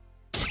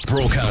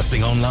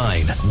Broadcasting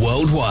online,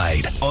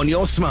 worldwide, on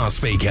your smart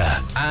speaker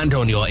and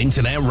on your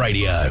internet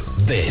radio.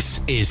 This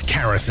is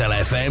Carousel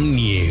FM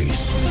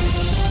News.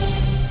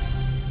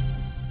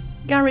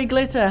 Gary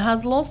Glitter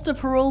has lost a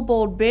parole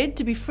board bid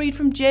to be freed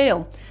from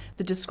jail.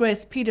 The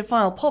disgraced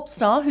paedophile pop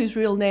star, whose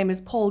real name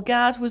is Paul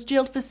Gadd, was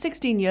jailed for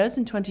 16 years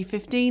in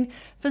 2015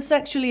 for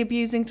sexually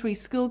abusing 3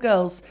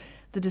 schoolgirls.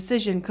 The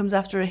decision comes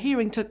after a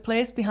hearing took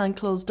place behind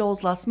closed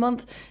doors last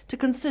month to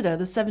consider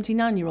the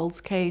 79-year-old's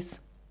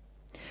case.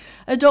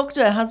 A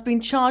doctor has been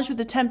charged with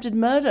attempted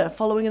murder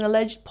following an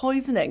alleged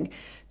poisoning.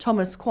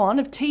 Thomas Kwan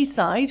of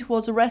Teesside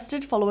was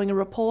arrested following a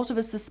report of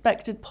a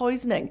suspected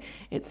poisoning.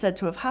 It's said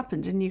to have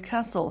happened in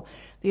Newcastle.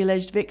 The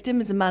alleged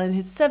victim is a man in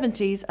his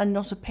 70s and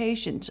not a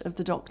patient of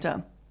the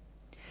doctor.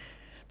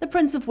 The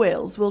Prince of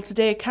Wales will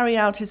today carry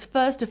out his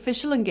first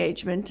official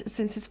engagement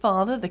since his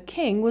father, the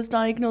King, was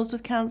diagnosed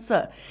with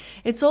cancer.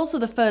 It's also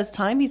the first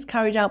time he's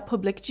carried out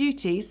public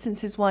duties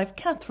since his wife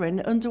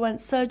Catherine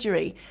underwent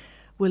surgery.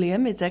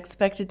 William is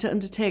expected to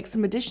undertake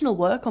some additional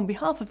work on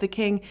behalf of the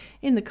King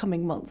in the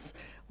coming months,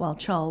 while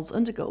Charles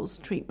undergoes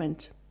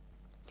treatment.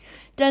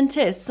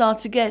 Dentists are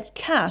to get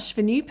cash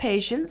for new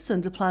patients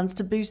under plans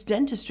to boost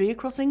dentistry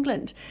across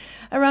England.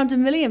 Around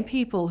 1 million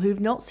people who've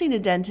not seen a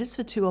dentist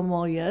for 2 or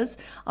more years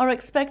are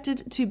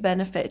expected to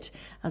benefit,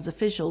 as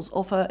officials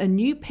offer a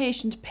new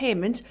patient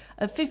payment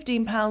of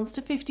 £15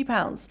 to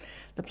 £50.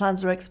 The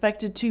plans are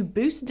expected to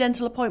boost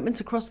dental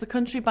appointments across the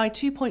country by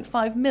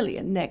 2.5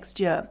 million next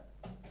year.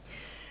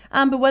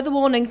 Amber weather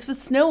warnings for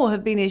snow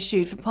have been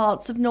issued for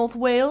parts of North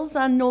Wales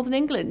and Northern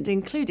England,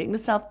 including the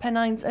South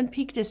Pennines and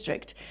Peak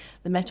District.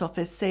 The Met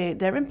Office say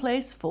they're in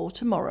place for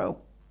tomorrow.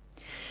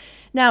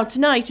 Now,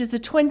 tonight is the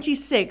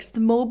 26th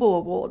MOBO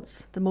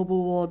Awards. The MOBO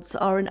Awards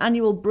are an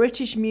annual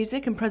British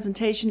music and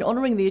presentation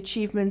honouring the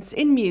achievements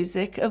in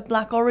music of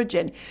black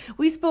origin.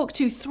 We spoke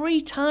to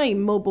 3-time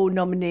MOBO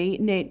nominee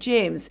Nate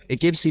James. It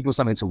gives people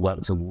something to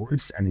work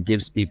towards, and it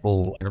gives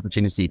people an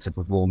opportunity to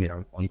perform,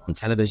 on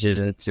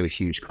television to a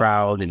huge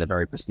crowd in a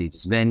very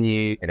prestigious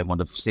venue in a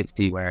wonderful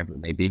city, wherever it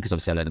may be, because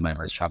obviously I know the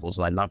memories travel,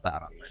 so I love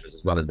that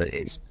as well.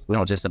 We're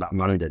not just about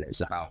London,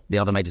 it's about the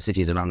other major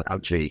cities around the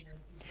country.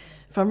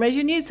 From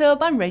Radio News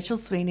Hub, I'm Rachel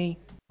Sweeney.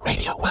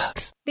 Radio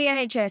Works. The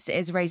NHS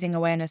is raising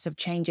awareness of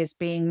changes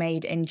being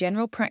made in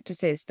general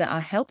practices that are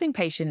helping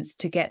patients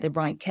to get the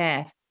right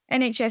care.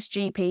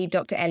 NHS GP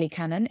Dr. Ellie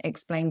Cannon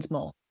explains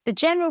more. The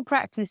general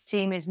practice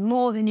team is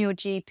more than your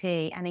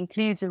GP and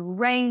includes a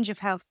range of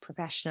health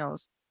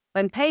professionals.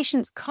 When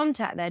patients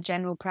contact their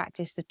general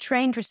practice, the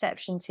trained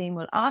reception team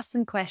will ask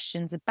them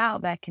questions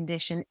about their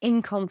condition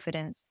in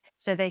confidence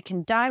so they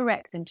can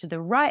direct them to the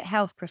right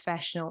health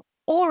professional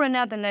or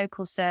another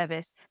local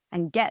service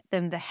and get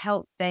them the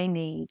help they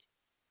need.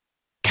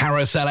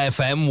 Carousel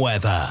FM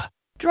weather.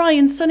 Dry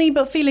and sunny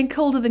but feeling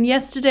colder than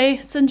yesterday.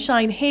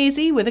 Sunshine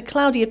hazy with a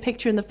cloudier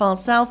picture in the far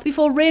south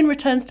before rain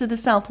returns to the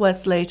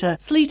southwest later.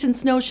 Sleet and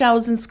snow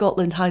showers in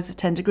Scotland, highs of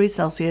 10 degrees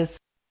Celsius.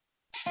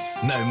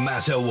 No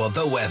matter what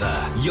the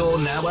weather, you're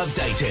now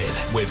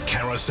updated with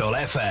Carousel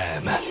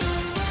FM.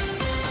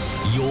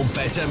 Your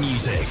better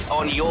music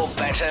on your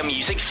better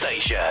music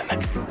station.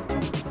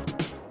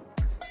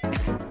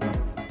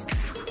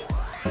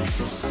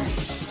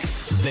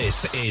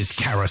 This is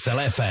Carousel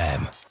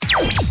FM.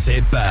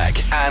 Sit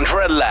back and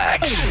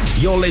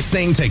relax. You're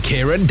listening to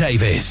Kieran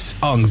Davies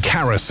on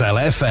Carousel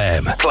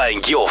FM,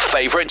 playing your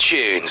favourite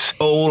tunes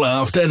all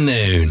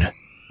afternoon.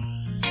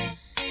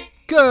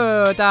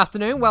 Good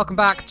afternoon, welcome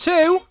back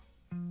to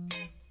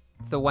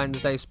the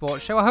Wednesday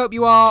Sports Show. I hope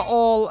you are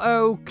all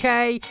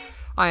okay.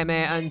 I am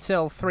here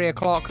until 3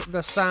 o'clock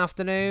this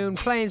afternoon,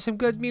 playing some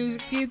good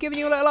music for you, giving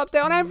you a little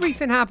update on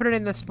everything happening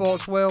in the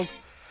sports world.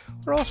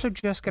 We're also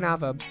just going to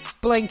have a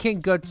blinking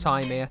good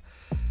time here.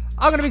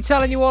 I'm going to be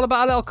telling you all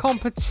about a little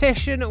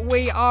competition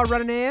we are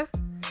running here.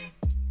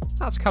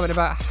 That's coming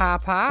about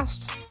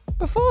past.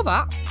 Before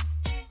that,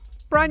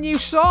 brand new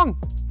song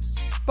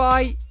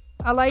by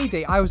a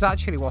lady. I was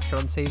actually watching her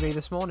on TV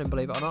this morning,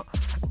 believe it or not.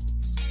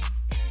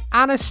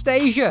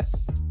 Anastasia.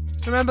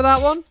 Remember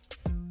that one?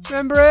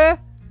 Remember her?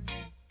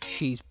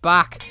 She's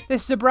back.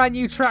 This is a brand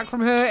new track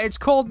from her. It's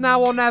called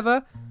Now or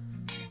Never.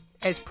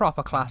 It's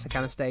proper classic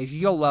Anastasia.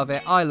 You'll love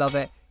it. I love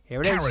it.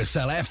 Here it is.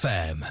 Carousel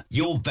FM.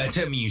 Your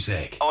better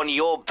music on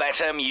your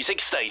better music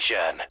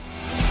station.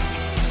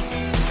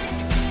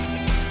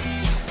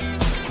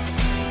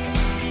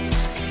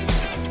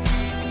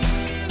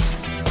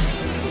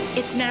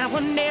 It's now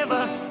or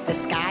never. The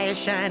sky is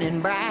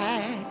shining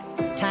bright.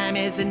 Time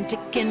isn't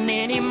ticking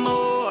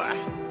anymore.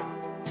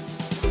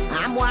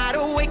 I'm wide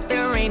awake.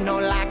 There ain't no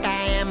lock.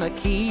 I am a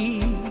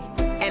key.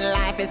 And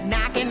life is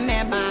knocking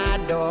at my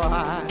door.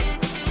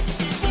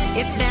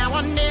 It's now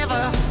or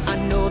never, I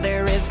know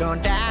there is no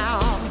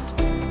doubt.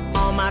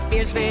 All my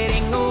fears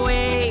fading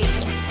away.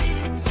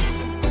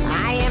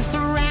 I am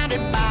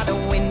surrounded by the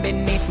wind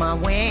beneath my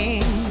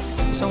wings.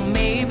 So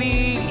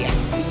maybe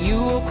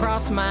you will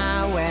cross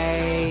my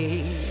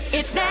way.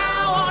 It's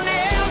now or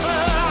never.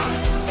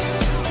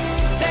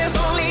 There's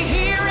only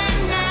here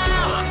and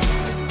now.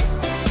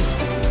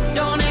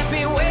 Don't ask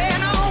me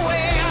when or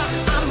where.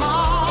 I'm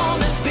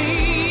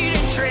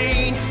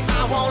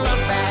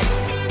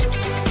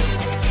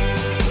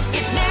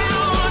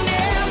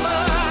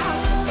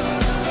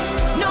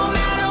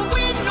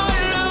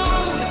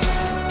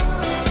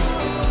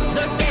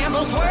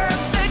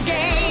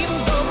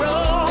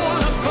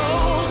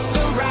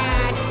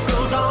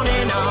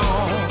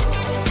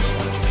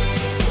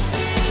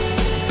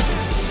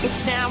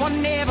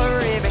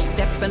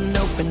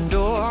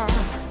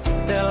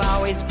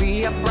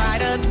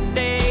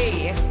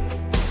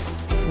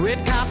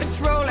Red carpets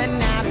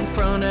rolling out in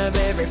front of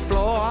every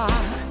floor.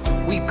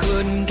 We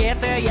couldn't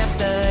get there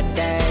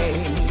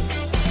yesterday.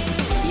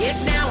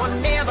 It's now or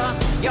never,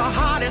 your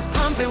heart is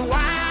pumping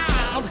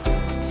wild.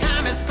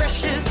 Time is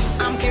precious,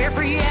 I'm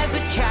carefree as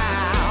a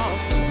child.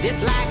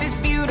 This life is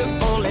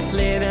beautiful, let's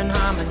live in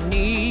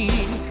harmony.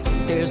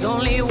 There's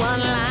only one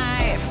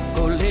life,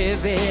 go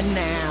live it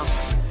now.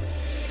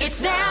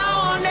 It's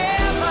now or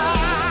never,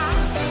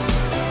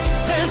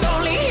 there's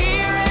only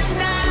here and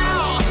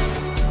now.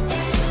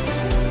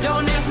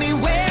 Don't ask me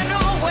where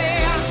nor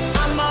where,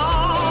 I'm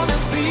on a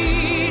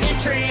speeding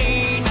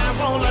train, I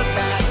won't look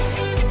back.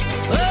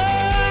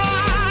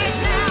 Oh,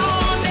 it's now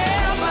or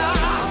never,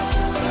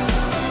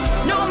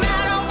 no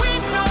matter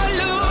win or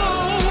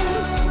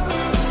lose.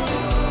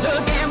 The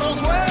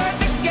gamble's worth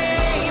the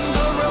game,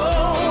 the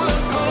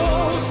roller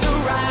coaster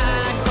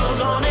ride goes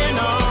on and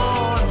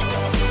on.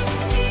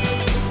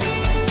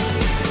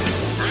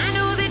 I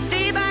know that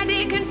day by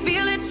day can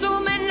feel it so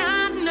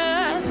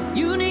monotonous.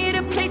 You need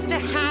a place to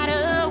hide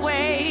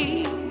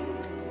away.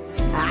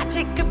 I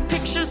take a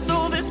picture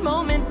so this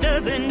moment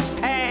doesn't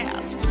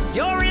pass.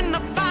 You're in the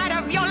fight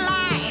of your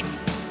life.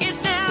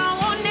 It's now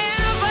or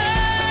never.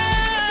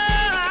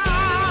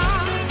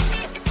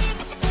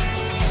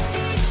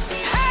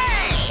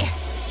 Hey,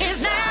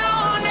 it's now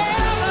or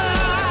never.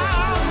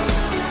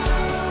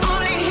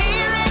 Only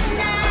here and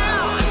now.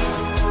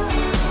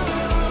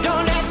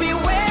 Don't ask me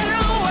where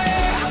or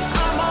where.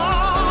 I'm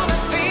on a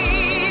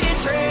speeding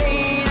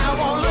train. I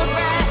won't look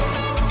back.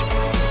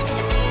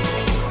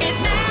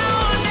 It's now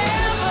or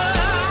never.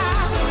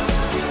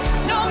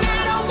 No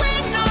matter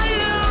win or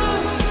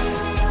lose.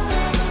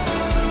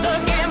 The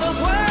gamble's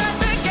worth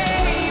the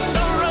game.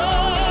 The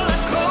roller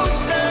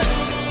coaster.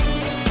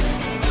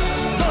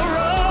 The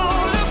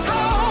roller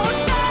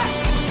coaster.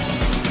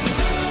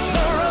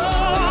 The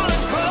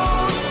roller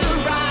coaster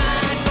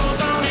ride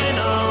goes on and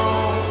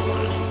on.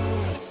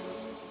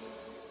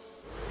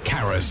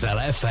 Carousel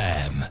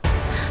FM.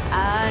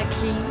 I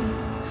keep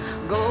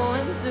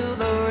going to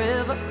the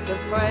river to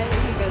pray,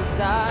 'cause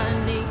I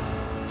need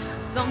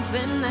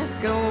something that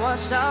can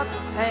wash out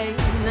the pain.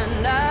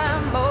 And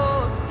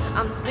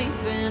I'm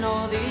sleeping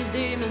all these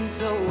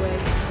demons away,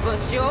 but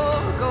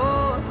your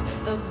ghost,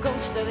 the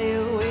ghost of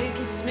you, it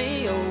keeps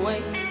me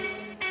awake.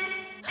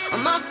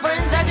 My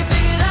friends had you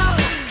figured out,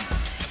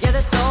 yeah,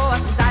 they saw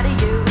what's inside of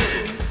you.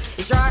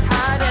 You tried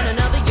hiding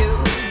another you,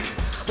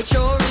 but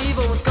your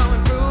evil was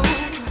coming through.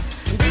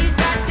 And these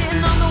eyes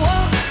sitting on the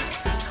wall,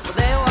 well,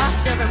 they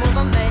watch every move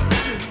I make.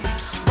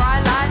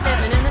 Bright light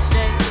living in the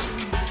shade.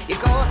 Your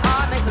cold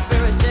heart makes my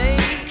spirit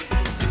shake.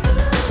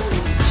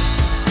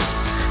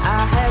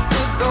 I had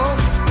to go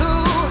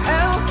through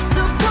hell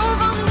to prove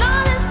I'm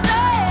not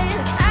insane.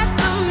 Had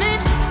to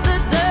meet the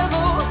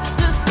devil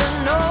just to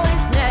know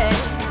his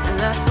name. And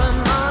that's when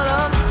my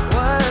love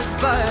was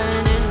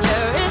burning.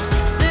 Yeah, it's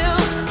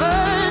still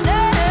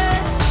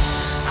burning.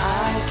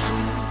 I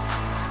keep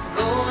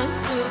going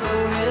to the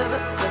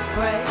river to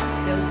pray,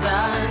 'cause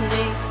I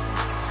need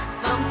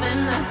something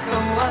that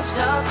can wash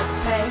out the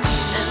pain.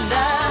 And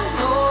I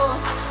know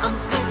I'm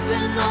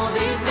sleeping all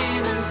these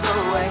demons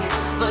away,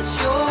 but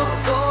your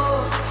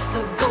ghost,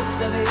 the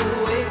ghost of you,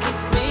 it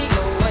keeps me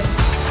awake.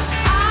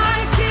 I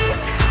keep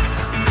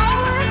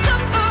going to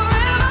the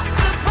river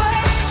to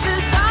pray,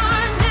 'cause I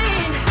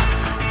need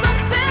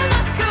something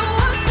that can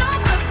wash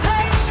out the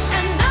pain.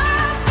 And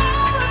I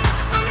know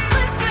I'm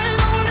sleeping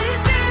all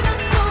these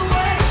demons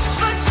away,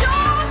 but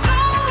your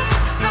ghost,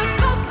 the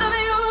ghost of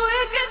you,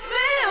 it keeps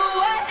me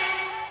awake.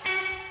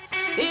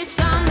 Each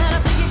time that I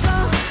think you go,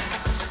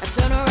 I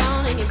turn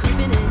around and you're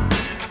creeping in,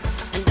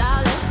 and I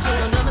let you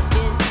under my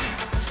skin,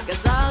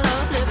 'cause I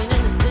love living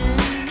in the sin.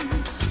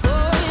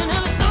 Oh, you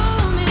never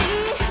told me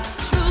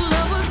true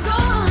love was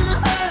gonna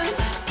hurt,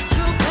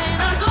 true pain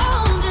I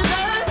don't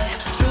deserve,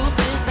 truth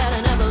is that I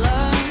never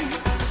learned.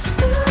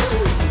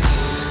 Ooh,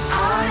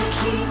 I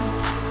keep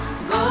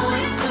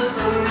going to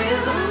the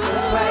river to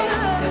pray,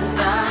 'cause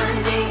I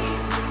need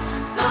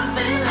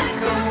something that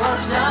can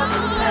wash out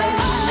the pain.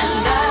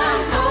 And I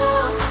know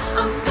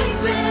I'm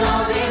sleeping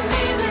all these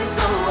demons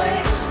away,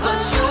 but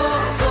your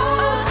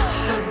ghost,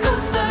 the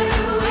ghost of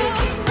you, it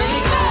keeps me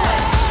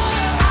awake.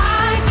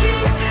 I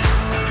keep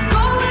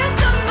going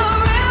to the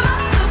river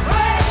to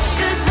pray,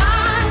 'cause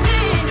I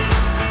need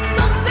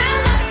something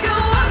that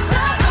can wash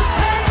out the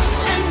pain.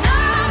 And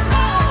I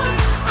know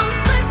I'm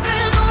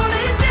sleeping all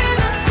these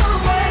demons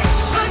away,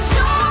 but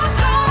your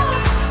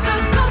ghost, the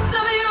ghost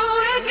of you,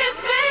 it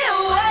keeps me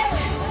awake.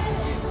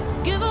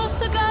 Give up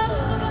the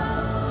ghost,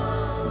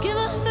 give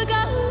up the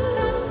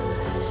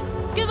ghost,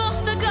 give up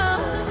the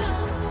ghost,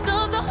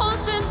 stop the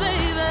haunting,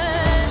 baby.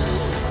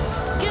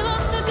 Give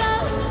up the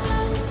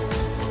ghost,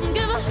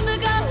 give up the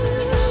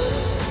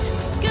ghost,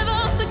 give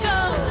up the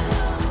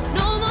ghost,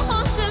 no more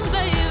haunting,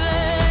 baby.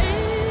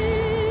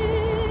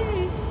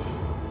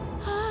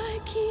 I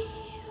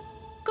keep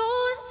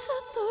going to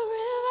the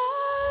river.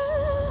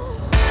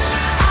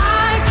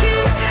 I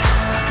keep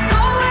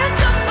going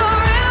to the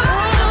river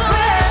to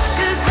pray,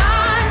 'cause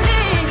I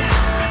need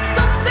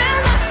something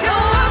that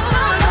can wash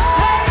out the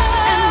pain.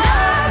 And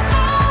I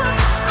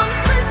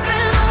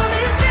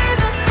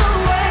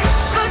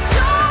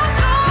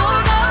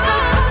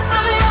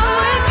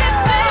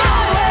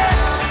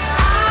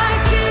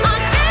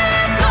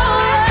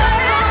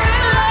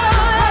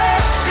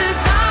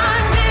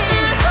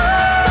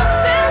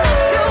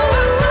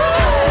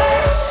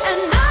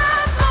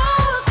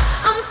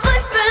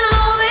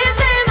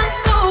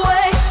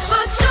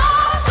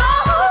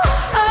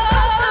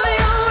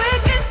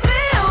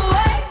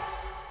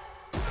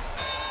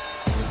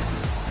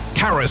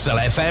Carousel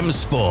FM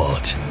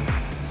Sport.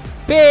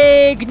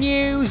 Big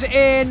news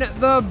in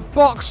the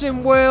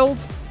boxing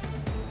world.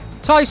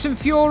 Tyson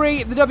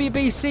Fury, the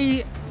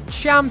WBC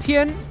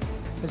champion,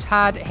 has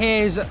had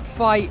his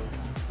fight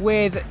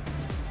with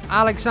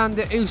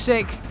Alexander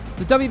Usyk,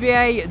 the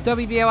WBA,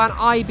 WBO and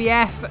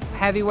IBF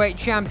heavyweight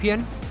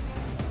champion.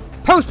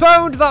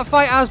 Postponed, that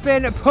fight has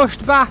been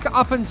pushed back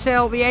up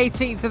until the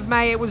 18th of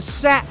May. It was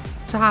set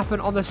to happen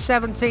on the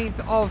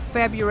 17th of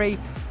February,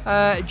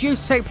 due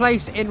to take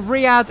place in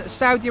Riyadh,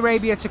 Saudi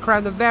Arabia, to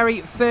crown the very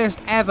first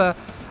ever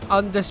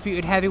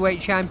undisputed heavyweight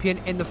champion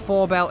in the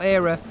four-belt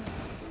era.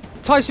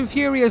 Tyson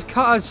Fury has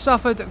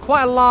suffered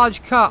quite a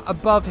large cut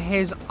above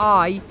his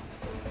eye,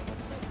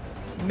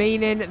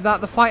 meaning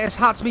that the fight has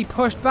had to be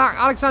pushed back.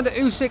 Alexander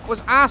Usyk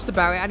was asked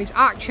about it, and he's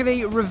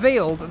actually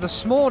revealed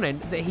this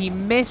morning that he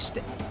missed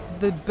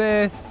the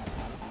birth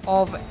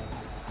of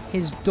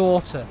his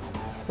daughter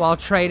while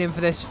training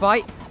for this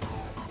fight.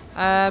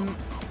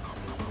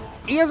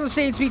 He doesn't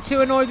seem to be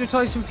too annoyed with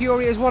Tyson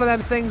Fury. It's one of them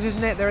things,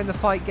 isn't it? They're in the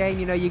fight game,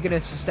 you know, you're going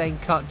to sustain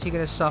cuts, you're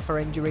going to suffer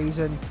injuries,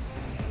 and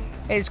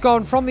it's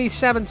gone from the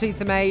 17th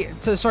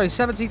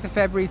of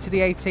February to the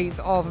 18th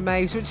of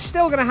May, so it's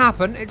still going to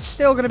happen. It's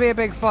still going to be a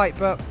big fight,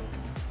 but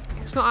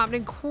it's not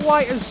happening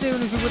quite as soon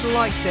as we would have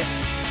liked it.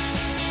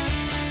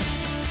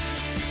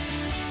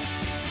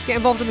 Get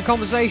involved in the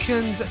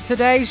conversations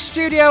today.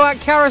 Studio at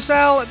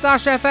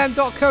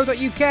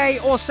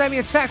carousel-fm.co.uk, or send me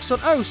a text on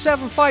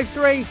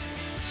 0753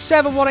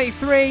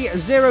 7183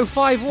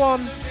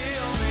 051.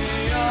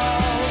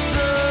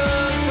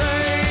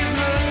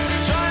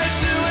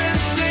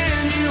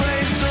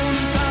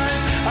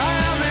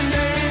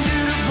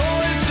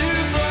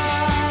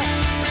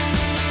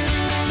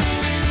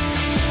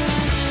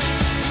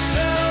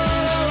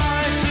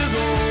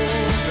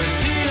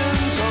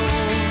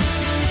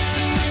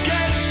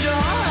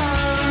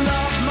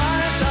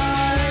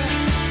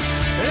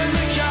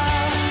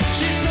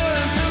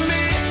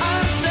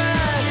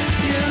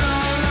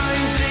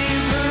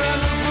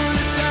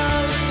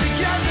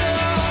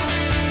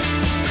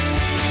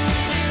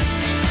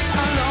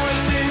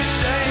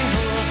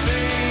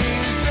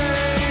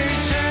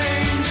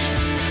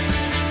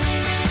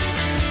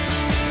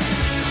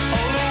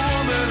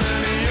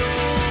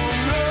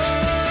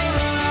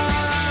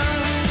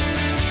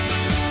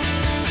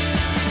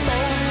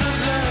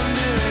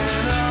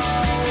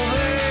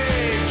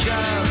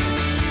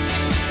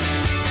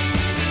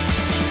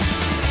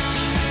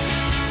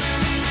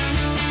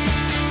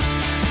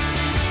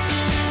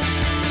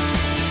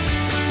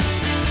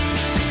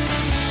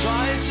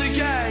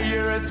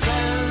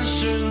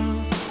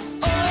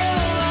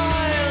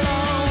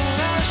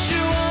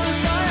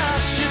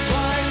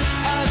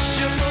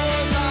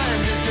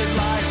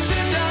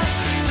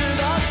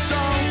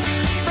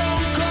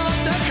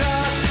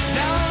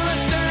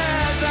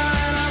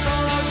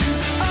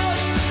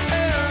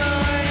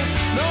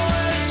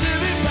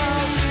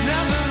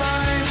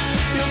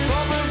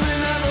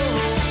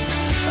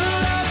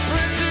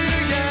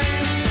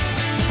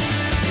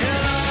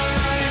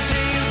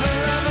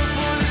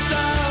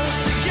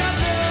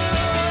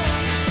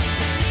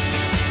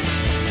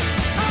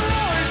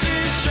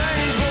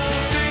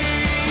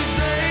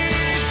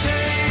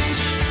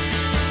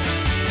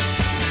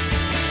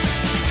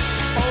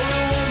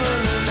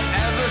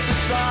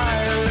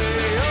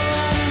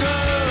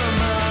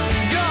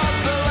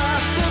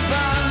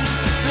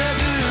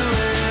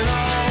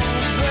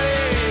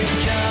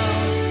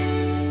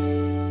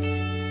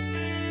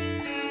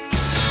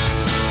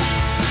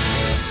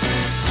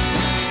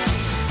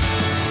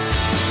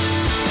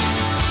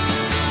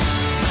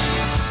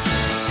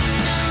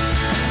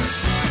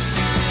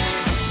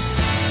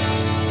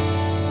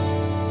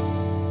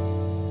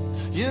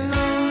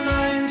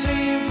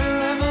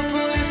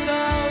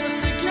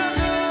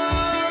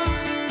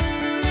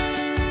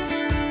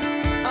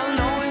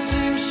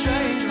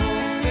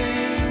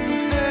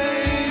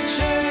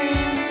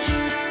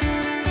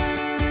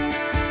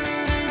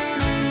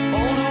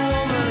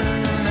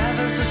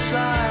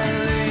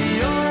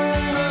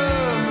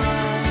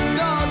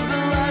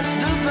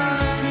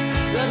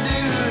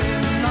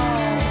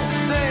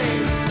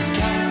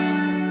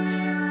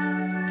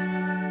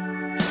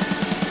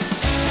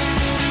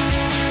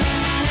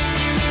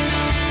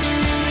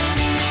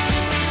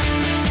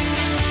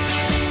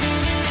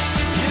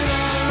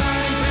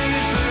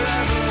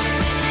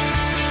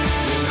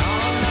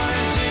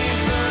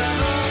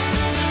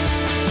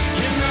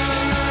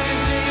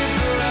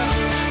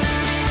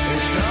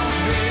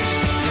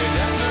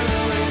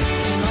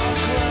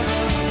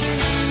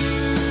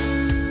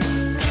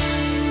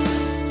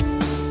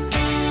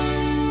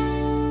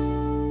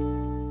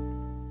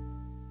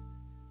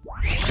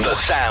 The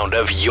sound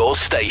of your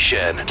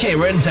station.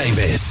 Kieran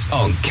Davies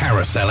on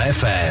Carousel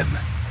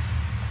FM.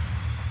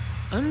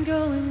 I'm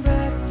going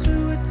back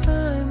to a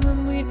time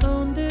when we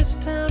owned this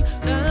town,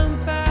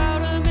 down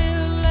Powder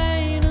Mill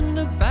Lane and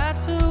the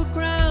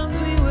battlegrounds.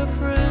 We were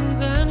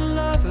friends and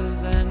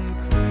lovers and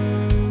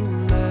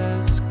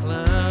clueless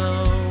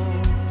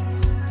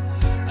clowns.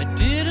 I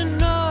didn't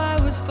know I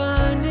was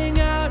finding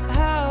out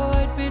how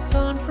I'd be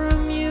torn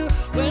from you.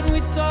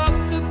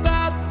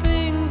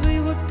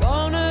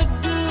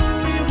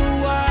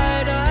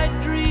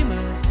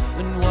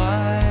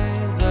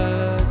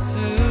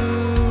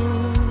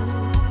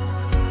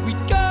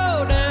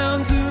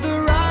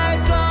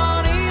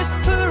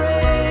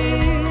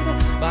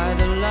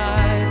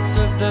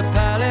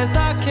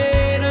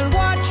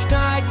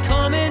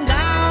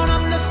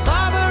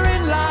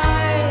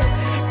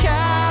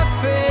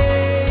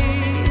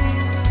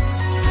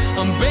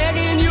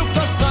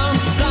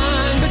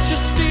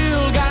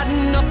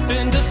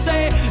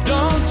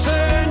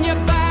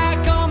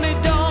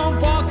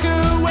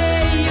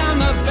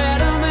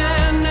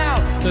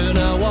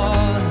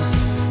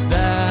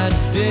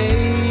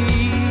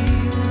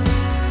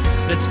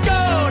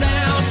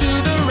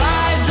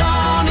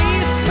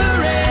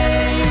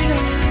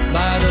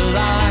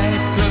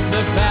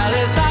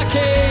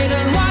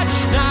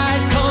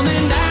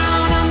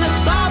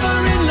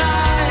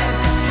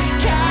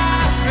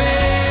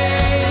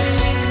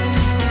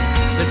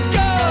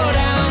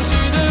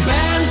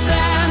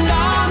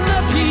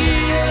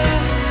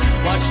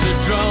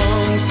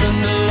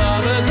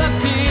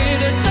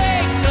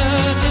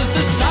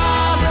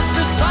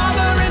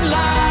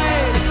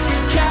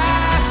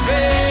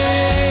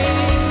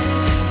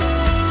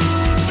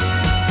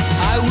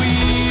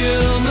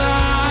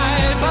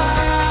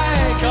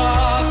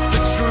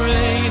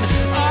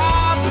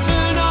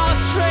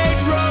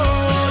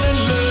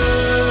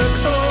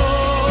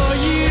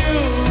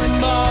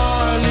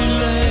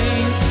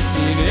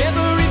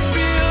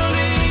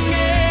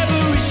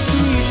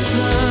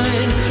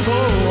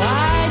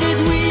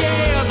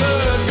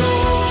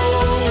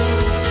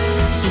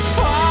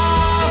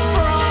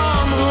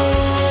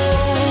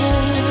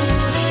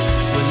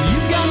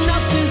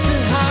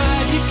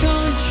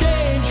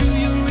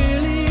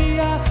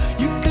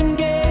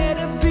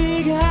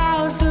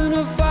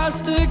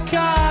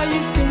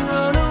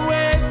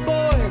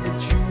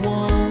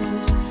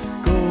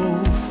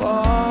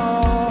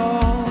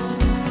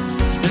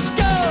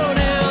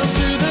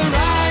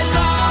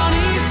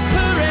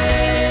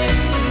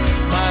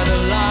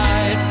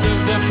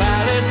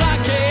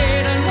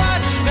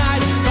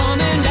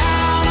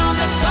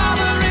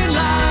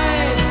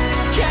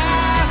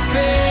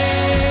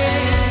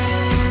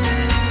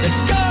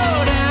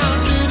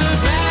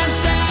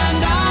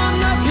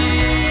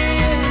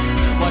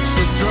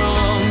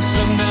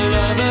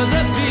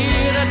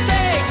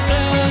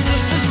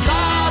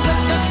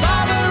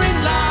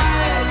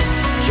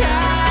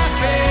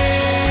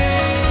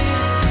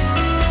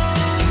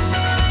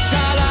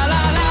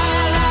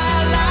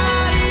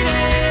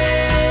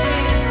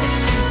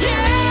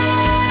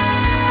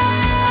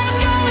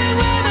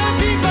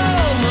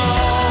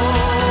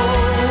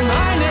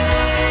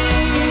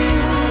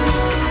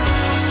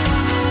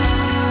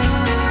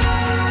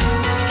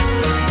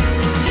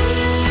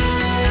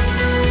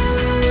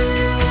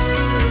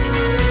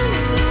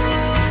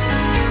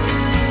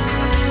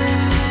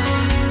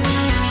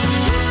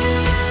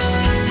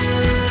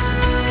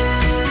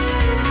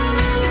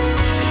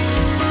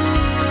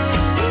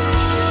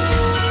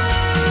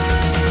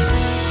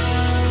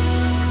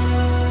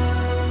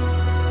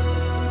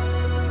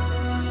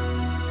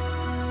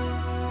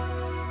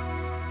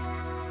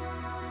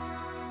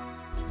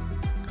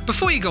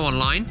 Before you go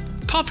online,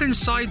 pop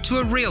inside to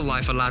a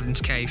real-life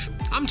Aladdin's cave.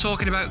 I'm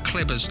talking about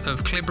Clibbers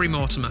of Clibbery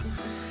Mortimer.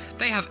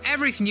 They have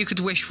everything you could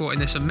wish for in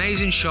this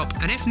amazing shop,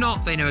 and if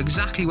not, they know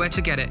exactly where to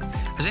get it.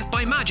 As if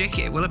by magic,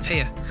 it will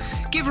appear.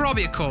 Give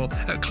Robbie a call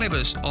at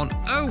Clibbers on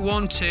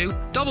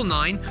 012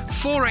 99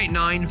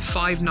 489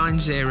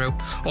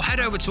 590 or head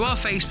over to our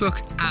Facebook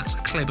at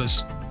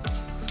Clibbers.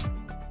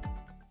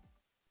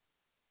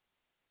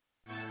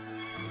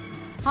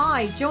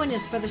 Hi, join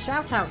us for the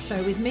Shout Out Show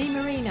with me,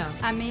 Marina.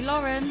 And me,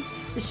 Lauren.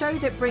 The show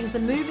that brings the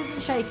movers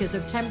and shakers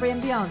of Tenbury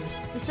and beyond.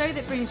 The show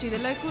that brings you the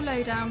local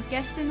lowdown,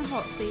 guests in the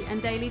hot seat and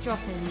daily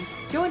drop-ins.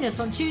 Join us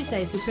on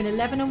Tuesdays between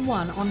 11 and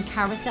 1 on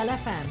Carousel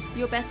FM.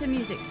 Your better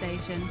music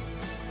station.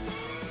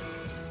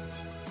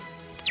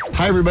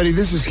 Hi everybody,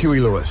 this is Huey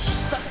Lewis.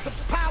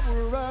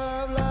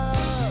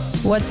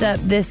 What's up?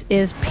 This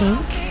is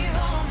Pink.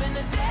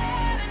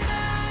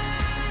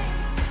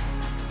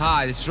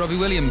 Hi, this is Robbie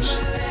Williams.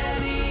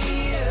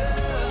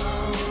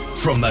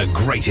 From the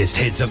greatest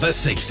hits of the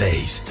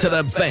 60s to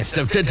the best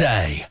of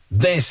today,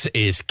 this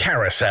is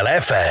Carousel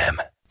FM.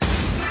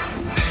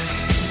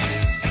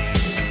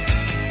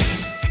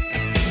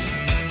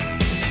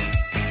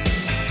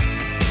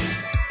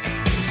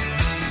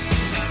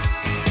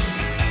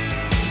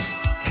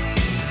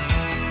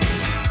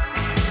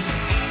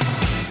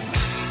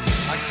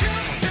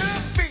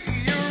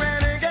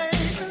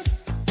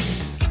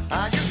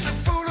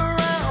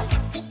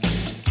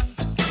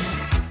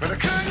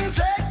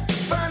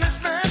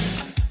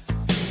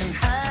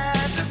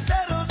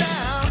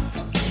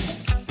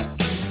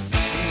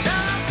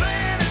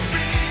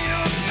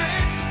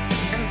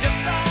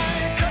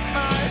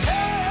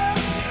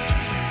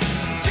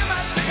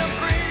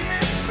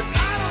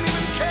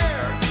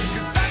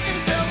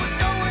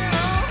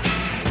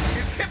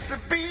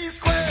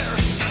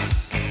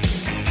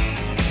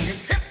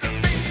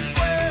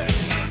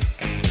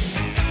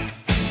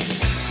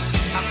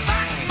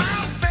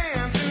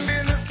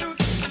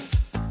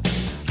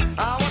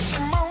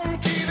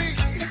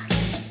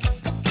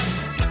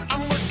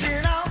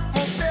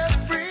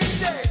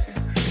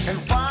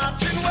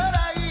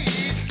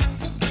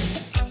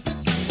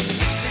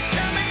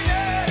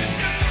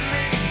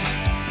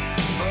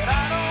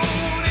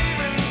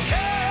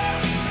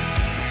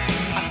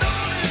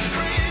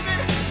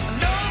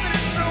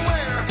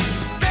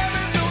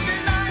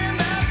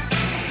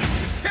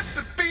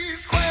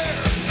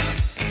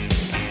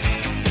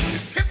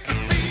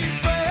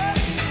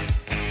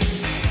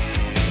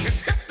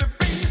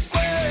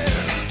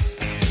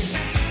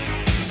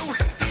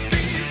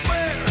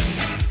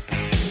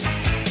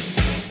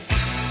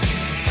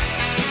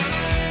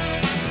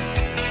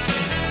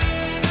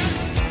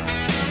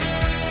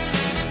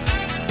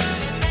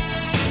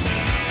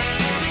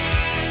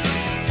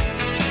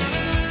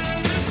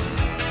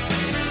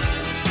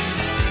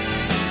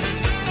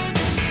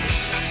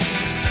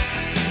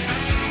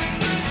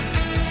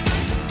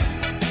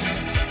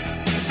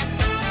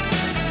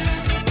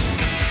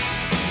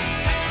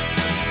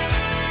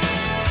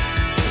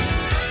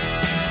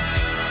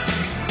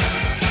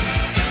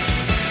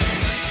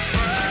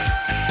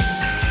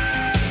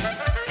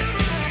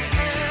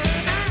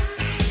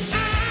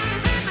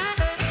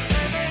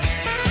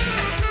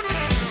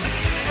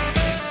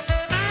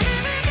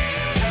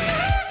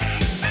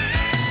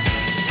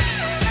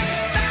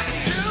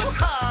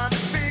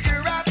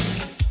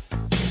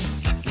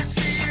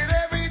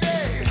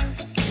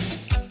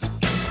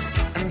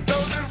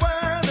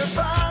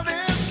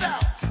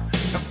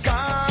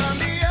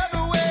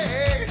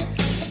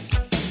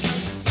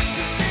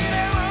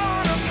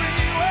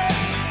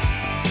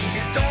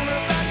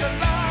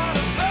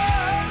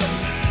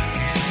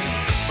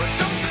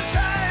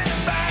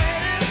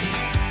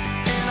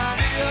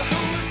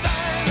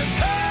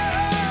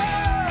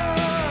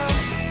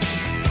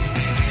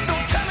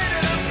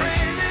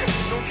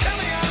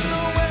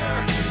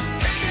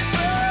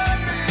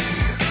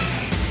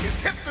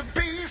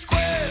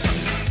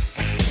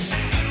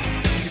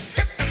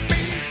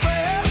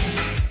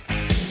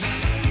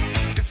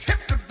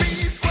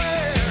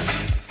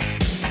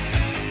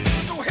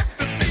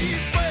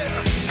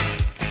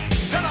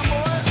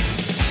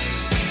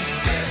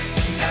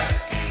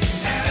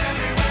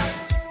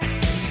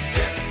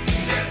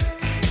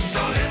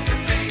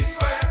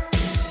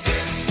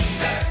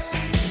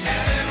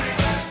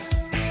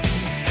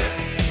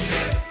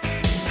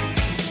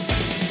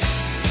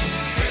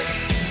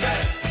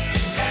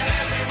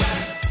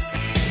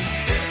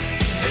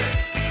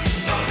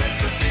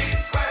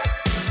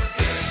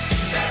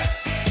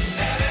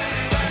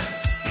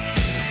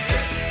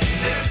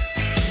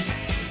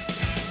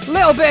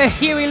 Little bit of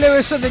Huey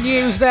Lewis and the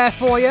news there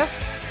for you.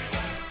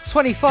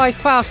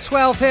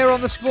 12 here on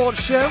the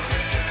Sports Show.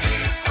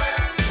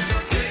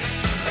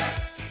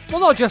 Well,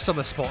 not just on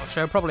the Sports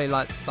Show, probably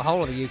like the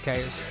whole of the UK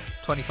is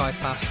 12,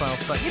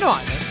 but you know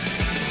what I mean.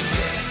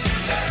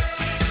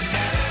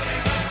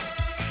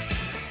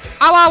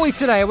 How are we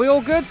today? Are we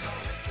all good?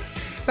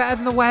 Better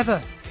than the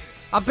weather.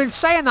 I've been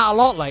saying that a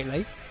lot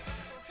lately.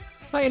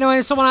 Like, you know,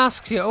 when someone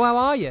asks you, oh, how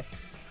are you?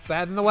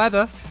 Better than the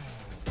weather.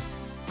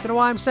 Don't know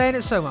why I'm saying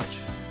it so much.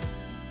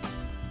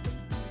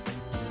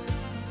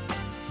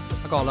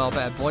 Got a little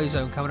bit of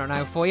Boyzone coming up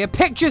now for you.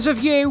 Pictures of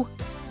you.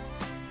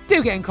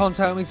 Do get in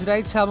contact with me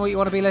today. Tell me what you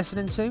want to be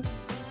listening to.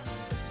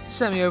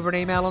 Send me over an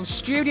email on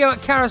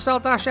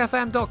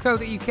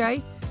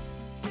studio@carousel-fm.co.uk.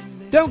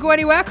 Don't go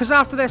anywhere, because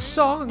after this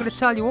song, I'm going to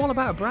tell you all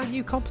about a brand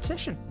new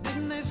competition.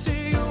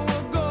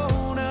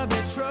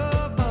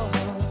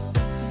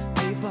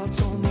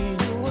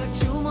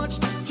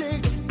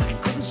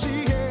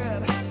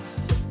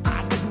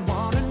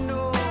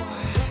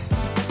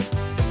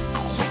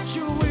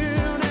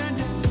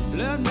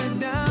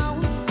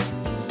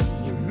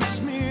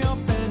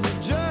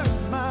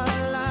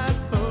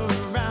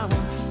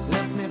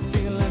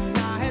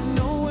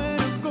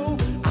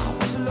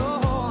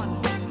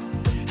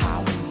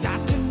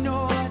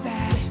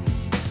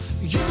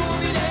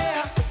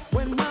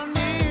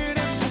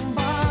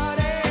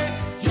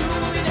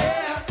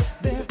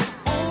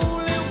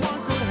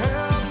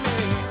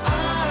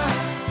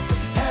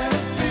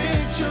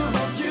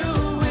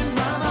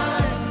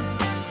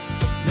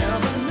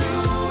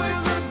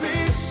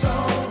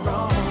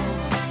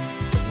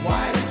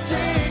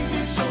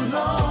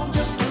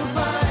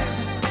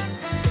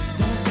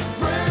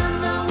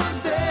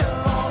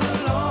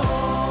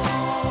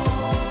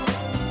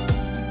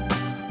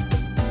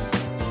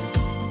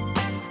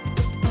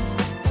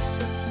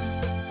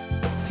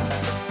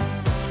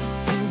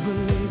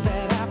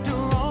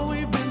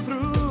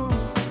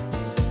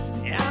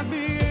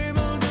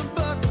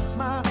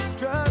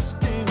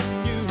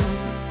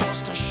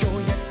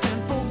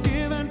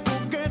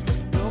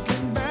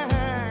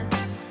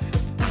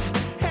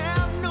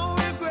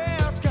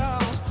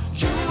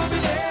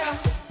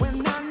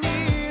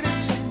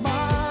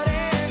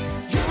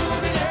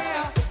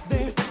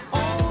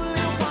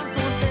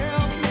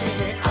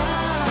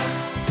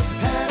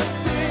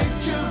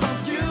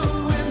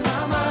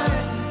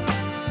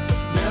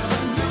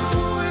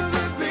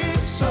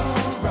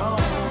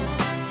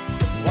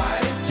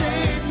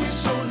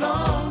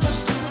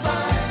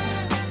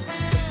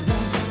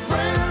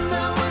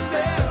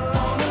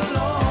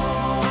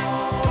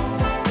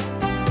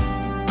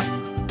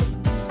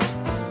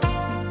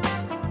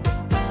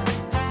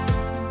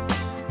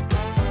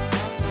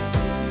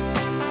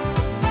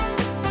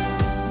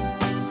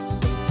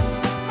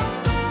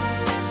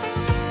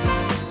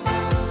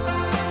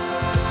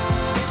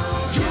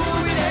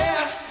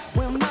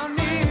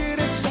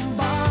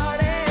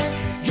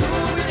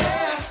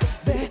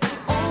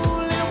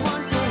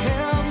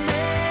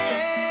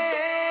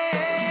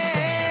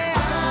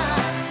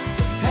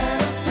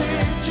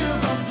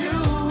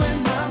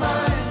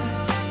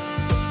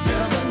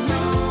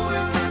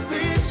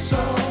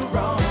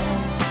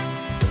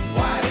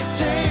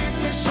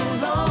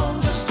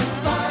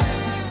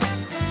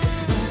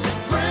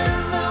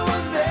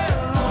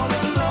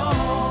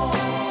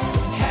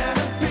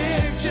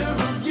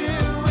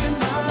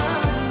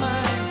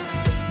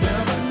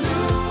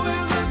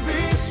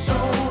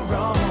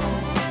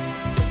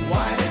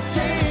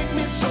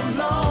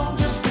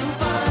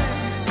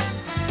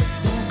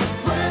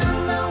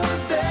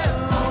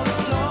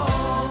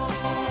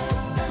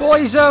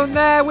 Boyzone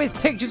there with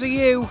Pictures of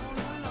You.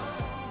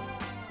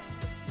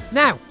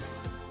 Now,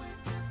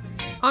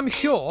 I'm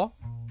sure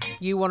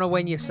you want to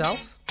win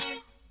yourself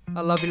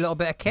a lovely little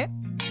bit of kit.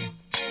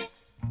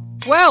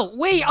 Well,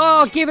 we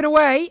are giving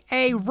away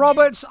a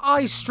Roberts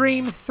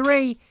iStream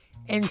 3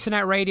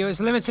 internet radio. It's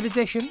a limited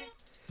edition.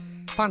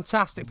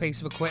 Fantastic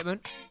piece of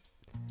equipment.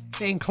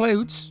 It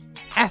includes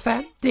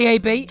FM,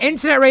 DAB,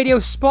 internet radio,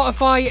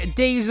 Spotify,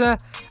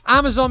 Deezer,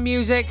 Amazon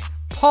Music,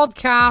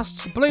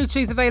 podcasts,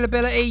 Bluetooth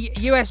availability,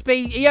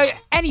 USB,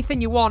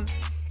 anything you want,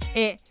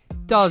 it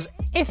does.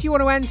 If you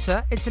want to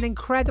enter, it's an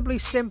incredibly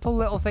simple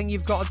little thing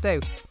you've got to do.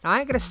 Now, I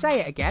ain't going to say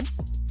it again.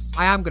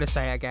 I am going to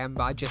say it again,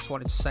 but I just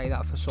wanted to say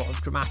that for sort of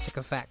dramatic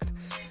effect.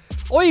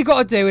 All you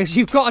got to do is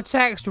you've got to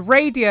text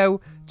radio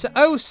to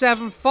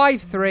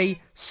 0753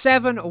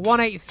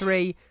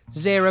 7183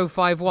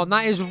 051.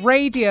 That is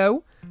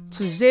radio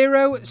to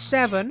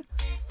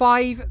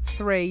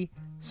 0753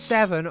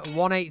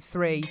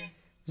 7183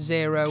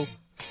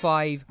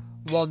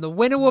 051. The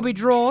winner will be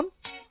drawn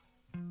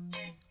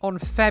on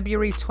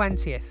February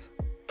 20th.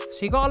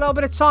 So you got a little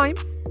bit of time,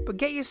 but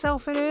get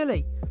yourself in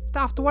early.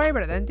 Don't have to worry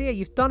about it then, do you?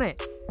 You've done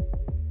it.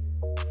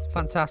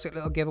 Fantastic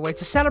little giveaway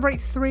to celebrate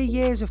 3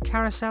 years of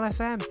Carousel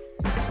FM.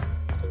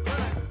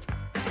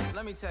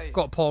 Let me tell you.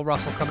 Got Paul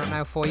Russell coming up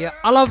now for you.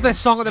 I love this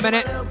song at the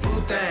minute.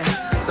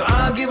 So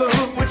I'll give a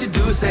hoot what you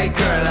do, say,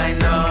 girl, I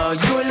know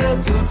you a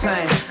little too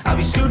tame. I'll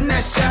be shooting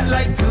that shot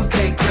like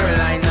 2K,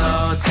 girl, I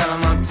know. Tell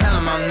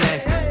him I'm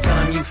next.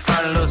 Tell him you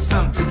find a little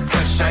something too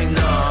fresh, I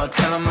know.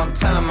 Tell him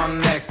I'm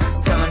next.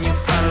 Tell him you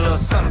find a little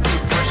something too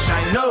fresh,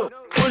 I know.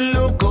 Put a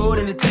little gold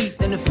in the teeth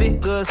and the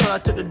fit good, so I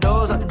took the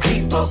doors out the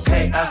Jeep,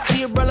 okay. I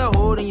see a brother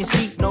holding your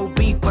seat, no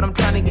beef, but I'm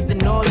trying to get the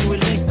noise you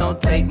release.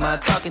 Don't take my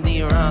talking to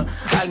your own.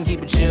 I can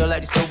keep it chill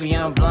like the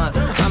Soviet blunt.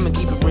 I'ma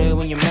keep it real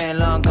when your man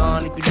long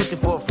gone. If you're looking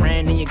for a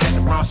friend and you got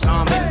the wrong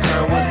song, baby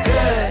girl, what's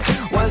good?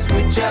 What's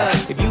with ya?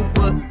 If you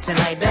book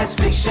tonight, that's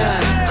fiction.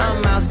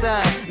 I'm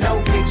outside,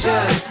 no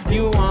pictures.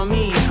 You want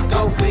me?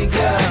 Go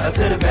figure.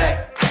 To the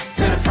back,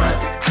 to the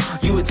front.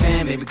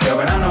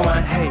 but I'm the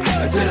one. Hey,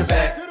 to the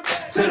back,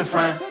 to the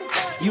front.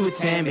 You a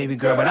 10, baby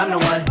girl, but I'm the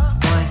one.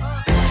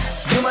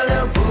 You my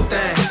little boo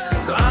thing,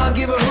 so I don't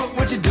give a hoot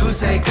what you do.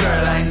 Say,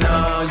 girl, I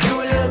know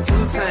you a little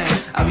too tame.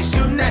 I'll be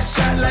shooting that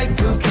shot like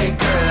 2K,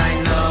 girl, I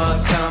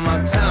know. Tell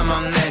 'em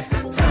I'm next.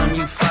 Tell 'em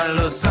you find a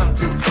little something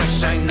too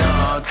fresh, I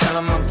know. Tell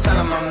 'em I'm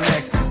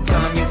next.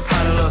 Tell 'em you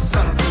find a little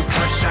something too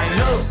fresh, I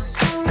know.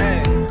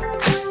 Hey,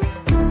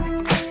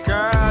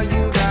 girl,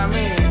 you got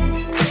me.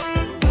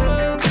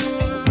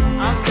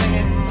 I'm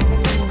singing.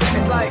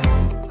 It's like,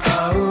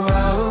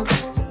 oh, oh,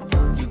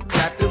 you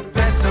got the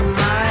best of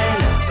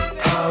mine.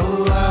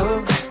 Oh, oh,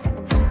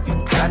 you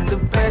got the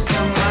best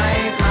of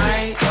mine.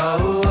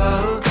 Oh,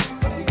 oh,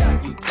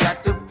 you got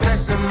the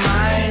best of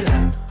mine.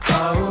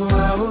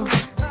 Oh, oh,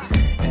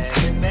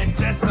 and then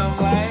just some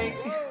white.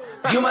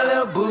 You my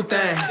little boo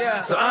thing,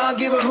 so I don't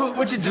give a hoot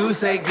what you do.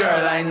 Say,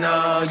 girl, I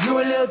know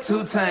you a little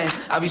too tame.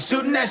 I'll be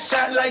shooting that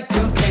shot like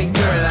 2K,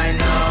 girl, I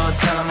know.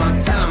 Tell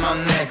 'em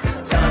I'm next.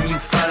 Tell 'em you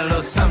find a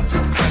little something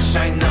too fresh,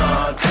 I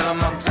know. Tell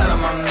 'em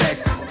I'm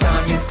next. Tell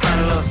 'em you find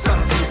a little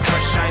something too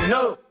fresh, I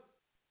know.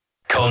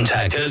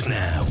 Contact us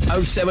now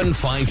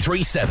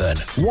 07537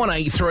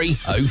 183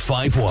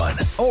 051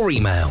 or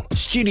email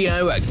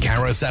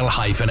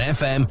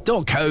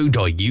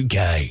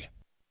studio@carousel-fm.co.uk.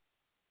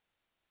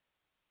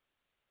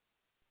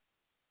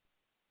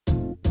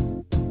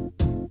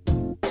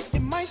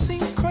 It might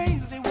seem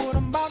crazy what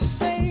I'm about to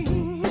say.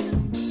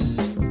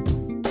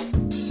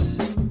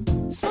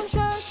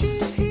 Sunshine,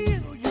 she's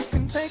here, you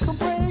can take a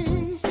break.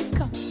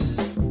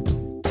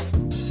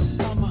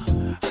 I'm a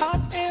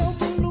hot air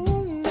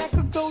balloon that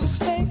could go to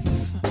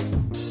space.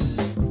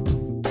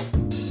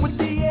 With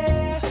the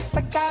air,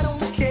 like I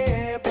don't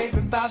care,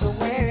 baby, by the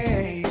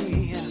way.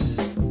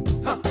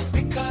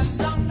 Because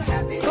I'm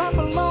happy.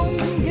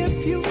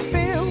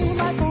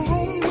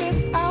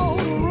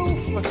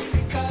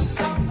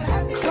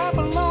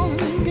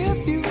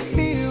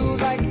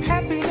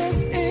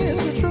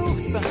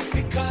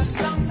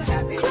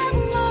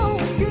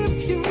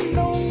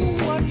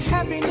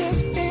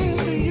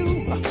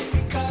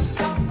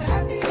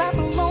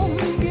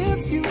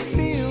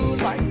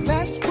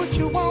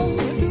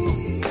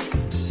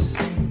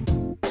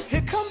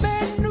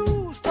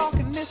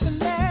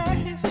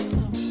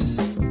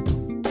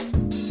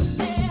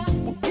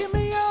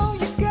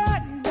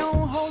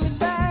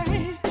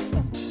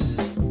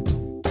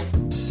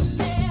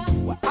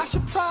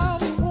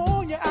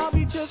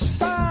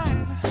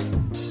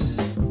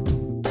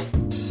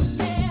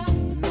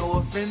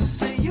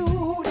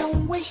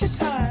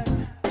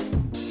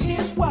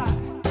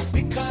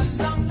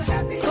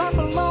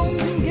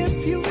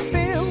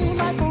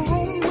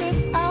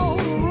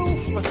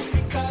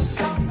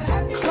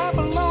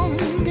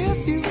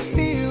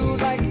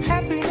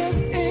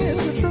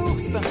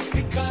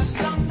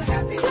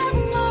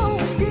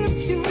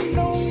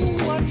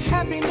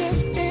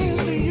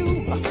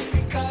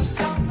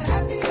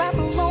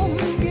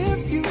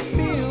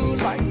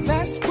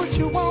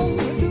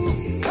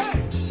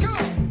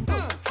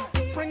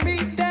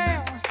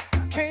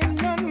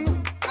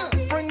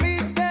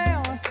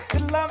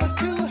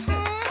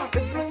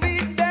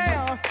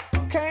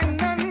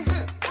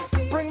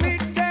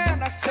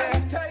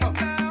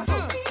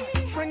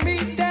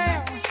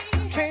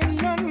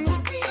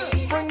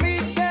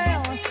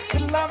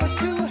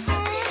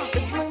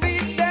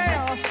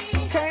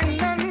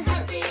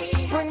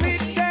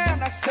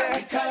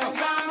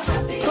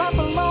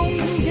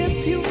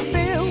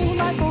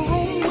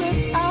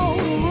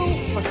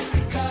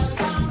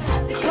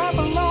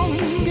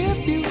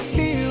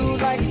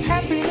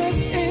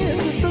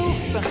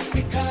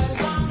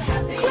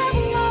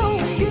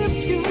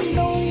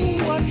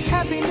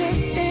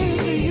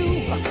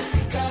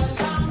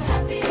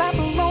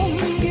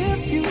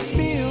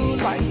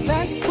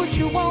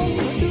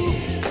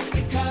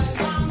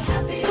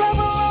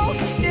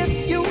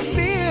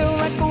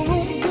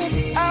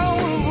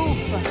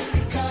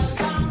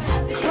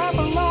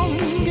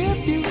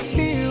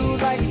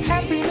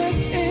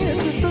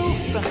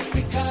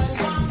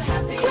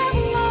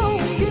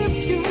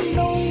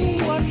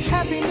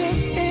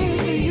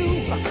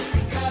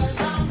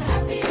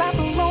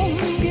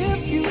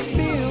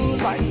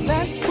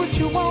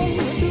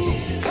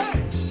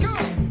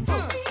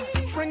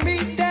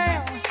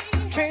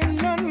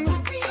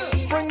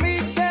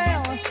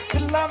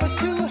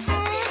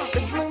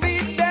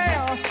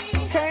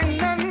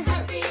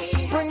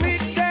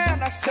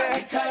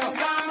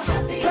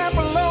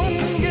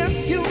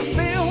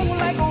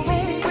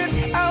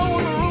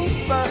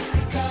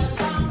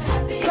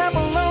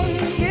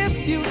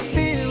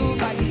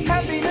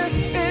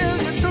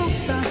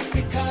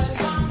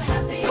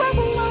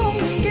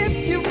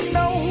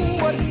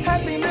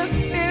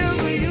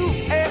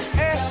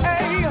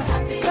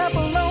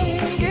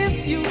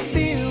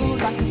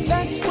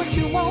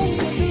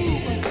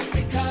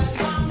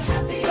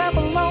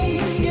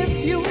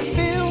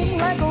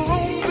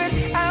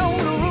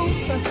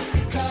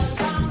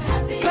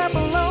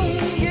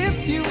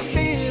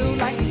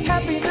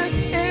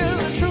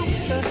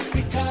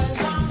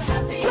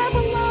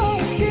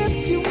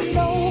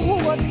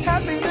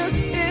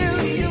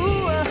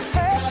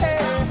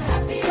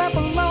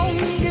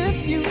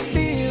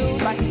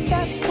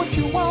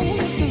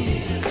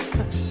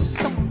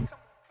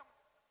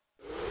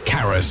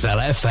 Carousel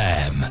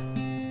FM.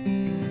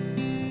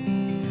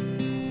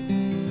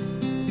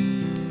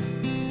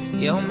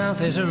 Your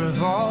mouth is a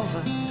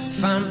revolver,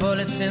 find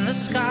bullets in the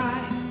sky.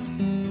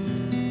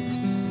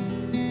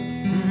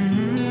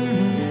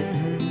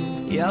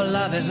 Your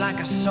love is like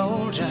a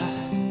soldier,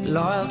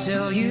 loyal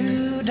till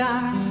you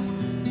die.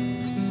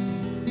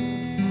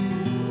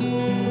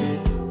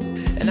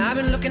 And I've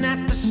been looking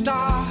at the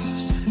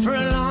stars for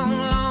a long,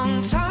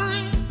 long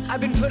time.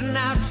 I've been putting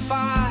out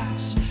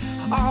fires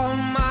all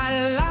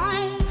my life.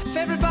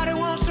 Everybody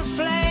wants a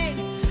flame,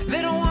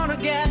 they don't want to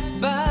get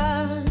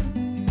burned.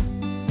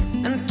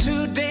 And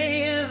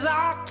today is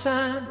our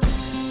turn.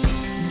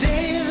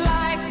 Days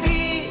like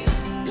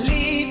these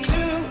lead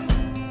to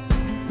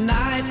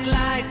nights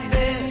like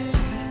this,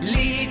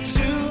 lead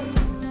to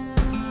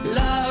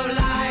love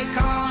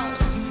like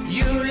ours.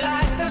 You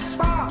light the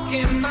spark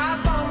in my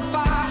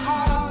bonfire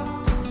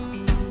heart.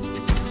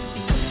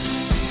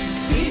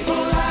 People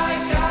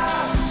like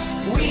us,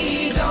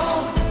 we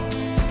don't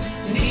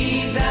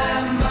need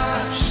that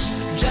much.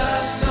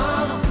 Just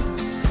someone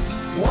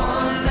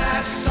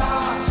that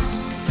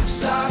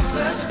starts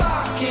the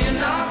spark in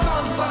our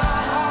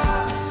bonfire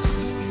hearts.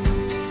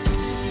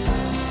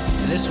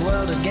 This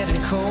world is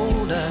getting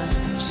colder,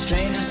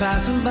 strangers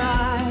passing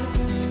by.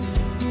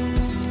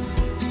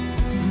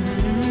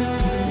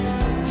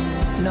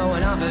 No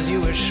one offers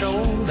you a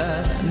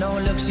shoulder, no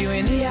one looks you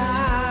in the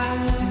eye.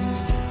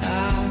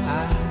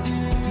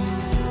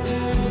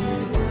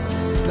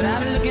 But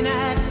I've been looking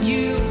at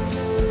you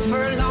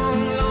for a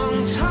long,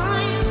 long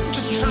time,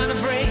 just trying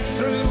to break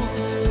through,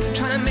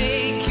 trying to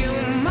make you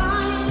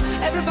mine.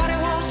 Everybody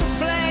wants a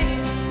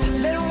flame,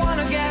 they don't want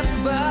to get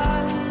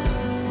burned.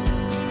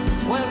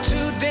 Well,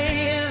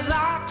 today is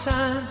our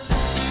turn.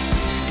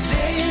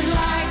 Days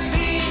like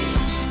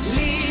these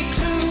lead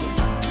to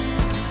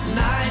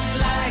nights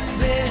like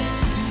this,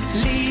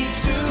 lead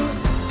to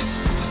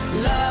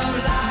love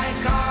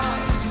like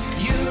ours.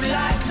 You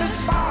light the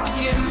spark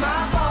in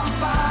my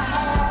bonfire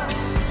heart.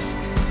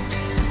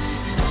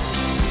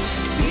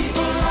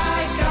 People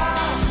like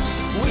us,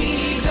 we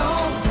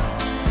don't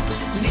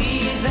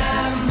need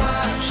that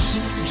much.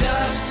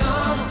 Just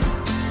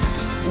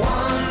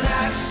someone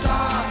that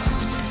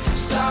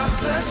starts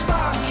the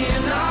spark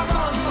in our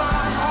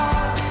bonfire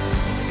hearts.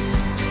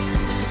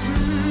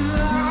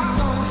 Our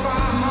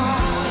bonfire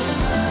hearts.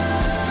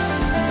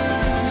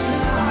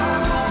 Our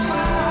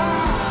bonfire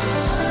hearts.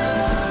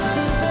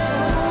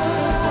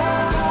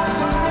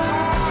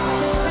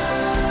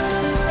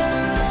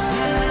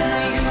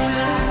 You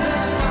light the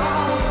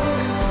spark.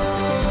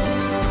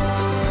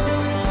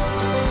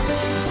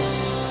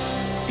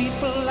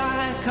 People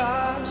like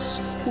us,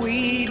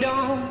 we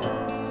don't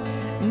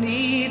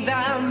need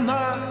that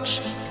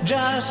much.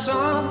 Just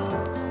someone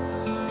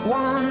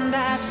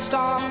that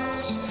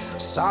starts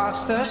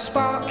the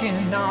spark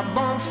in our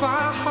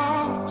bonfire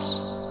hearts.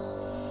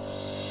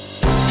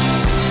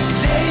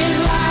 Days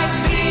like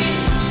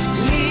these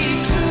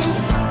lead to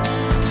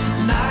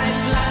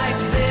nights like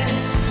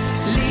this,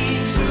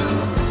 lead to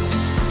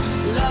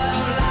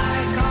love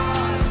like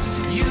ours.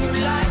 You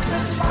light the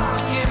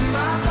spark in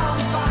my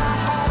bonfire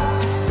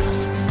heart.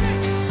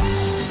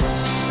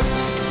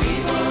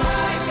 People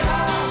like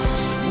us,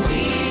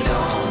 we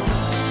don't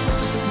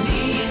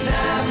need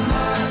that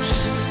much.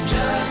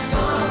 Just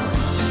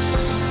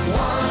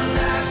someone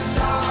that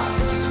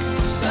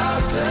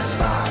starts the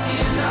spark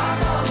in our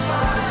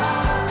bonfire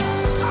hearts.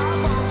 Our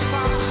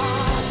bonfire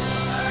heart.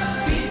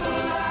 People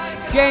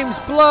like James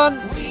Blunt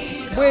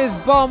with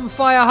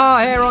Bonfire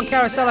Heart here on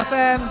Carousel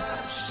FM.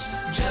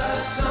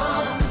 just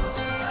someone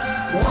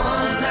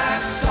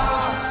that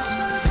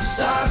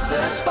starts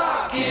the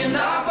spark in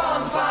our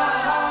bonfire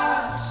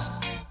hearts.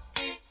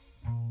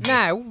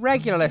 Now,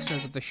 regular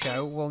listeners of the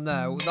show will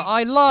know that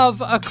I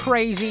love a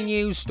crazy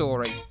news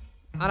story.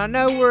 And I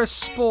know we're a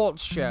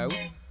sports show.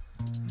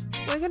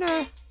 We're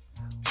gonna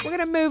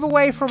move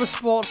away from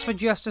sports for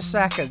just a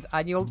second,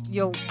 and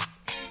you'll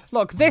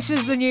look. This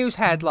is the news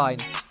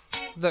headline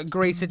that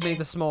greeted me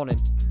this morning.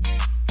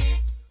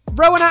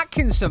 Rowan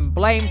Atkinson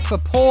blamed for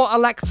poor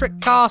electric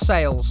car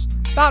sales.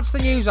 That's the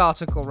news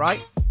article,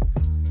 right?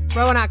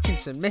 Rowan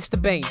Atkinson, Mr.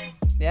 Bean.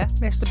 Yeah,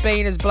 Mr.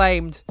 Bean is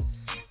blamed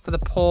for the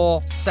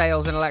poor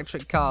sales in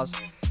electric cars.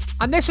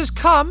 And this has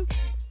come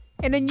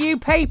in a new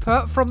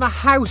paper from the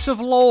House of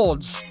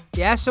Lords.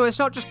 Yeah, so it's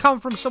not just come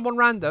from someone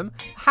random.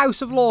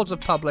 House of Lords have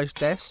published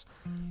this.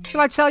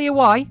 Shall I tell you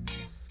why?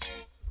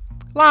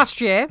 Last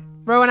year,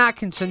 Rowan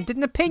Atkinson did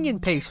an opinion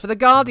piece for The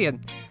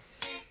Guardian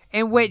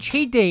in which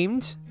he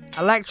deemed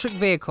electric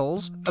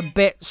vehicles a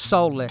bit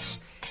soulless.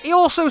 He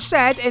also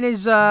said in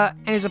his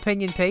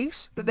opinion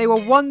piece that they were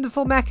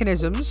wonderful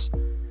mechanisms,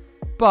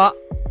 but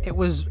it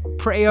was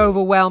pretty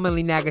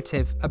overwhelmingly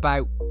negative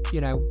about,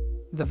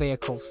 the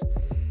vehicles.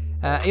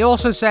 He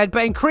also said,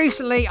 but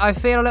increasingly I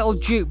feel a little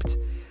duped.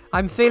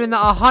 I'm feeling that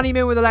our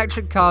honeymoon with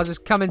electric cars is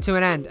coming to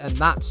an end, and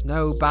that's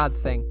no bad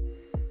thing.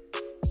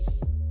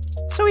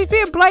 So he's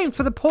being blamed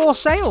for the poor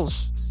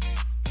sales,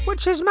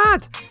 which is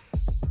mad.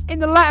 In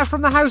the letter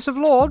from the House of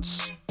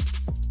Lords,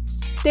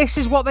 this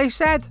is what they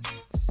said.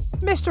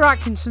 Mr.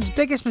 Atkinson's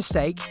biggest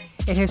mistake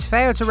in his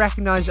failure to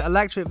recognise that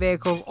electric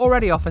vehicles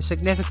already offer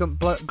significant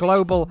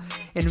global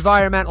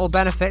environmental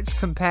benefits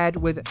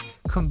compared with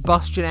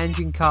combustion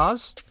engine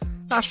cars.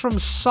 That's from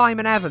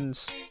Simon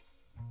Evans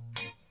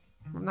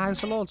from the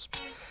House of Lords.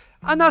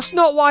 And that's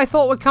not what I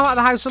thought would come out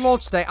of the House of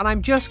Lords today, and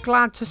I'm just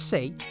glad to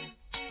see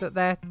that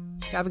they're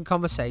having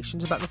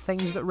conversations about the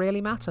things that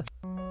really matter.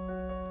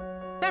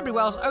 Denbury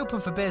Wells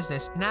Open for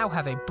Business now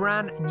have a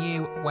brand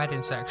new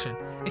wedding section.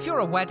 If you're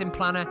a wedding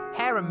planner,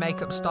 hair and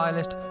makeup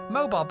stylist,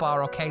 mobile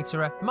bar or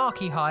caterer,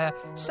 marquee hire,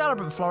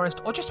 celebrant florist,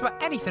 or just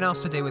about anything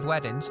else to do with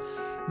weddings,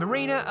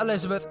 Marina,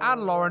 Elizabeth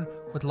and Lauren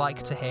would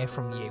like to hear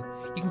from you.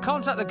 You can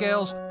contact the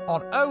girls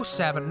on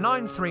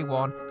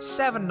 07931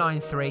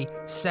 793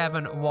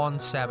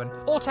 717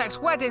 or text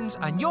weddings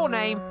and your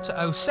name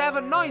to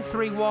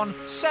 07931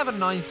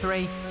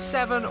 793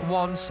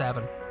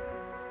 717.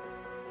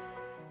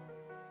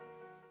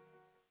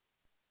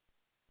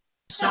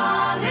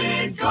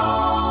 Solid Gold.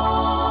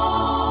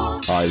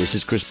 Hi, this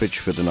is Chris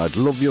Pitchford and I'd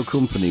love your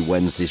company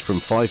Wednesdays from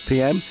 5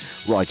 p.m.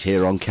 right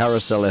here on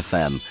Carousel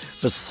FM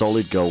for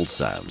Solid Gold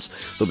Sounds.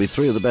 There'll be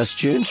 3 of the best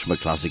tunes from a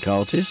classic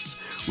artist.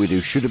 We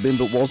do Should Have Been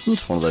But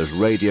Wasn't, one of those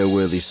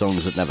radio-worthy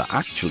songs that never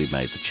actually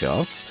made the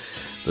charts.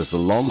 There's the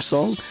long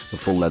song, the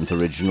full-length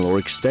original or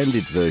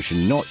extended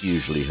version not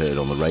usually heard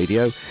on the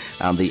radio,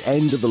 and the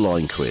end of the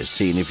line quiz,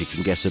 seeing if you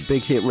can guess a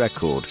big hit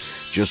record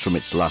just from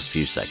its last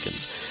few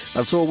seconds.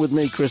 That's all with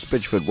me, Chris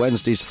Pitchford,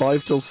 Wednesdays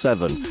 5 till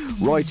 7,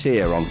 right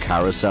here on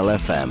Carousel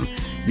FM,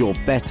 your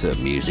better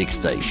music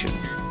station.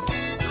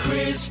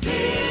 Chris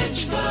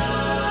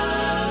Pitchford.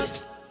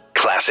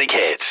 Classic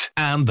hits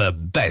and the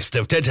best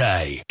of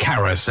today.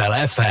 Carousel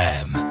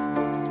FM.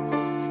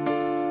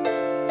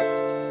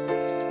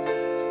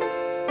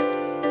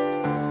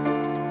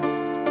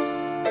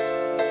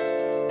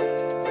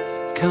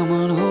 Come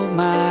on, hold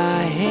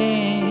my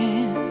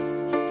hand.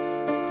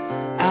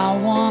 I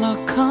wanna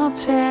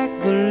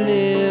contact the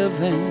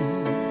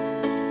living.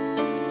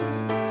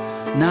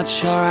 Not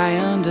sure I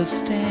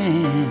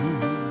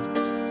understand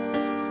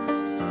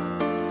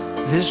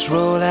this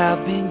road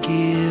I've been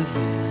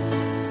given.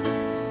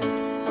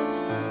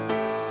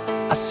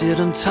 I sit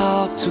and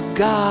talk to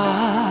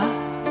God,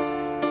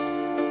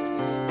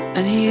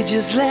 and He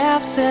just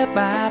laughs at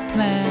my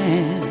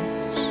plans.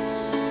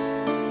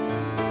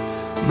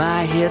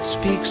 My head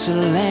speaks a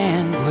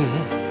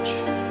language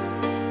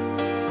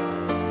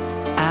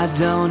I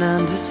don't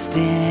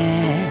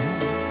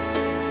understand.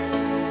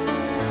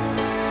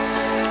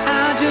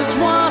 I just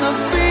wanna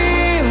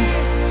feel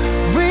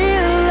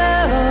real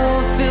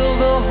love, feel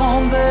the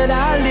home that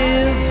I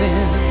live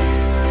in.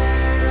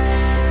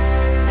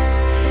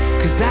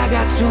 'Cause I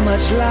got too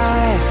much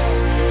life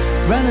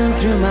running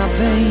through my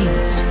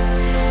veins,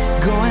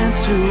 going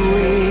to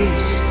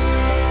waste.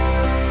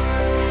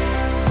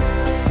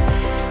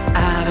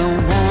 I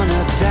don't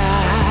wanna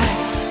die,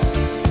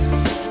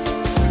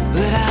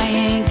 but I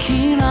ain't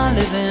keen on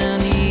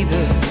living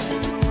either.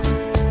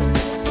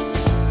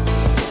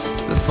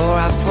 Before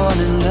I fall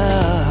in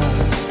love,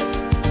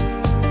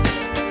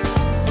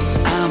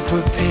 I'm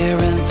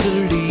preparing to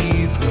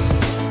leave her.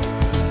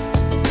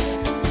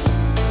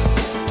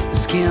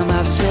 Scare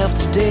myself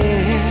to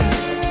death.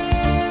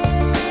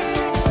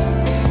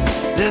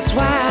 That's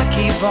why I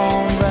keep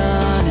on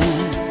running.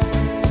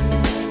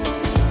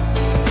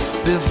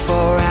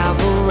 Before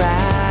I've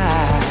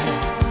arrived,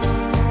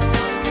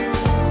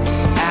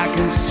 I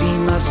can see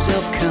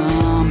myself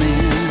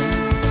coming.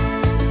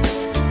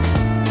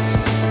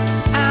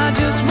 I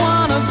just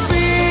wanna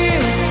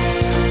feel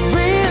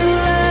real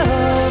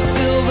love,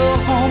 feel the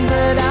home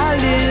that I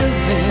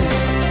live in.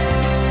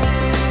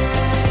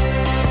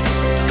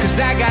 'Cause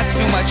I got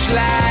too much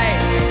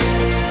life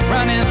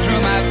running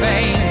through my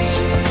veins,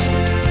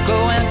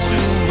 going to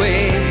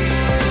waste.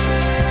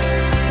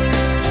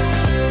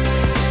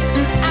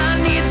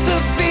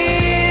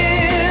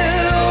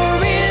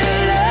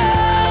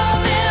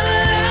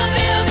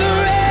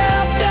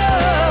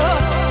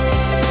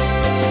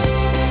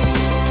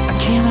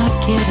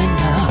 Get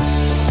enough.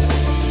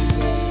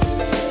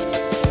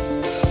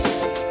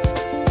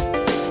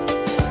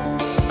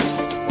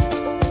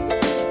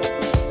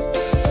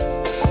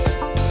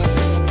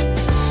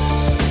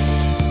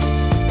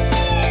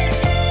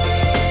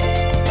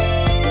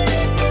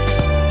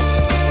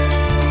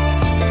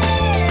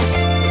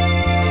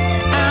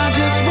 I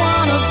just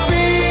wanna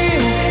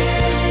feel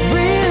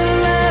real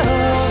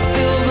love,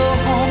 feel the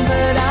home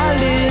that I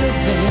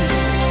live in.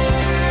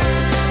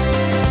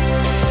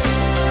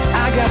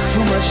 I got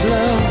too much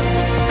love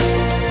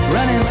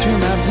running through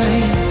my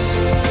veins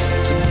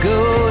to go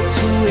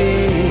to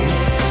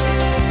waste.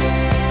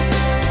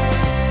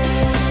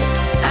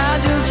 I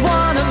just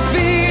wanna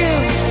feel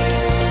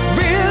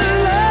real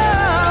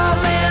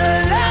love and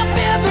love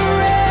ever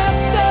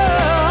after.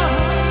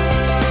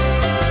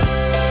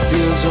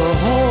 There's a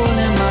hole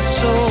in my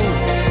soul,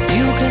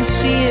 you can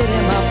see it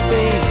in my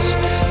face.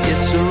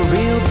 It's a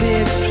real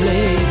big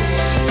place.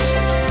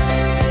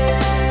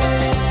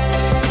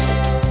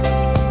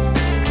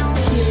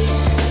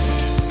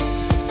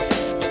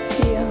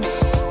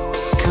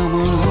 Come on,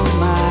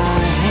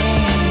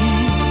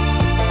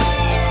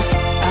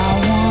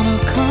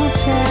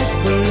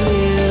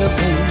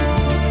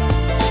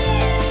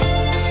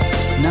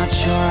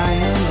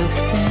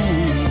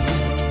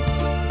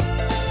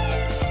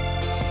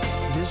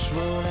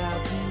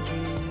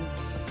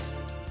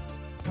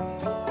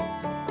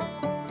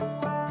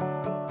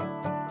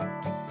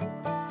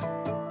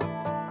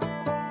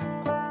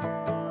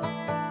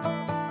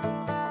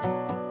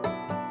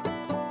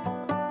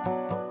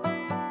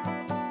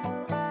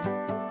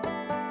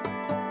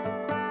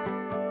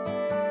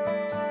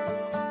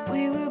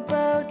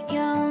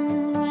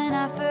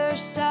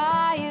 first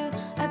saw you,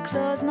 I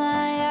close my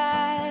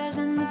eyes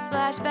and the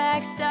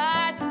flashback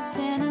starts. I'm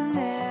standing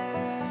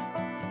there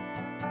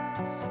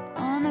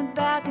on a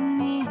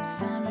balcony in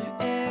summer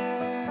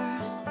air.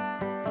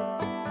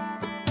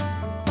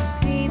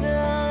 See the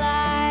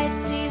lights,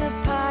 see the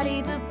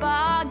party, the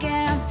ball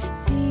gowns.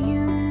 See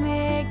you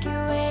make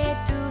your way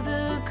through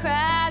the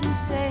crowd and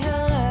say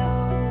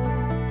hello.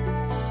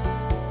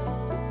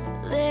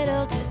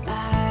 Little did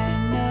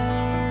I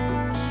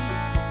know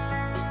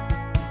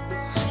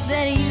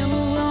that you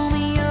were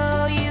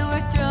Romeo, you were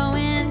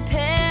throwing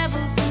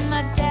pebbles, and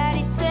my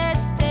daddy said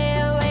stay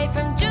away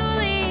from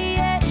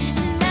Juliet,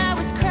 and I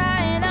was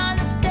crying on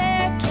the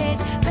staircase,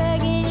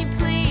 begging you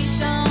please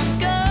don't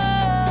go.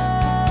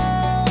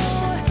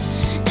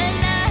 And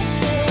I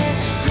said,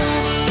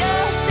 Romeo,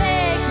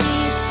 take me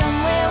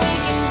somewhere we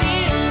can be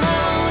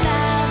alone.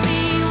 I'll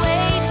be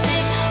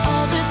waiting,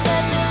 all there's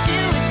left to do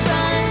is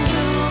run.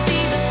 You'll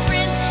be the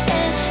prince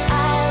and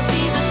I'll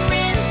be the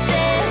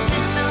princess.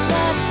 It's a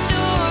love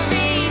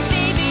story,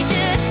 baby,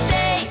 just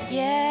say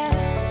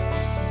yes.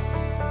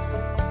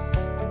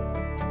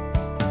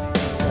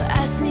 So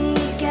I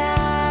sneak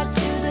out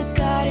to the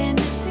garden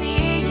to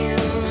see you.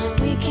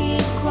 We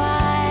keep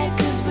quiet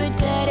 'cause we're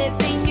dead if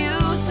they knew.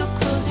 So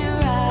close your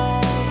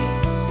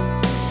eyes,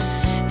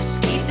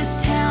 escape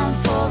this town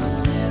for a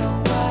little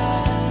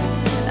while.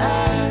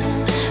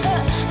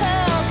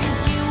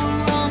 'Cause you were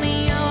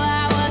Romeo,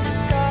 I was a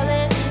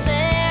scarlet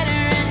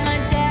letter, and my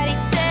daddy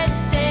said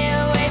stay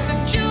away from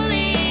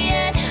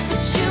Juliet,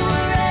 but you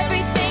were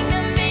everything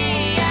to me.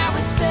 I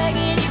was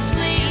begging you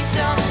please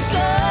don't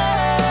go.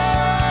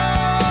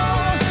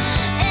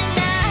 And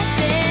I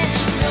said,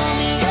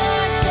 Romeo,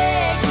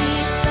 take me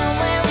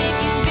somewhere we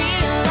can be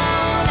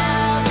alone.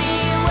 I'll be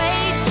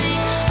waiting,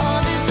 all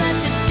there's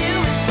left to do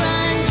is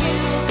run.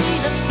 You'll be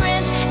the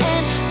prince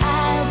and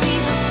I'll be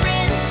the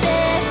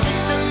princess.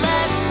 It's a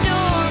love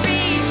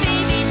story,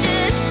 baby,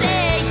 just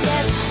say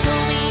yes.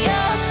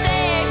 Romeo,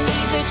 save me,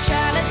 they're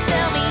trying to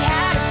tell me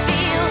how to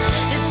feel.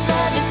 This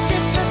love is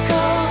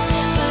difficult,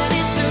 but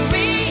it's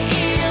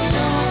real.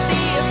 Don't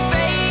be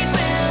afraid,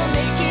 we'll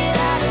make it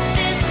out of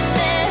this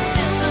mess.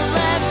 It's a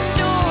love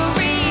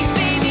story,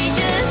 baby,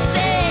 just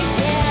say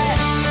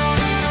yes.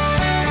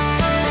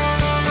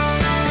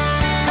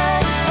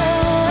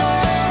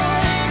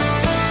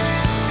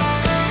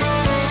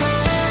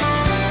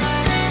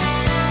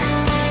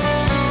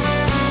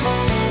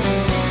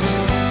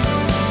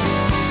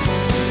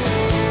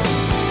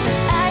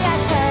 I got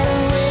tired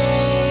of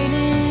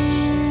waiting,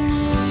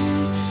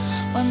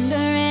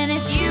 wondering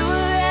if you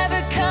were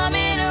ever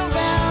coming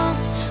around.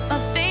 My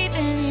faith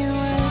in you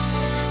was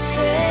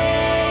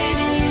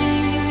fading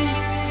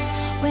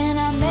when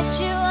I met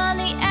you on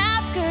the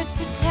outskirts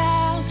of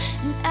town,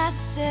 and I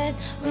said,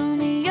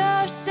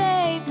 Romeo,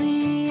 save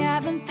me.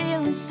 I've been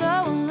feeling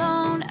so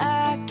alone.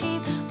 I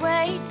keep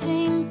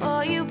waiting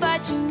for you,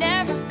 but you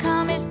never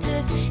come. Is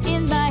this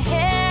in my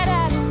head?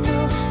 I don't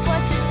know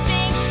what to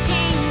think.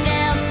 He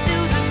knelt to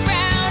the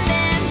ground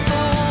and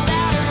pulled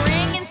out a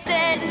ring and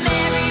said,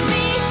 marry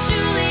me,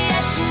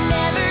 Juliet. You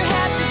never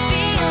have to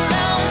be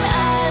alone.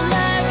 I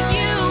love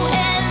you,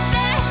 and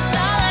that's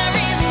all I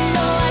really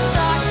know. I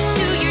talked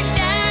to your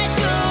dad,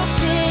 go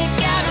pick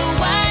out a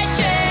white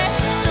dress.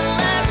 It's a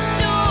love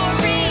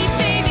story,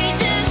 baby,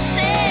 just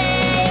say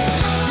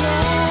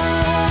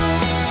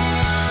yes.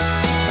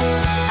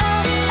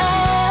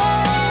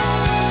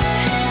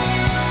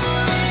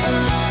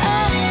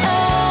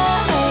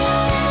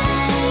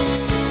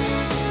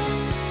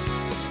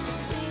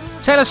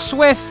 Taylor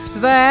Swift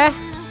there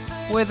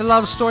with a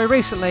love story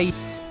recently.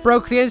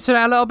 Broke the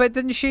internet a little bit,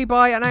 didn't she,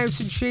 by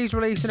announcing she's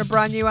releasing a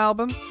brand new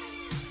album.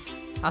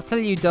 I'll tell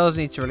you who does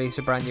need to release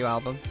a brand new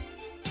album.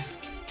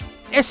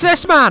 It's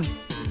this man!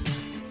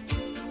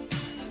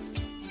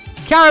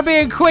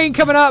 Caribbean Queen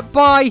coming up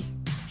by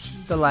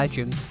the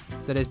legend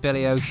that is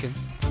Billy Ocean.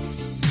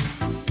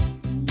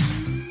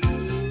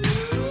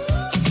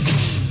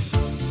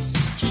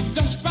 She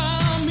touched by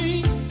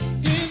me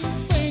in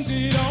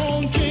painted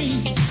on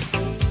jeans,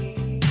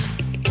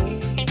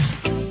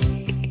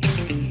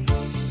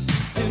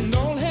 and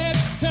all had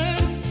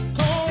turned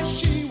 'cause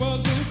she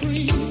was the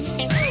queen.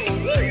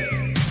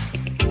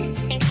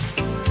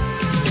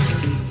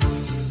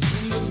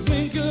 In the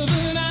blink of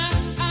an eye,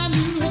 I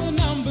knew her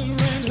number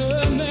and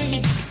her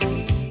name.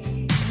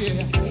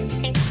 Yeah.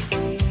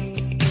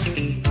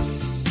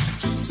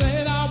 She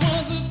said I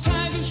was the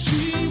tiger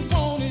she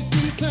wanted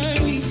to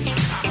tame.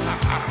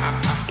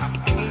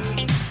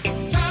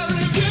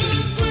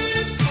 Caribbean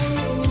queen,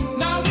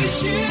 now we're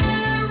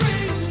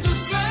sharing the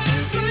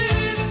same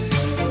dream,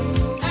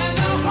 and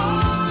our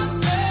hearts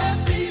they're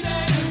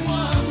beating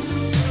one.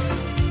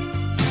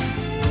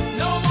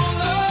 No more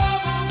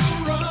love on the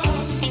run.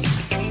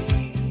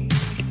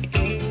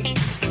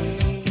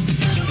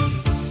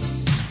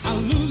 I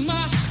lose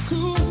my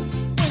cool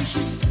when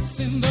she steps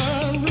in the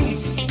room.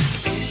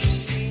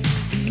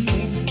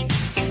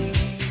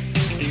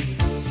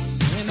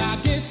 And I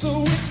get so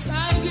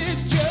excited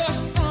just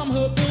from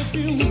her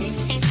perfume.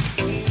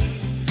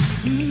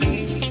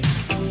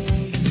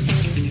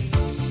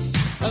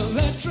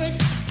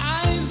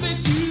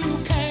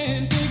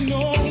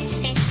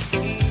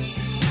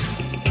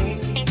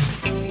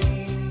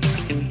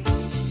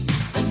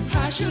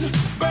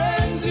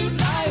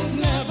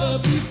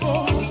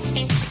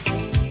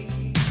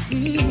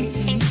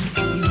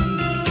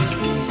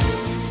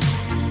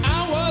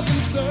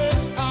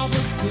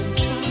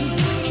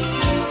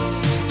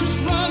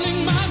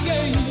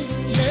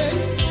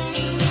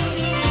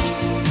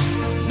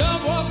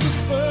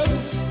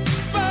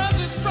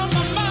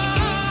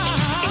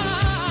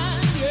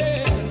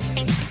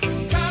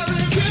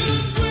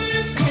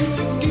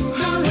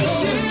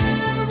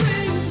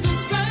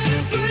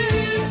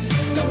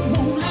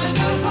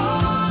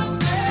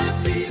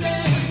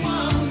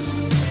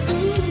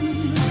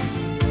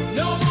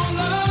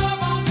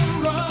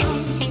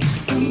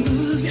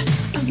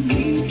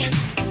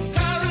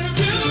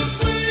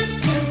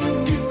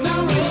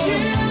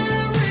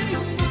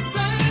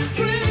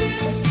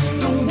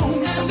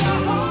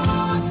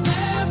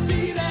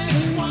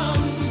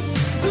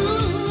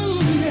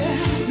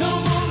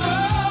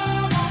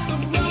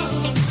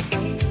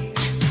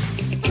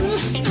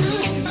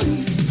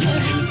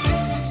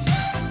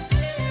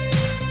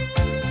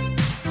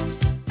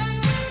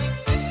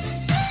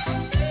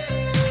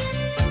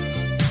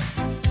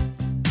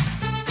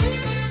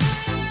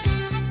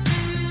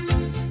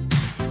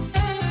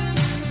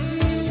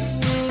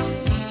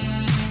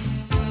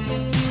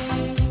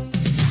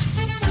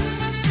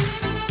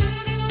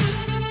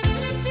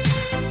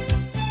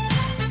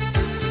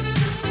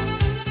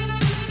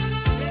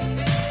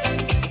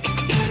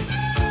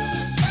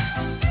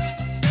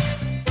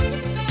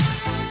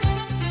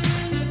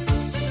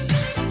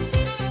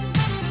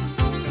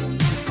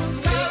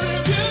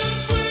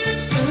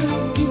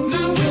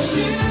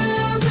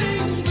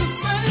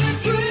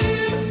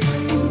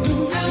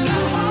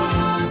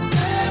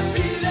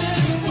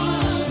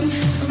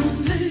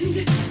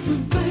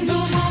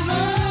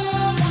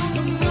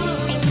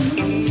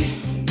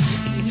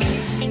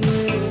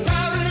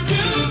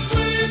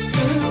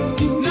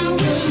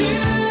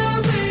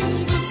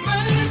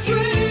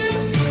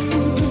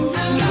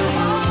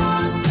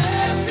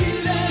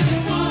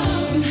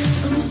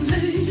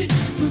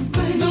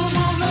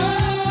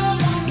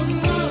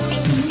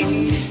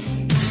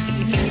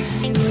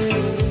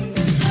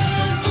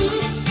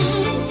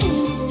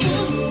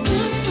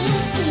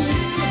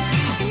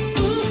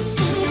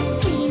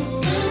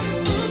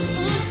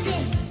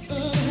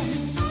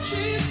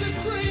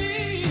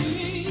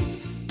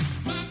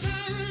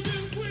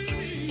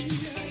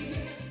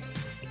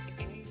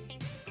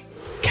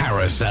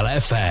 Carousel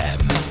FM.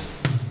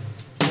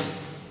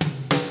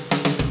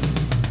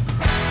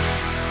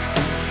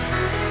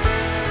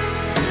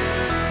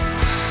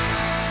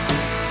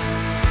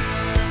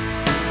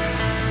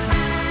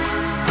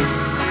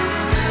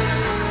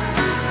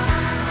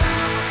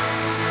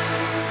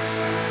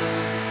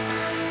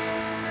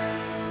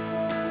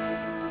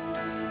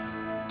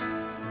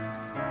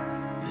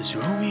 This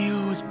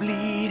Romeo is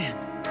bleeding,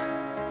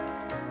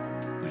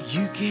 but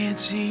you can't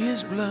see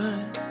his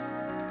blood.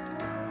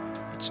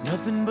 It's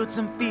nothing but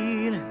some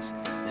feelings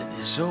that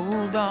this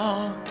old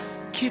dog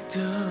kicked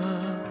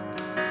up.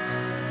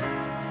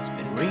 It's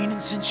been raining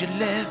since you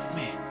left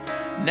me,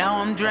 now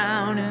I'm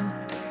drowning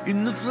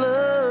in the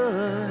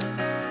flood.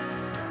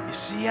 You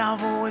see,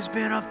 I've always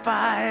been a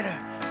fighter,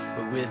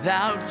 but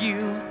without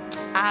you,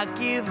 I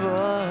give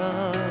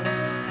up.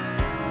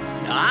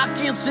 Now I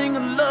can't sing a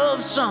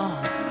love song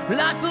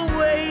like the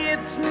way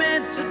it's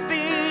meant to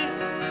be.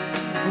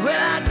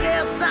 Well, I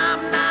guess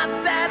I'm not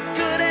that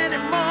good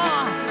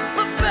anymore,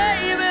 but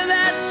baby,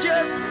 that's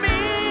just me.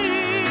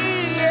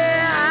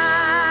 Yeah,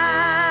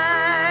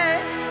 I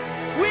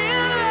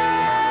will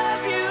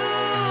love you,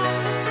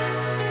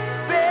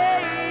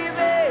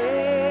 baby,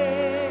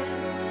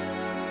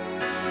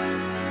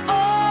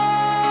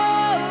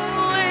 always,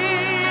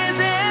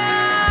 and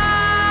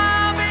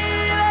I'll be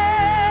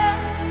there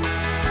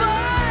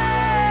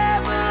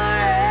forever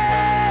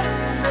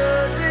and a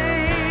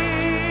day.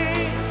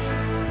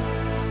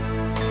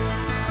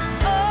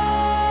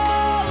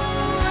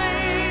 Always,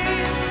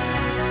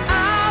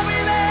 I'll be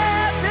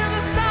there till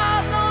the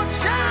stars don't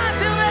shine,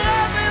 till the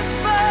heavens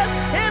burst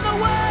and the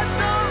words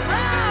don't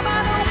rhyme. I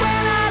know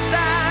when I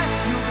die,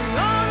 you'll be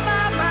on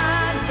my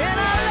mind, and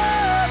I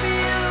love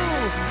you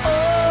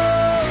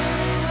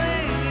always.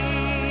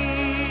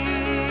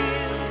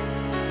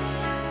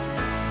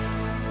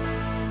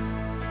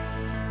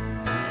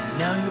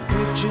 Now your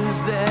pictures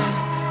that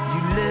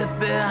you left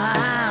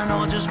behind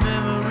are just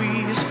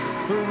memories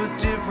of a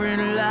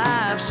different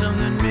life.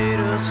 Something made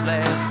us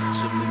laugh,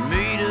 something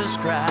made us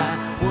cry,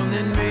 one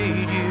that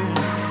made you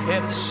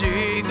have to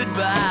say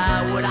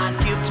goodbye. What I'd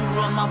give to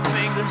run my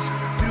fingers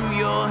through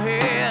your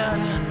hair,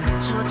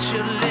 touch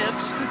your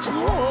lips, to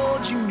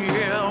hold you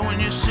near when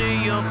you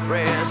say your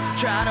prayers.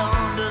 Try to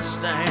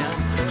understand,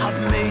 I've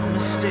made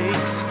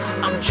mistakes,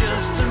 I'm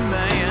just a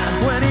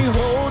man. When he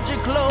holds you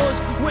close,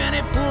 when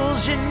he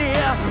pulls you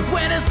near,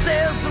 when he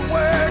says the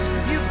words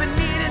you've been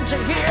needing to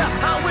hear,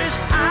 I wish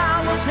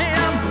I was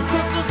him,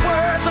 but those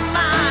words are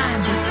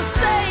mine to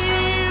say to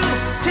you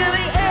till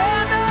the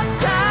end of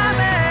time.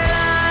 And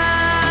I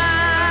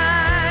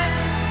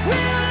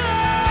will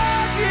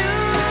love you,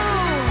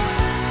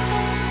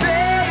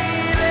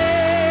 baby,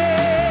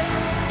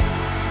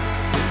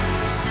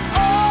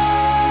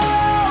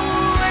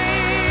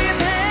 always,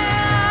 and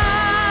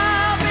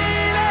I'll be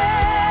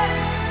there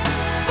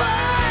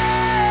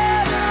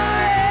forever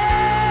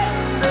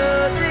and a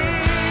day.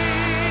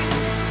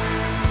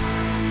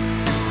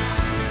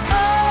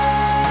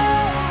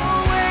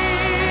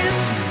 Always,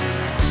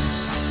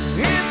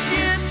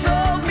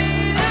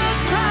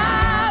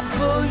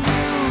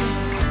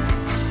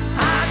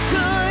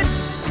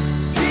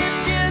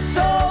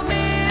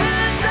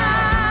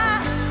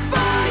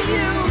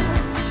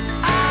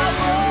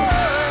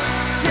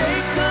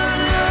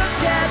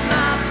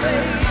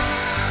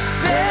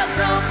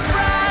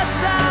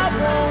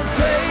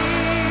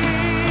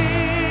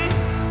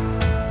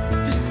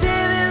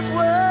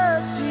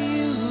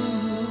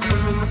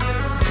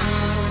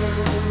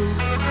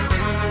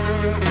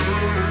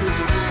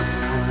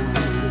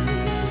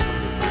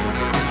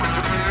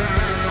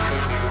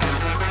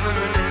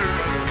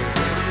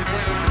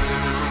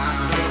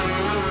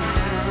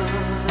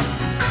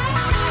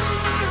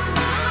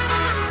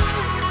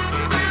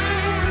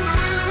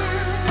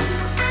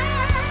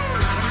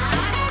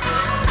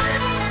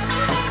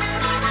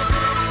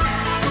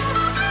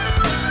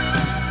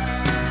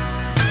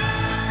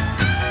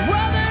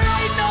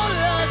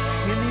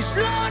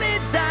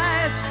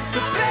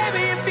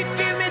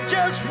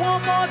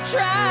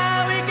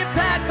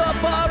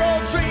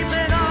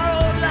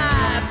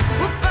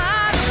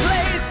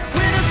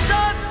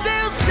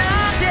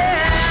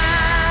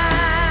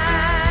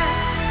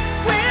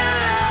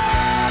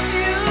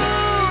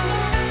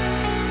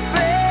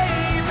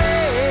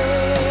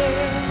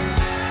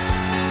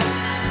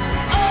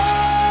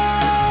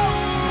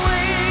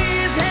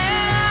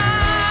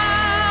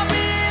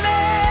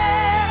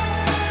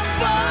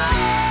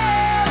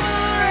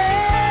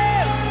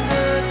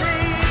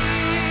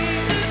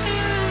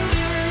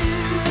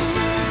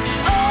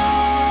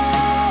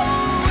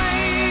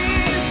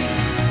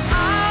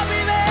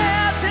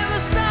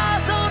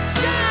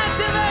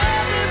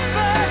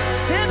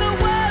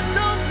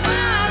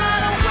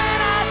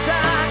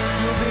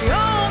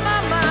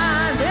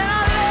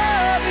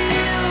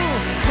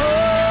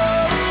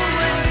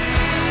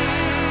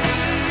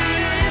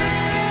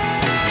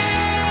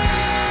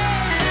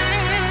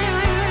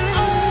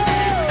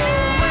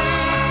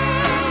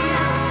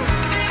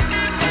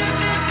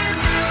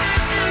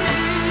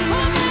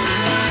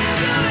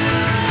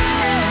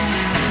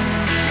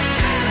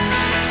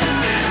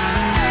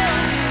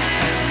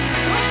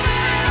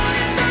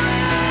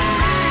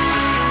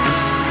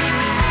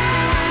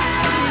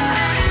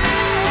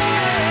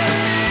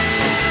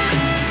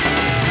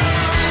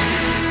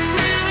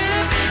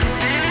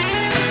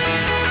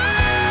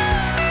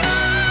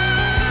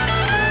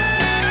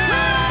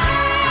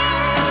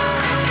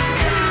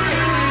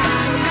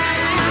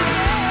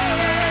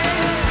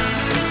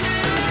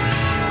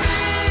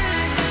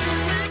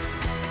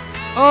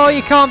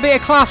 you can't beat a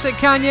classic,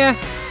 can you?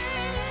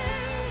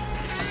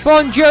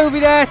 Bon Jovi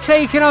there,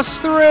 taking us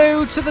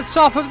through to the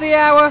top of the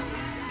hour.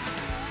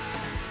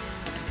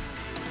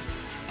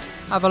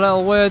 Have a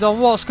little word on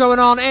what's going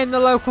on in the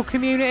local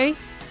community.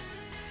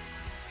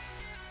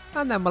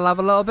 And then we'll have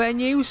a little bit of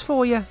news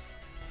for you.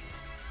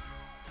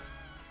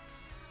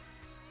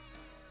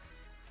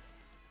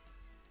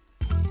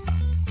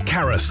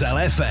 Carousel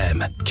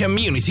FM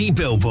Community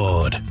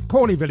Billboard.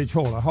 Crawley Village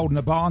Hall are holding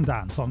a barn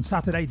dance on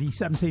Saturday the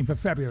 17th of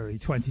February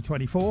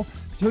 2024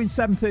 between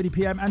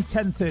 7:30pm and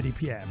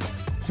 10:30pm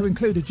to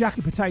include a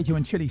jacket potato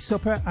and chilli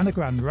supper and a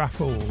grand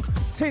raffle.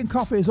 Tea and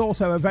coffee is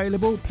also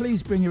available.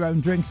 Please bring your own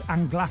drinks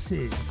and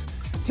glasses.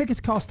 Tickets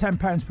cost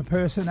 £10 per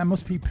person and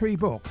must be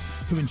pre-booked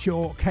to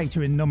ensure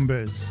catering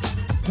numbers.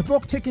 To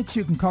book tickets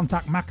you can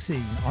contact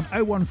Maxine on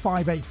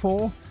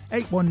 01584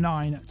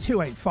 819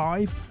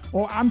 285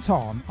 or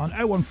Anton on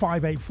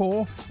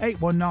 01584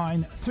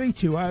 819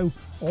 320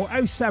 or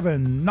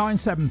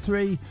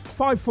 07973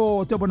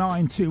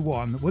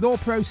 549921, with all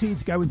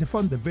proceeds going to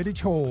fund the Village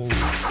Hall.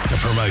 To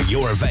promote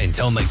your event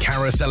on the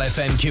Carousel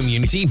FM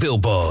Community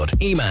Billboard,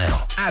 email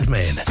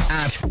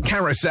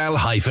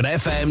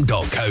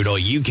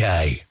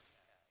admin@carousel-fm.co.uk.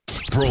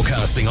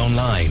 Broadcasting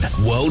online,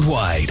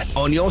 worldwide,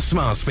 on your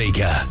smart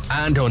speaker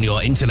and on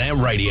your internet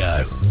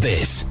radio.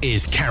 This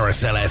is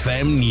Carousel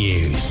FM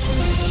News.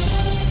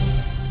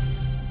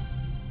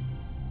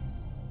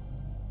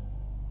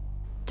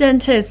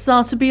 Dentists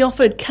are to be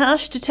offered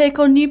cash to take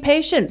on new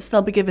patients.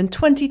 They'll be given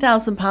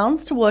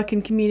 £20,000 to work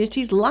in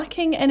communities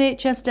lacking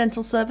NHS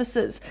dental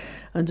services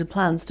under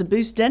plans to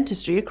boost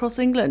dentistry across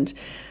England.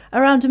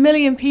 Around 1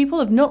 million people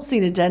have not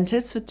seen a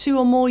dentist for 2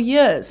 or more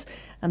years,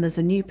 and there's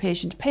a new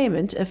patient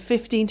payment of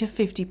 £15 to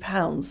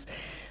 £50.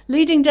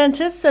 Leading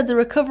dentists said the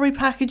recovery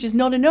package is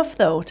not enough,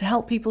 though, to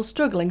help people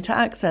struggling to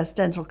access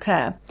dental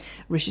care.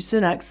 Rishi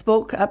Sunak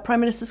spoke at Prime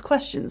Minister's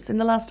Questions in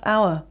the last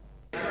hour.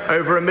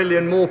 Over 1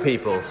 million more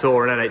people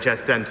saw an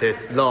NHS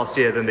dentist last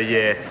year than the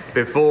year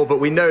before, but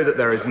we know that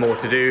there is more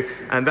to do,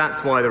 and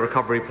that's why the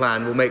recovery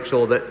plan will make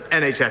sure that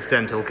NHS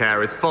dental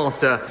care is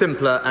faster,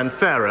 simpler and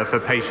fairer for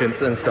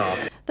patients and staff.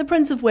 The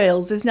Prince of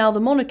Wales is now the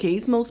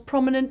monarchy's most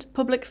prominent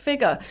public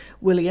figure.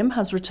 William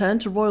has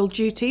returned to royal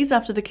duties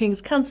after the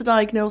King's cancer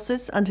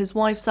diagnosis and his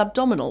wife's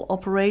abdominal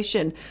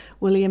operation.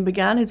 William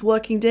began his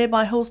working day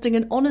by hosting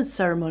an honours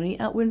ceremony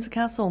at Windsor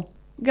Castle.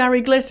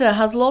 Gary Glitter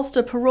has lost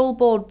a parole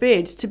board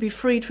bid to be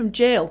freed from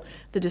jail.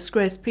 The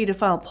disgraced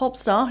paedophile pop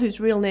star, whose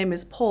real name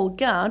is Paul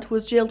Gadd,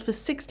 was jailed for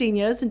 16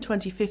 years in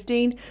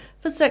 2015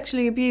 for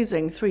sexually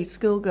abusing 3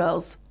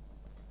 schoolgirls.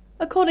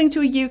 According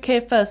to a UK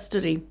First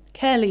study,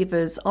 care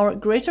leavers are at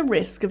greater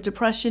risk of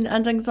depression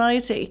and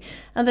anxiety,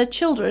 and their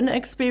children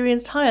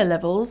experienced higher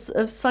levels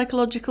of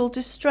psychological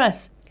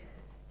distress.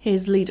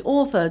 Here's lead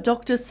author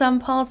Dr. Sam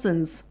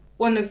Parsons.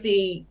 One of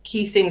the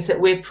key things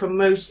that we're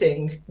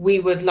promoting, we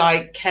would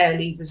like care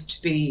leavers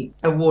to be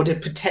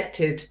awarded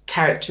protected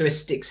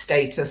characteristic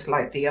status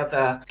like the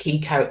other key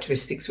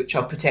characteristics which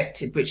are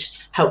protected, which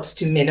helps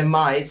to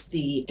minimise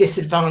the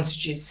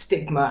disadvantages,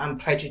 stigma and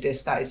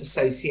prejudice that is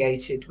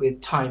associated with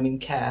time in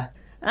care.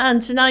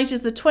 And tonight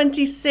is the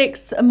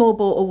 26th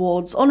MOBO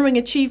Awards, honouring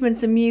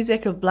achievements in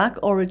music of black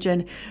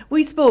origin.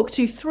 We spoke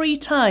to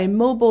 3-time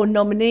MOBO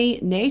nominee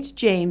Nate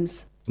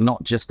James. It's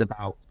not just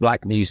about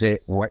black music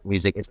or white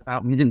music, it's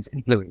about music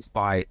influenced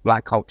by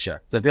black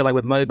culture. So I feel like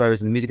with MOBO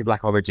is the music of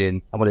black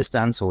origin, and what it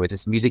stands for is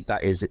it's music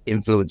that is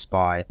influenced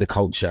by the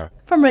culture.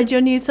 From Radio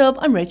News Hub,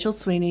 I'm Rachel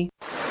Sweeney.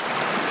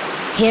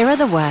 Here are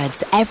the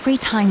words every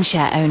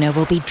timeshare owner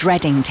will be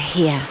dreading to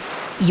hear.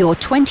 Your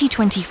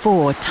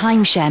 2024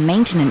 timeshare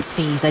maintenance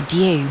fees are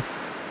due.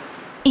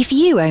 If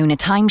you own a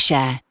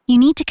timeshare, you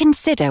need to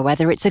consider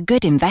whether it's a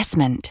good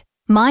investment.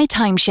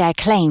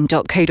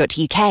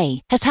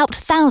 MyTimeshareClaim.co.uk has helped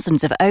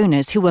thousands of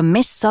owners who were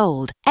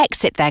missold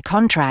exit their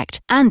contract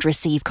and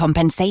receive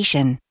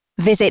compensation.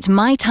 Visit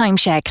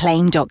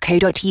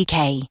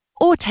MyTimeshareClaim.co.uk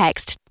or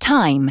text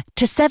TIME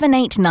to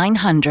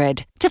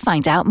 78900 to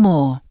find out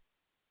more.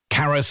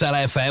 Carousel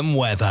FM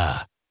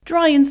weather.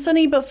 Dry and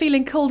sunny but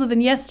feeling colder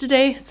than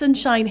yesterday.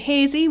 Sunshine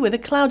hazy with a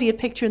cloudier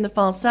picture in the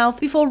far south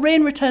before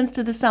rain returns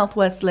to the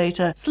southwest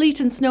later.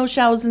 Sleet and snow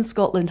showers in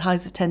Scotland,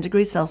 highs of 10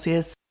 degrees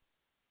Celsius.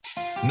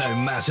 No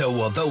matter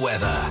what the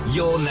weather,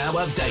 you're now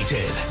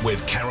updated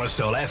with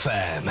Carousel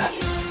FM.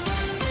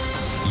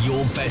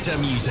 Your better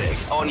music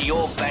on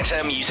your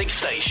better music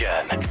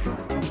station.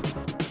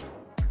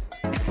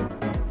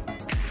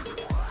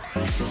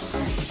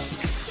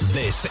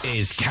 This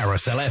is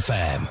Carousel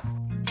FM.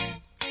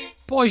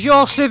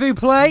 Bonjour, s'il vous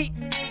plaît.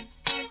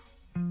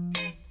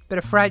 Bit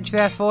of French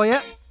there for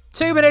you.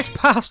 2 minutes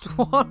past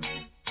 1.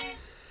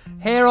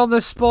 Here on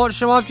the Sports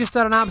Show, I've just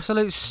done an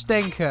absolute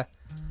stinker.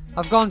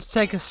 I've gone to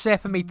take a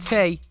sip of me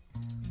tea,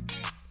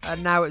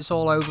 and now it's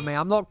all over me.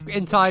 I'm not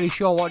entirely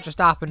sure what just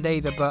happened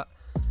either, but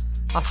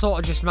I sort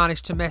of just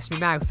managed to mess my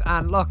mouth,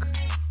 and look,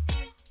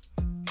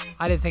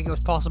 I didn't think it was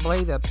possible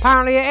either.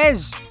 Apparently it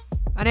is,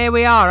 and here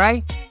we are,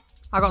 eh?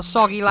 I got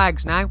soggy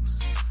legs now.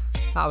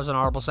 That was an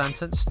horrible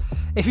sentence.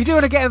 If you do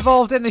want to get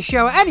involved in the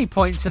show at any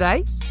point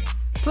today,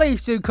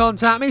 please do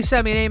contact me.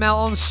 Send me an email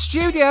on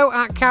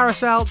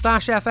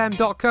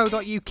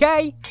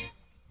studio@carousel-fm.co.uk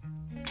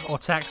or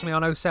text me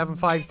on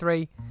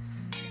 0753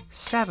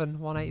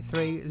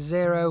 7183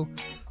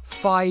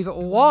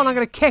 051. I'm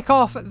going to kick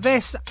off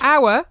this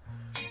hour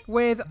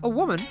with a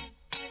woman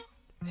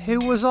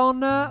who was on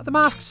The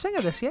Masked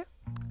Singer this year.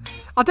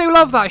 I do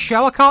love that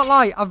show, I can't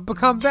lie. I've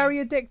become very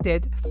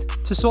addicted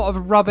to sort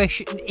of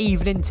rubbish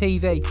evening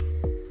TV.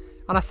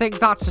 And I think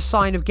that's a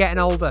sign of getting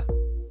older.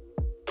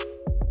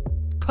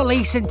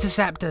 Police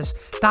Interceptors,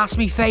 that's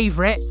my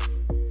favourite.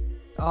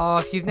 Oh,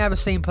 if you've never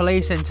seen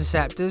Police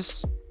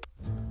Interceptors,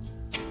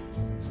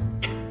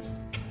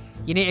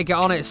 you need to get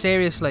on it,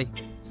 seriously.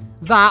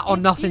 That or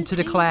Nothing to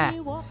Declare.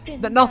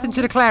 That Nothing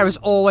to Declare is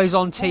always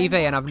on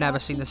TV and I've never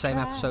seen the same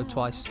episode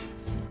twice.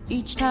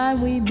 Each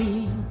time we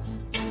meet,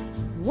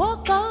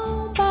 walk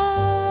on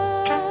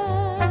by,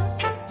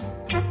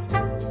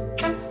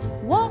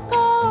 walk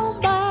on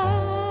by.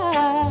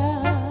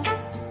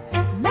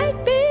 Make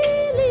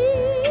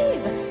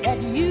believe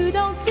that you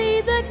don't see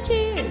the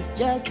tears,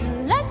 just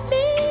let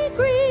me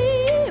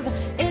grieve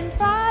in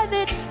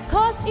private,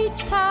 'cause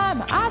each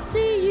time I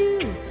see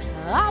you,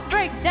 I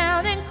break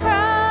down and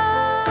cry.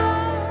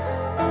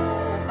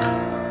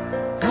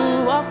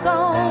 Walk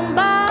on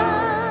by.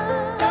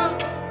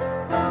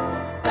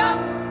 Stop.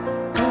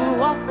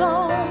 Walk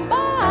on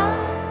by.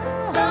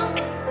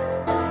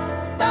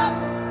 Stop.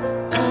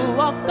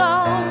 Walk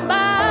on by.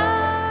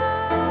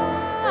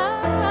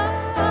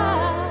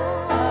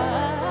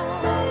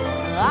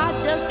 I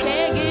just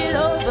can't get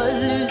over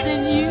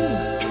losing you,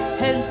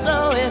 and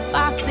so if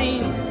I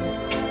seem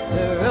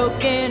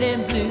broken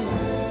and blue,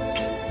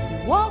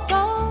 walk on.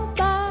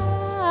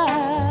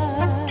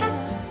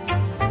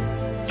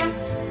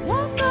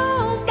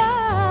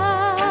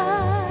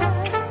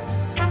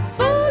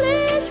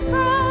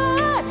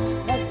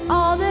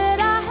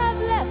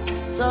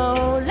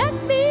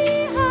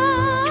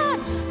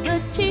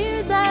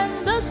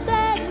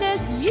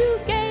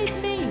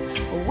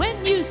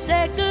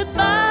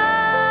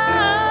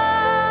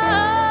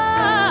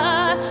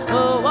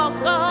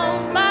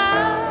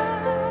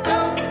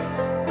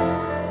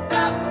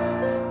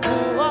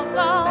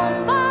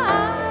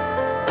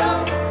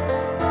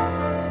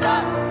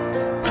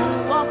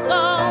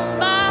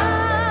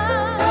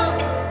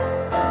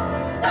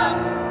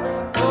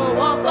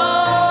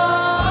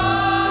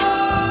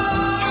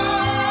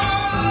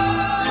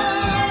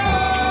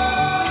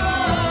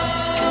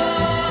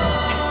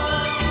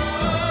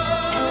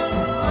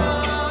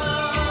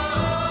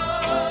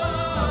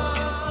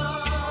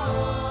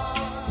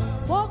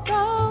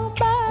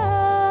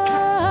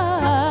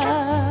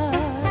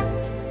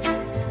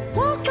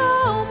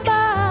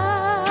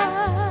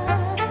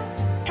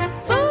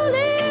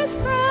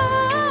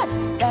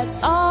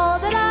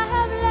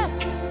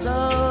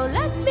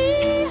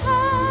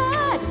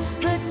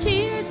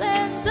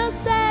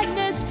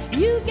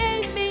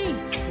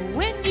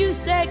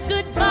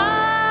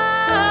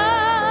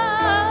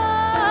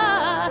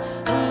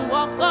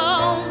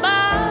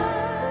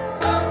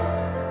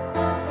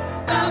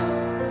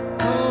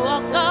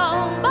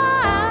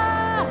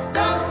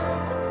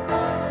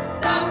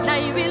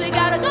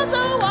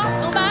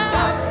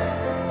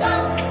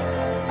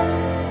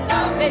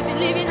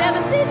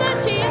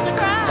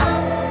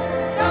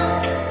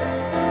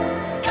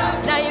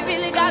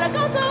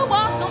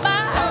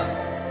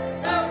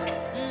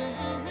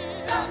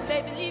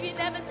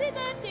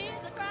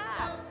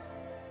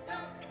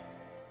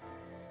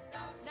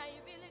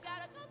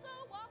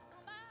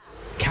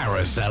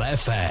 Carousel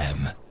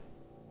FM.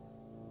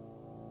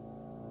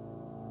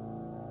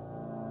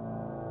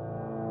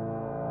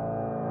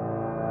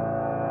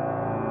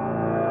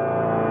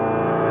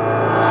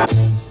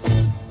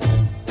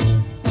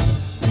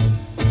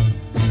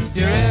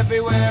 You're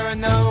everywhere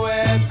and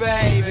nowhere,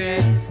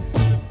 baby.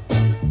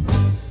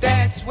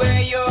 That's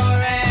where you're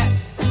at.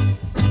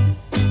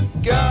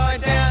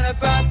 Going down a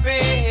bumpy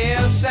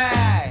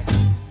hillside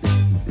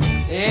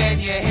in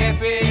your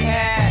hippie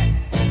hat,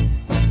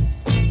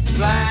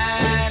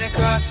 flying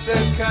across the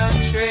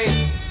country.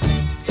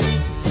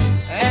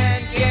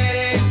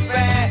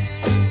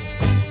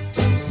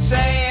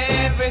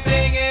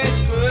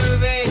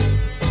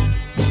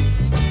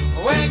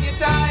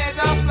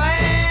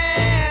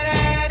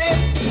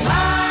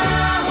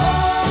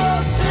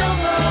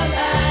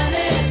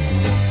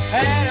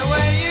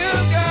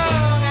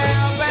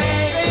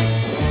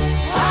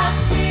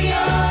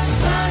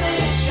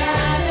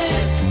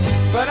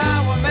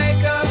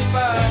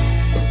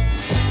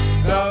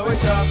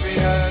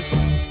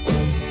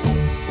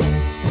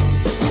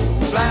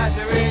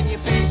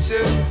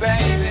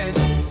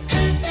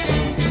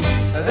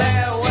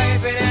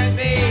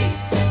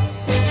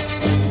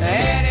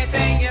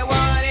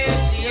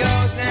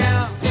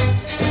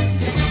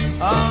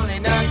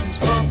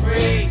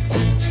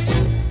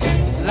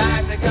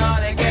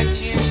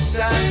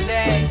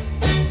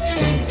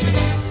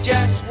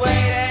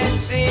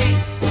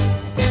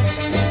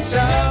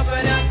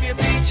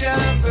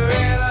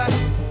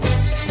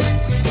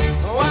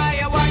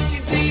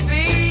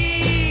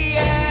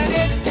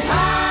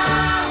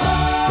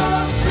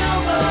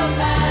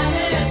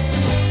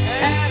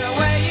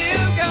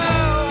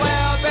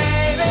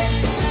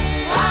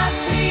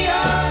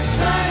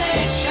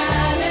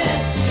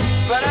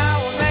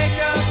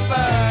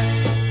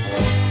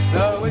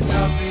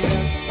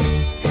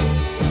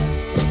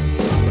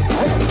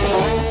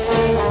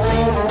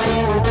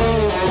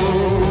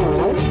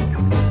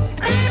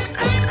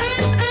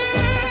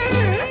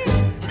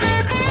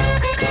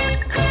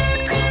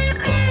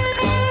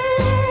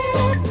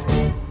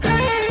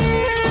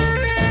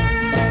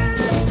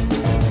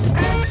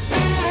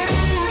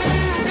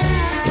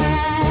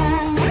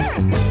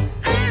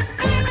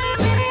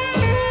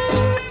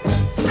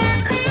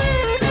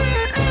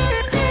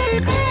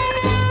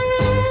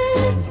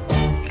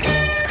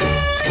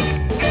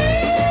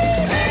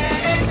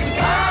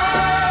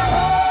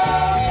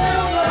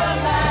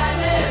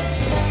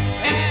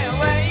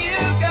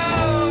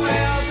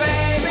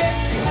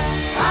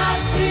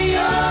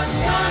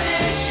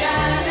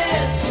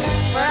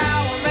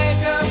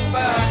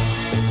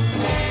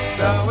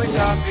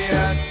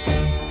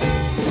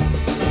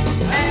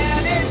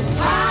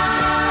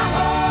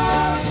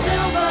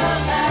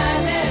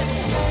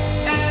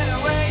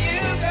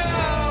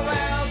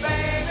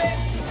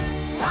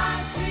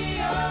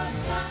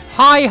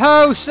 Hi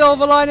Ho,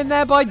 Silver Lining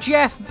there by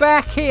Jeff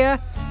Beck here.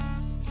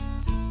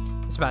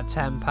 It's about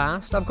 10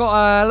 past. I've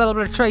got a little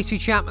bit of Tracy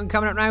Chapman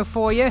coming up now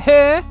for you.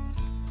 Her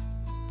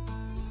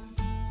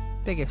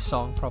biggest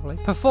song, probably,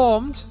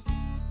 performed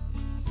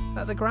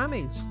at the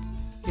Grammys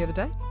the other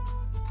day.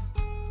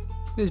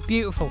 It was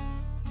beautiful.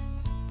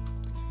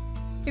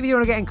 If you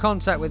want to get in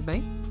contact with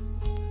me,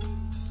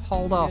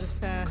 hold off,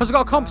 because I've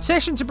got a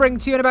competition to bring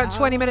to you in about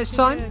 20 minutes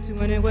time.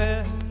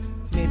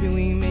 Maybe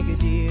we make a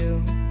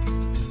deal.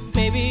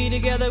 Maybe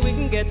together we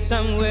can get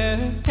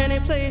somewhere. Any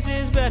place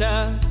is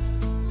better.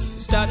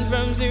 Starting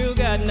from zero,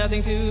 got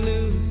nothing to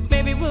lose.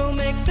 Maybe we'll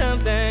make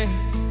something.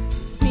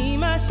 Me,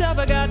 myself,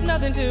 I got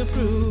nothing to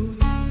prove.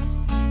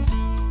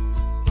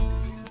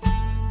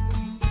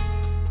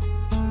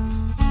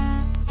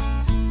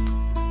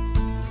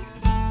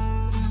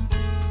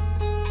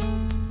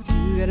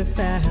 You got a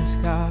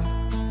fast car.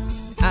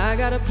 I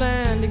got a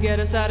plan to get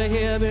us out of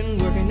here. Been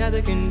working at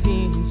the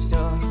convenience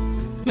store.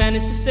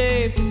 Managed to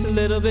save just a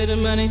little bit of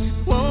money.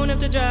 Won't have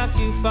to drive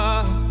too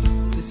far.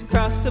 Just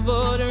across the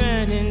border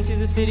and into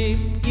the city.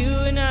 You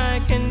and I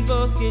can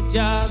both get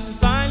jobs and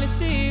finally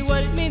see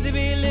what it means to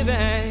be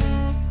living.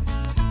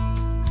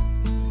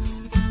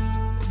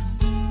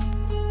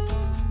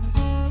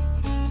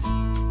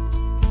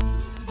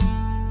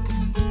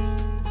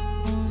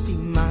 See,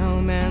 my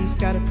old man's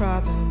got a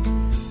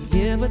problem.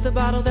 Yeah, but the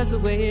bottle, that's the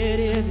way it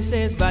is. He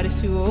says his body's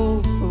too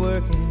old for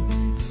working.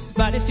 His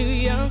body's too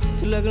young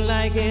to look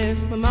like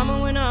his. My mama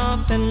went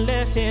off and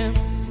left him.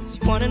 She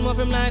wanted more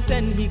from life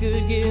than he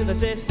could give. I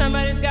said,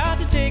 somebody's got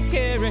to take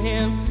care of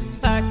him. So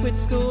I quit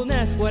school and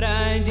that's what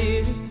I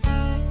did.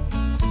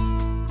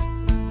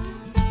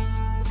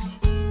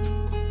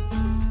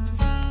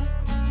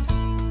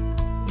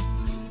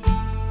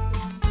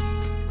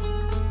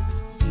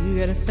 You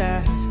got a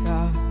fast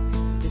car.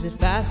 Is it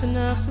fast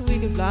enough so we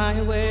can fly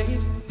away?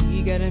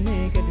 We gotta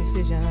make a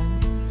decision.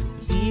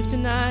 Leave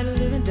tonight or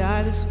live and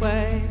die this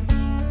way.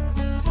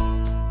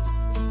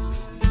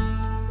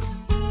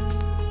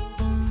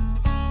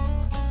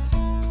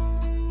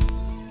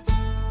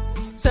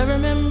 So I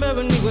remember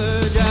when we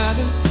were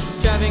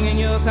driving in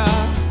your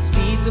car.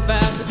 Speed so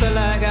fast I felt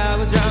like I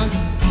was drunk.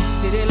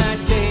 City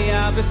lights lay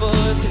out before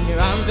us, and your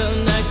arm felt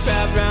nice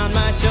wrapped around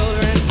my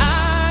shoulder. And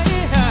I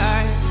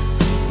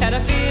had a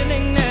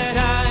feeling that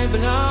I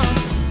belonged.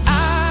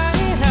 I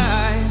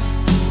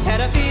had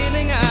a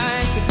feeling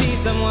I could be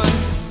someone,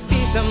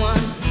 be someone,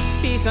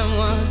 be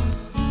someone.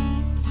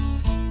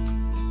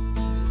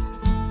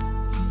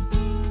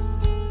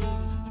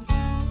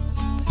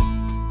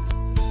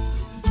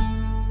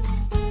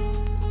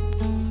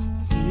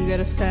 You got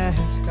a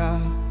fast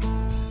car.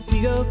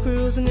 We go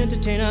cruise and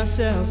entertain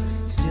ourselves.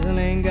 Still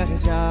ain't got a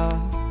job.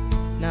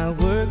 Now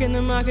work in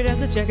the market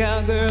as a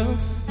checkout girl.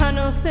 I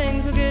know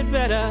things will get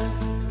better.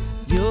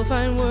 You'll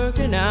find work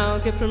and I'll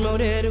get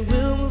promoted.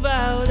 We'll move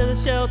out of the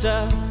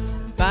shelter,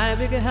 buy a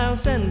bigger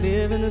house and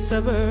live in the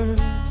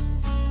suburbs.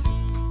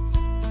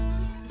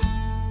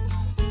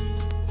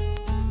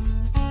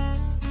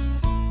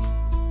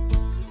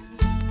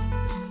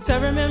 So I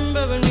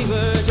remember when we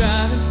were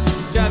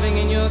driving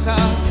in your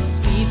car.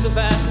 Speed so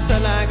fast it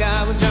felt like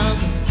I was drunk.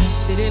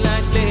 City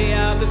lights lay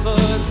out before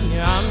us, and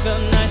your arm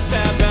felt nice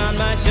wrapped around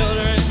my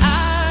shoulder. And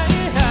I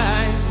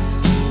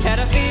had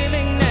a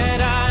feeling that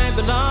I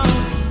belonged.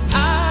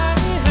 I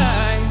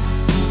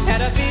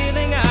had a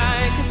feeling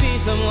I could be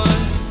someone,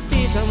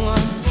 be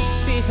someone,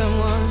 be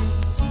someone.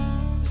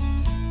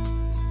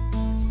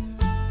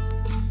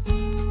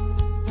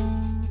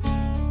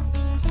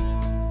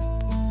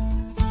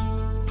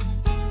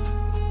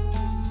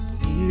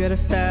 You got a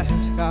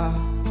fast car.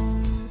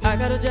 I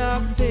got a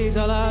job that pays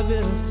all our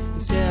bills.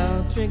 Instead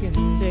of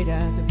drinking late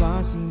at the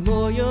bar, see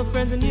more your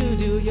friends than you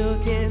do your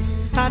kids.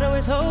 I'd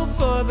always hope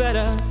for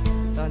better.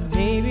 Thought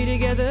maybe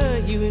together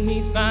you and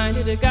me find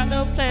it. I got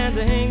no plans,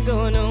 I ain't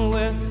going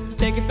nowhere. So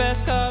take your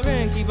fast car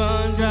and keep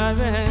on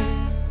driving.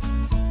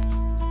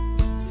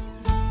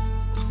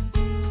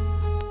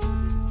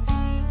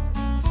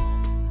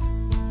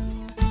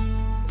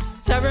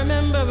 So I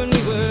remember when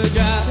we were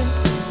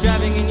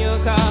driving in your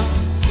car.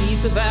 Speed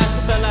so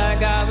fast I felt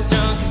like I was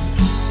drunk.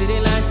 City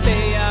lights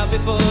lay out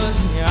before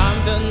us, and your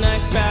arm felt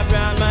nice wrapped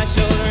around my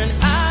shoulder. And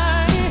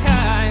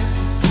I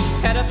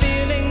had a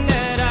feeling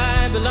that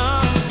I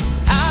belonged.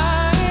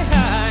 I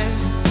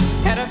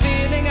had a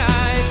feeling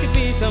I could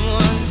be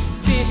someone,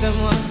 be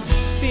someone,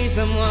 be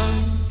someone.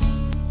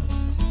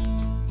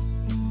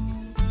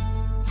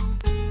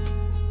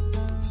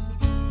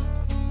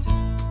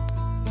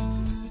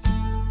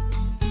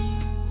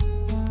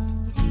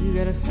 You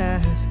got a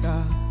fast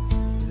car.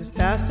 Is it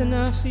fast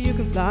enough so you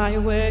can fly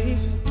away?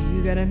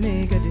 You gotta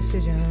make a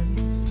decision.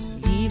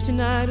 Leave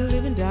tonight or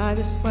live and die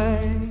this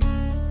way.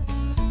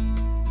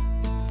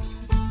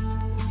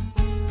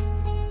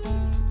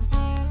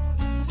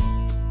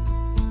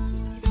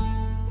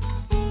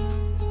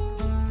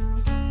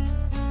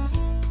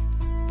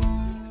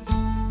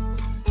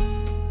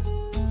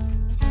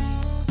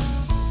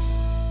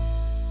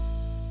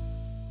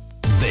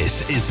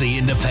 This is the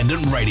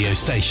independent radio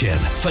station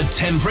for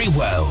Tenbury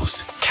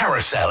Wells,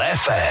 Carousel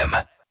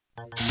FM.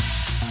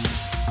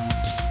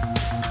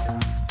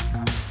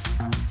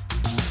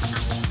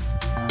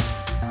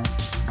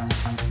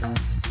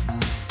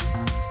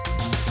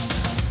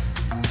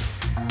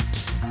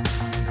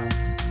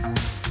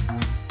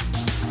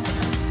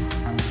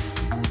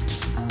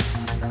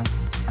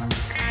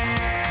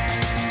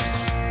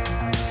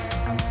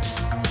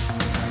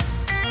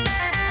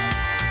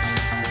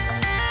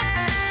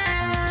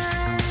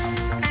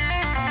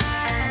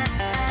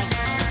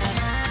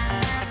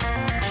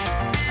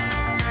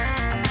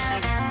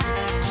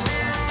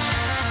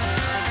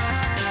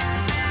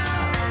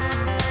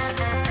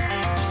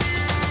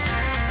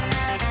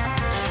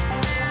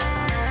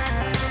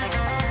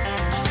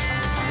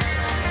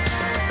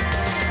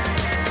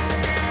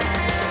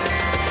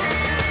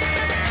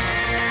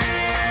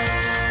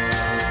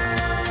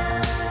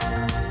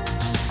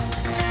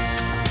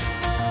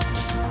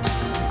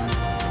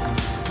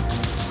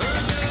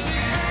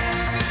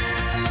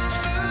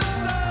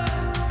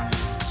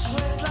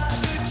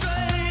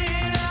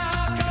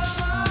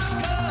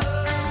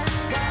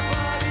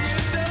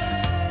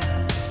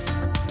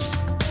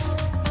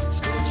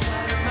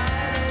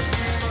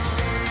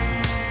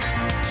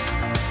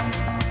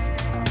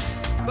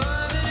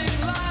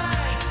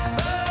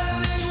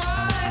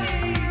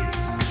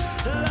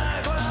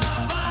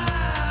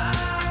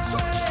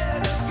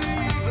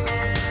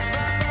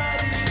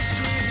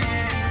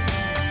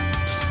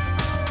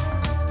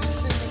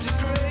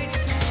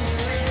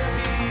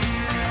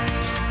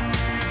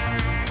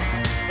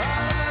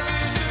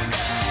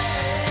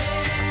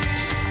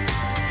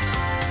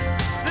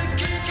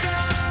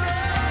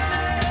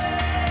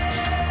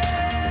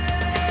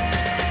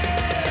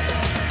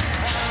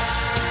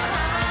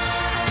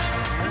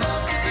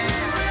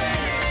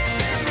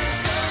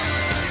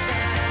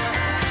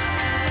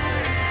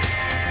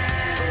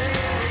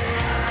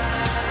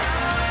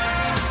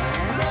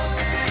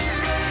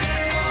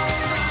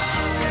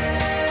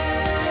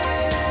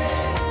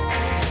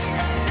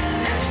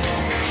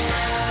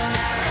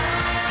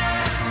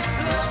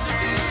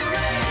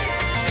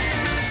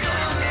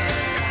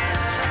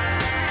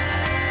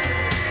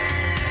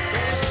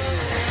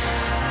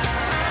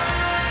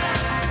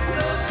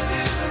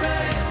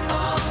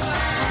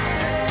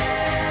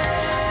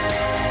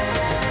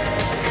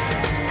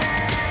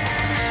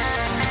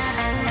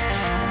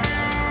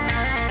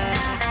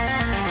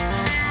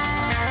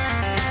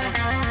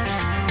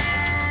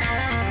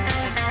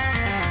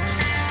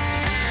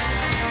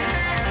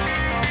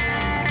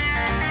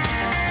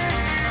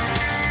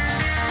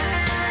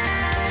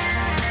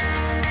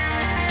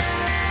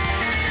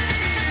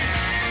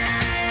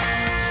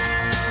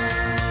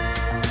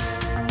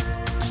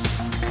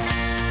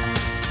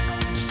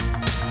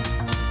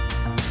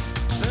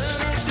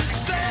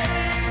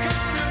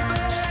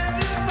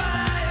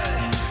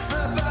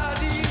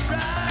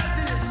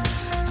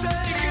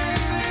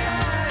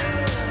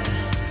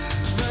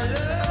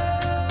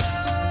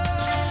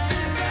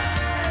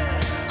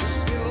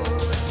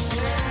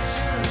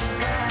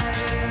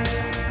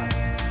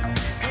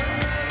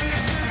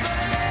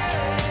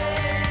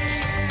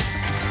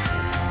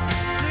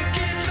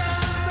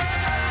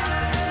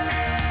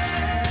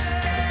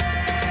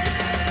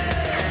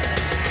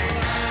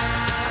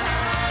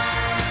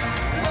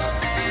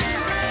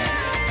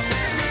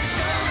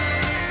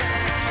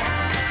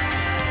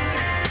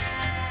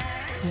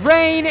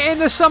 Rain in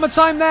the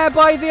Summertime there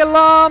by The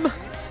Alarm.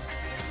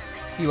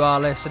 You are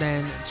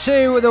listening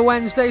to the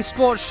Wednesday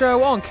Sports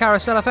Show on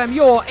Carousel FM,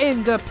 your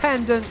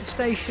independent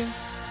station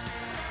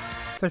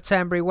for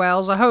Tenbury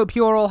Wells. I hope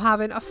you're all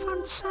having a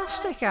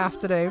fantastic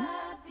afternoon.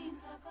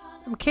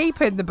 I'm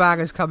keeping the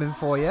bangers coming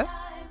for you.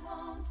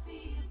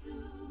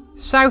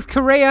 South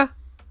Korea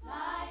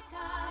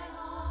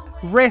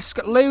risk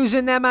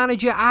losing their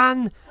manager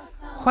An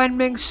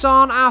Heung-min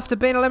Son after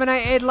being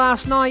eliminated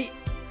last night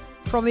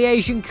from the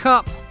Asian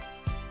Cup.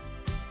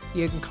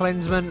 Jurgen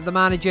Klinsmann, the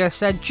manager,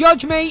 said,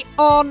 "Judge me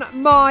on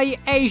my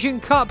Asian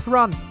Cup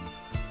run."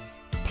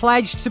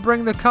 Pledged to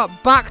bring the cup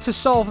back to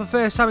Seoul for the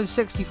first time in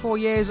 64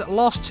 years.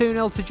 Lost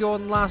 2-0 to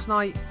Jordan last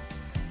night.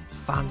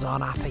 Fans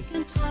aren't happy.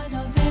 Tonight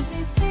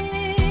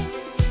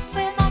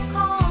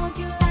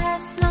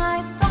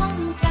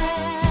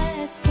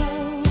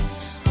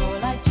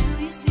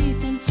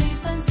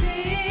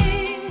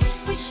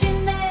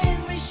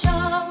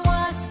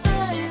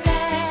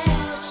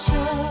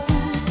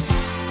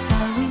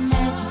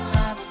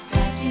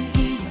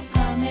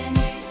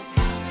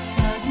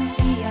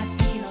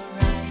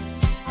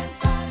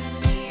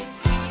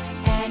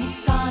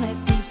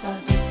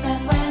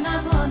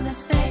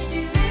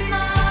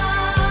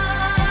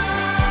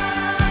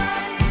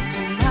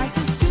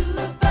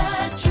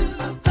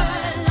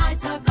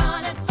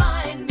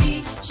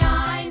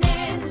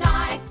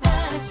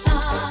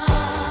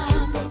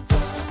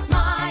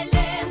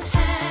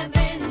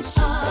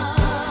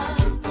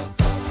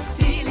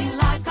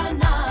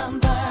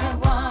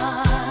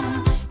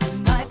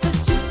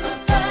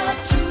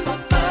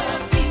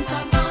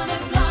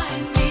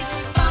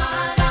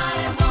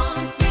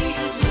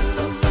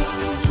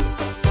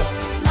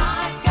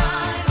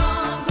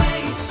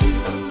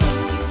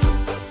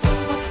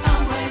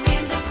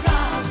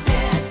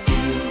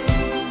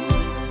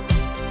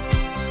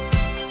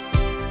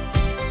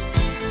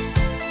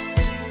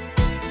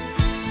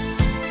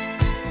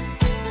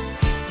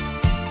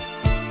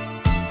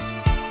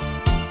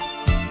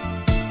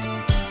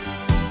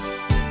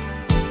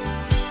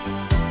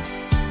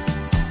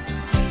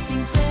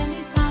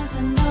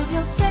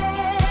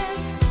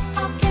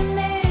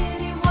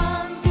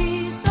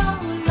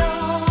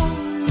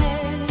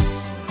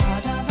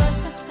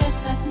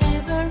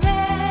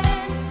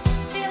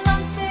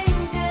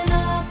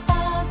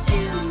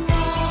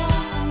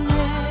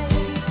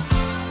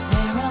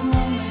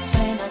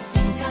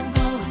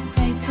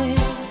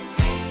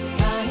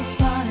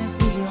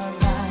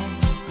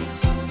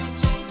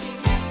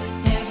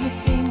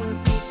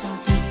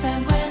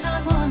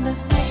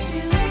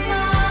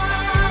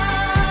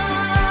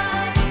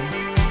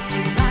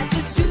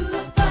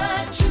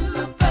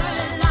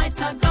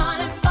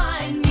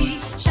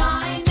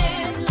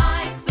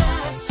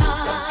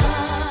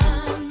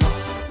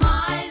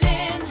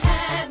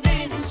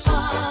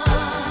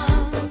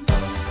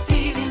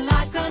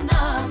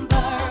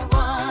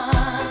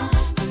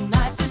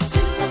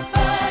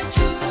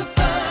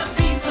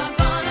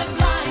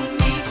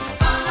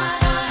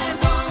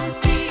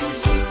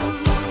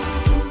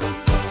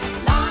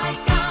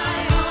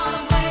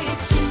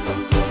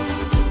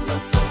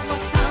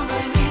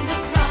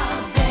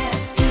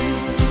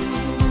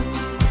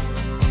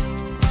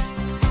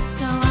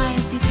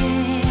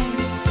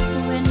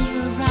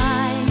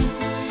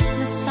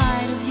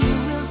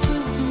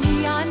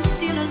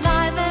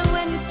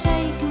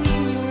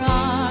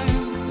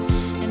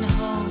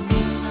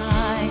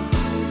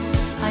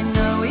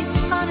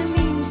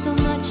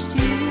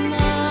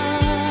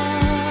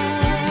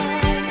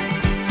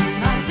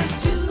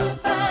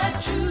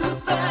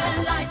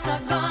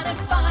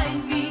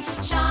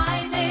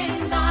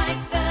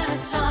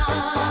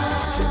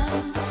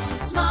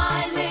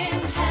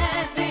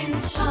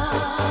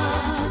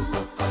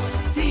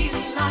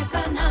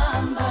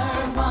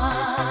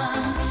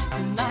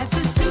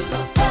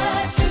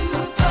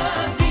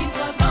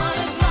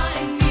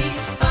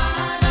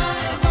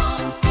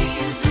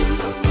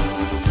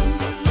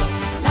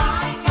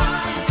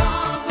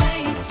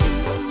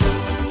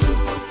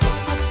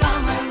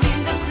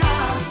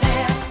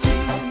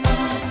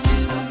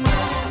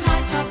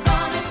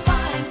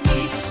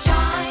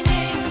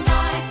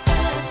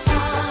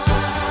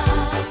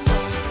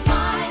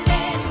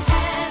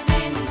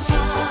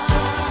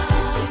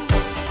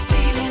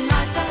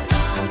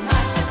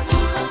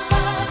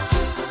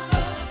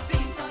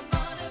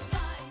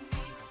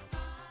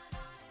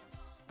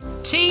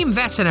Team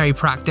Veterinary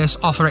Practice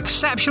offer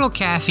exceptional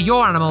care for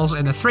your animals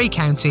in the 3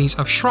 counties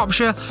of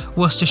Shropshire,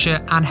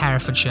 Worcestershire and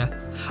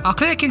Herefordshire. Our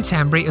clinic in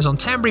Tenbury is on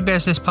Tenbury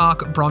Business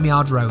Park,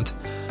 Bromyard Road.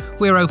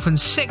 We are open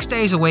 6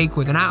 days a week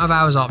with an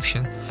out-of-hours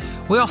option.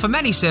 We offer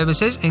many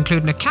services,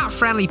 including a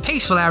cat-friendly,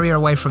 peaceful area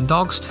away from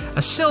dogs,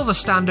 a silver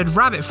standard,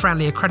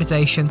 rabbit-friendly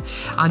accreditation,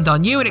 and our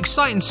new and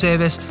exciting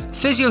service,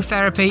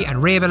 physiotherapy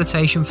and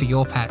rehabilitation for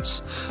your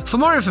pets. For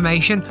more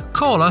information,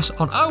 call us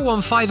on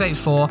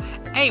 01584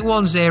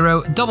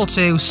 810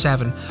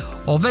 227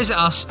 or visit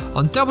us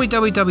on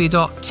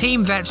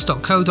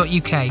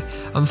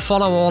www.teamvets.co.uk and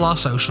follow all our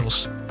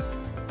socials.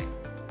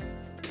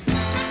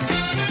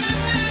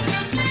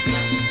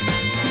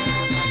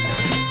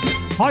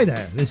 Hi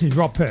there, this is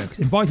Rob Perks,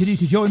 inviting you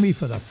to join me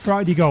for the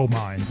Friday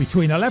Goldmine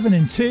between 11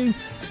 and 2,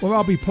 where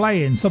I'll be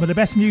playing some of the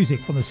best music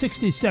from the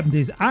 60s,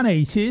 70s and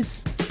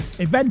 80s,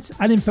 events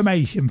and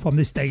information from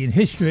this day in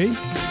history,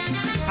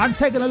 and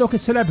taking a look at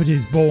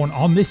celebrities born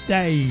on this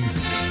day.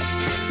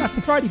 That's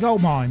the Friday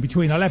Goldmine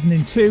between 11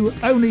 and 2,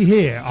 only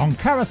here on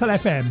Carousel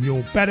FM,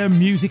 your better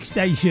music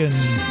station.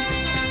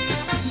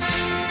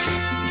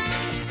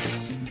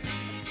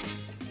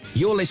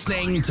 You're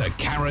listening to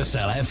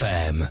Carousel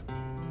FM.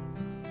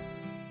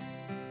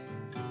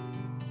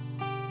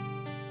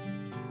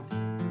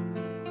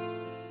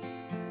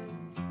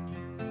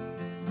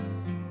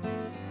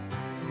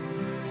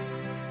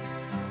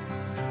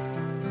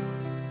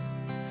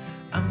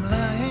 I'm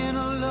lying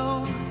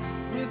alone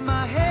with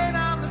my head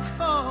on the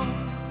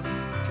phone,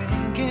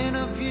 thinking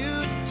of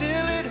you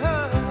till it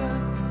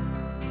hurts.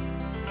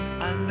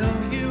 I know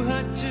you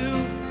hurt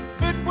too,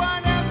 but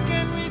what else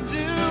can we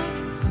do?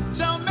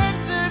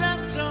 Tormented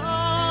and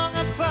torn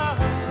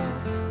apart.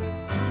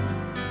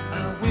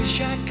 I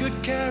wish I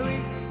could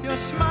carry your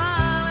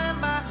smile in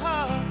my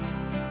heart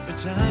for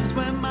times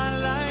when my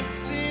life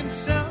seems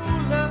so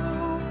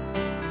low.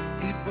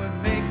 It would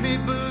make me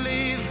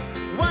believe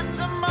what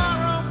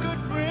tomorrow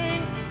could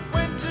bring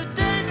when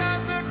today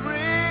doesn't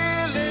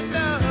really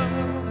know.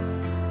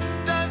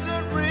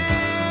 Doesn't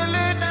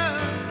really know.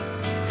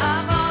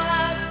 I'm all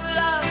out of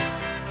love.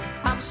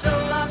 I'm so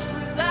lost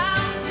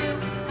without you.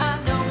 I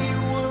know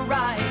you were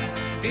right,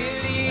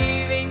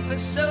 believing for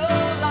so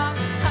long.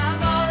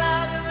 I'm all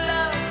out of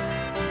love.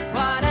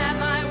 What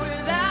am I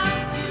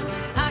without you?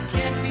 I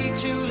can't be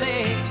too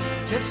late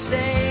to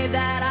say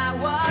that I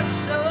was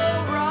so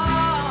wrong.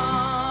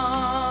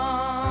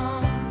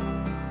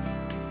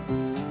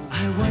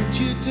 I want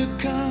you to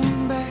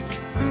come back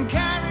and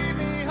carry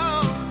me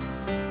home,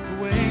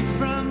 away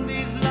from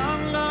these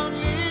long,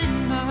 lonely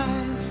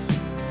nights.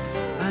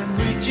 I'm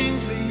reaching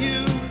for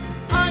you.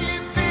 Are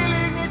you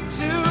feeling it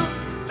too?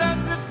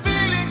 Does the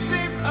feeling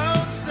seem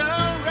oh so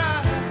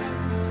right?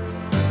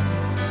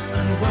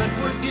 And what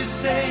would you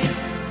say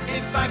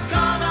if I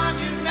called on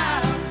you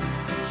now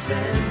and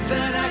said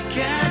that I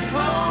can't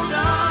hold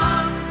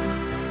on?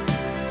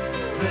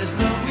 There's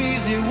no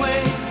easy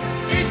way.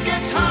 It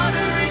gets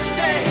harder each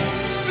day.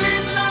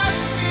 Please love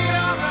me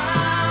or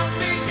I'll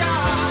be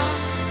gone.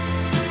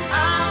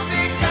 I'll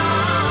be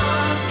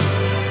gone.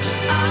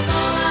 I'm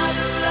all out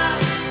of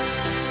love.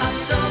 I'm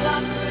so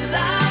lost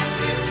without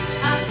you.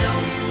 I know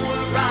you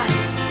were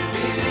right,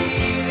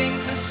 believing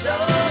for so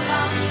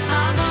long.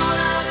 I'm all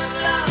out of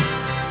love.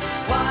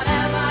 What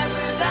am I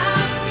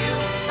without you?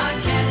 I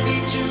can't be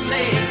too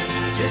late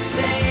to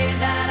say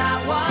that I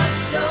was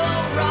so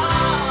wrong.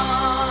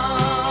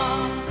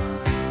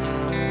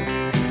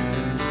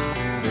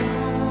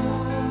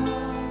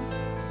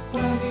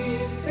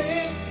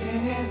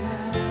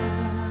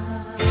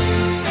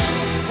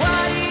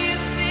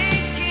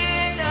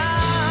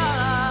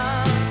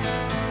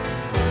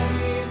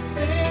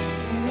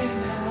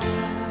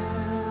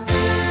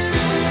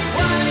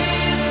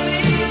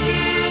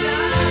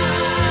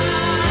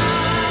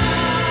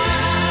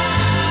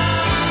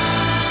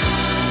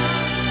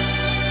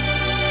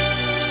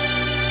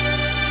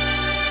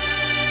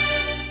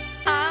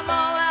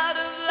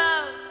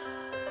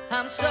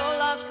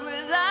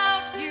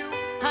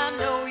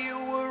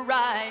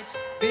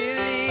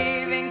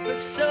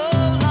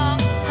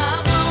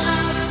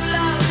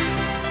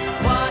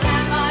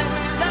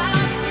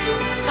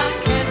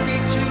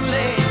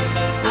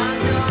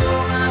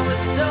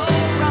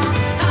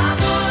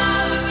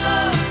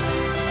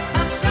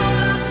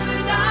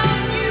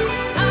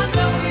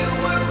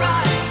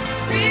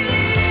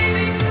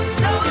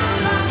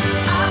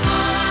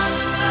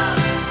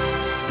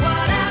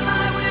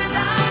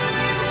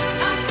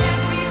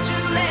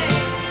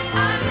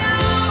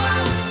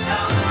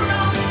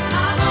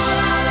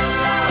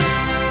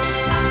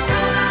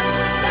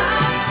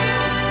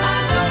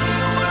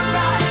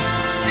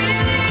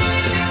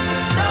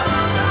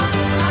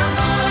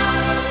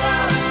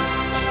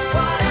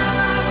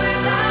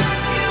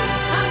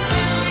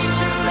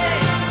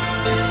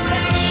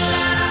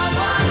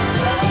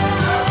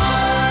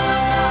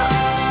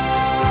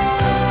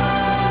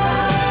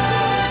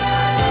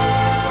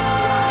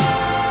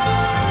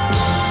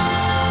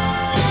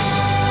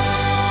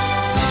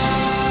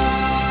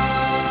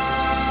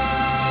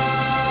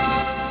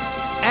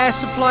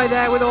 Supply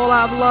there with All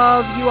Out of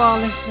Love. You are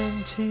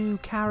listening to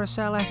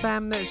Carousel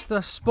FM. It's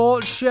the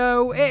sports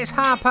show. It's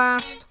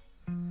past.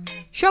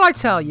 Shall I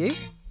tell you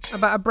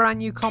about a brand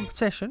new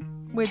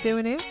competition we're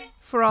doing here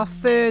for our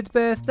 3rd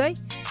birthday?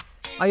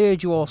 I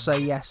heard you all say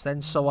yes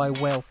then, so I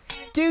will.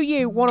 Do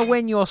you want to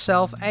win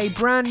yourself a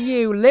brand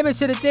new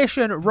limited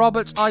edition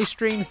Roberts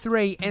iStream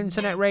 3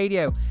 internet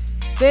radio?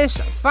 This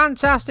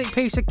fantastic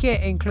piece of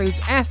kit includes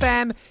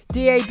FM,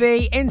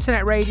 DAB,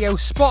 internet radio,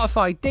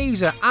 Spotify,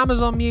 Deezer,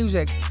 Amazon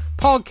Music,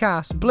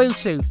 podcast,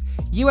 Bluetooth,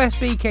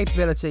 USB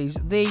capabilities,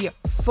 the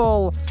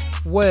full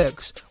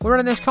works. We're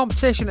running this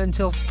competition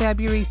until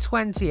February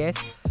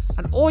 20th,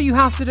 and all you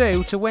have to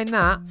do to win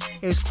that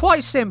is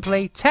quite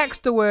simply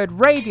text the word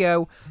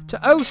radio to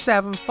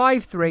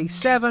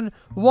 07537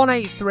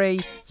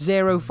 183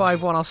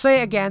 051. I'll say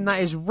it again, that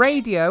is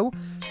radio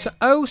to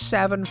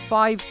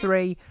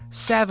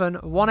 07537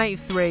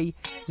 183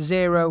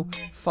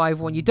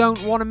 051. You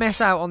don't want to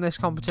miss out on this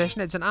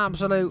competition. It's an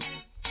absolute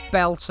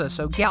belter,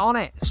 so get on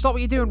it. Stop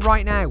what you're doing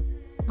right now.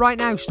 Right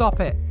now, stop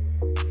it.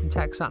 And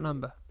text that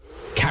number.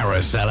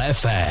 Carousel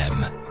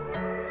FM.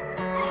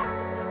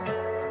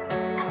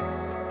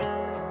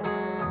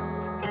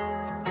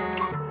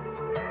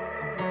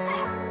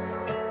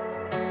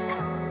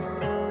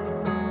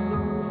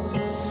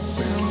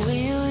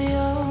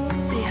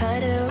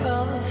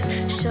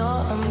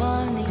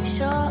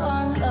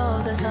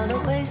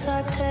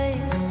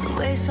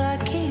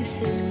 Wayside keeps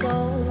its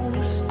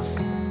ghosts.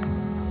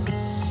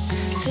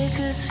 Thick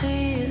as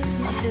fears,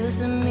 my feels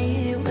and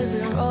me, we've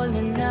been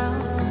rolling now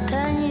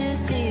 10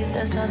 years deep,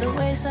 that's how the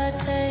wayside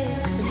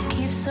takes, and it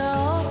keeps a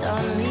hold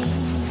on me.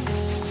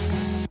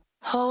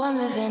 Oh, I'm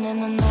living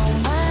in a no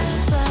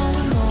man's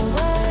land,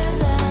 nowhere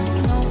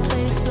land, no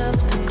place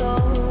left to go,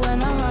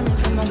 and I'm running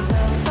from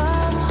myself.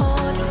 I'm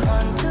holding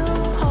on to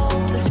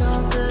hope, the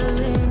struggle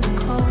in the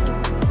cold,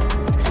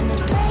 and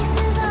there's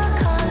places I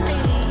can't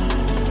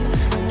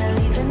leave, and they're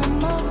leaving a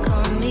mark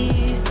on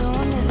me. So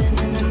I'm living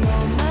in a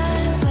no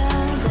man's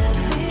land,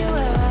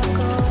 everywhere I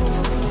go,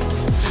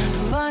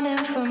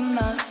 running from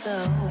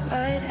myself.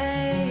 Right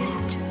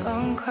age,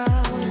 wrong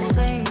crowd,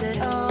 blamed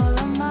it all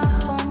on my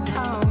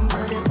hometown,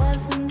 but it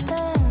wasn't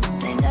them,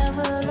 they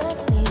never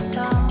let me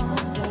down.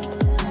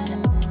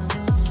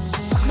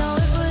 No,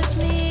 it was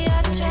me,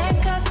 I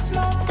drank, I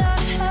smoked, I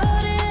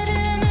held it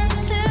in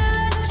until I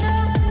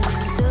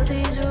choked. Still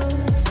these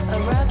roots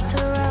are wrapped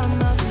around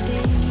my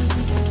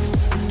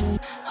feet.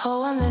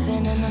 Oh, I'm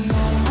living in a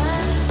no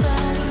man's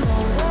land,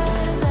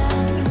 nowhere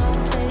land, no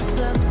place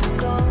left to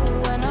go,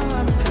 and I'm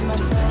running from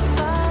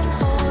myself. I'm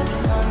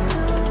holding on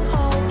to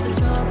hope, the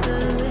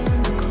struggle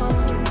in the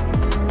cold,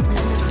 and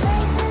there's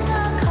places I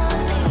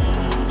can't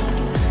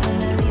leave, and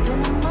they're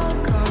leaving a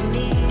mark on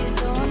me.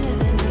 So I'm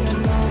living in a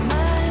no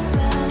man's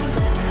land,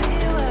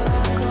 everywhere I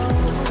go,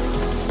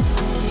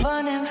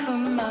 running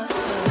from myself.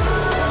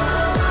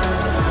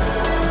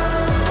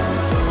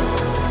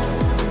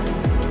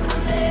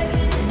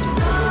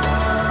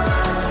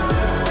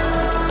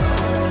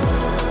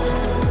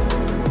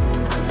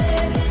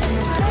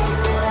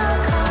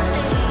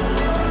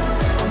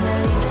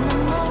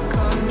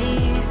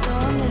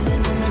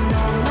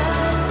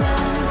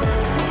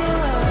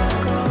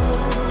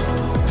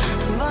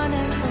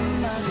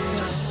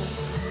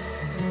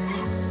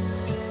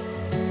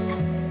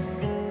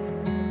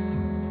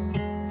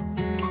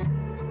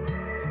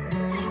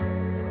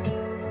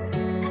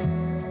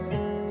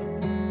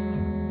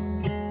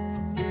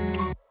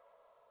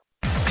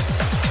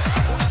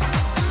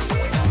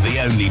 The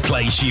only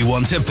place you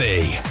want to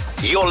be.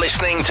 You're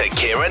listening to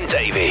Kieran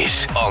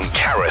Davies on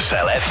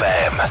Carousel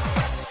FM.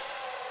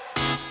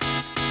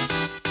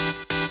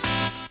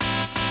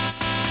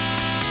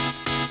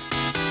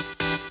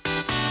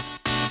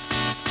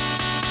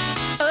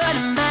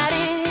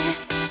 Automatic,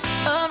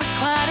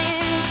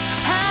 unrequited,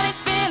 how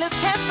these feelings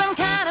cast some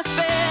kind of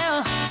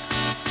spell,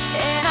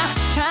 and I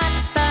tried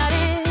to fight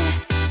it,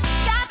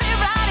 got to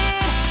write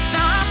it,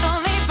 now I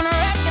don't even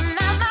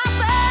recognize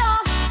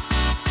myself,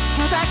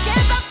 'cause I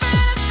can't stop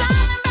feeling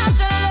something about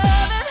your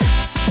loving,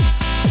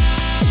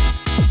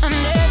 and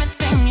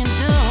everything you do.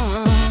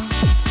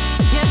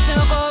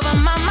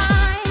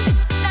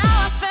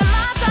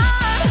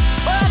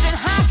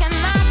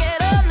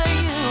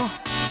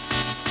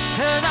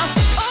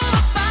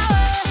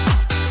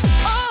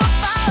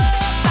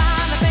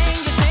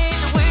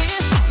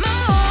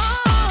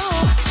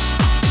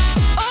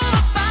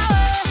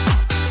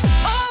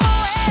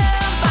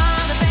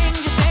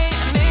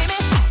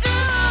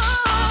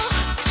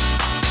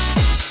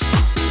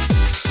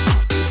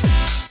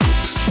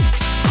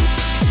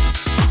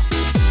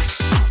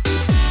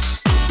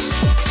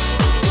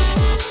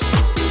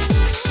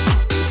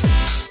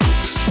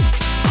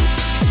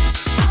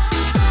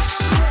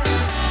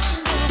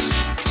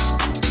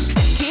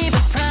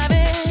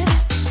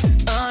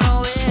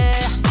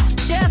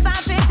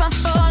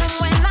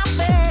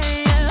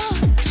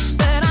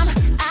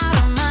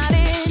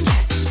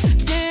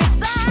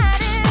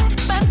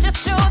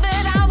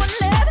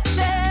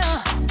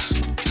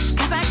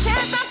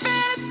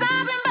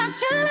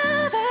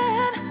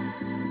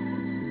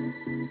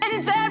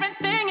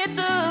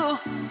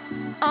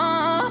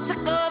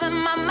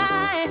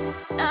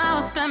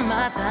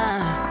 my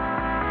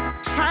time,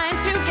 trying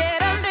to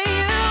get under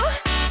you.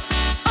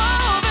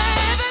 Oh,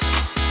 baby.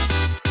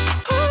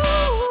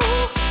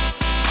 Ooh,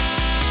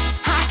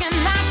 how can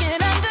I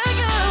get under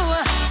you?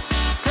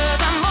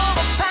 'Cause I'm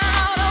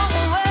overpowered,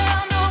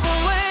 overwhelmed,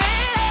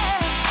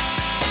 overweighted.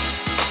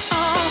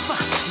 Oh, for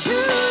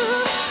you.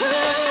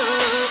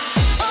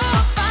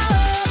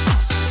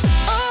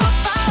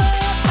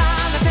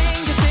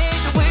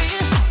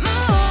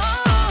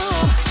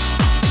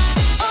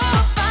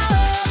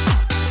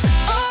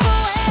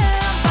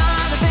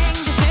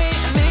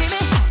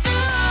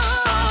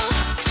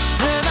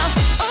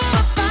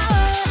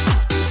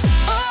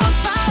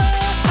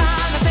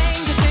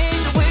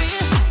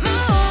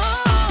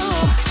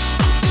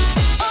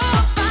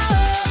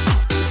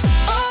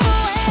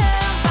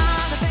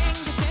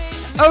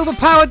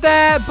 Overpowered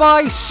there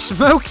by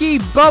Smokey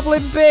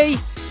Bubbling Bee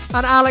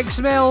and Alex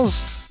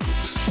Mills.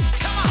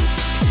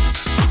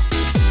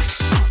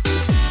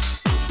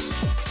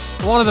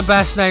 One of the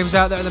best names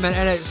out there at the minute,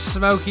 and it's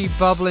Smokey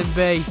Bubbling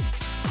Bee.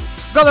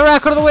 Got the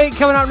record of the week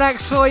coming up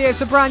next for you.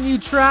 It's a brand new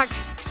track.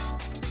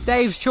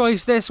 Dave's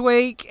choice this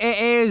week. It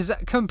is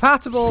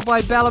Compatible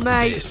by Bella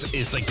May. This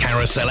is the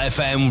Carousel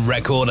FM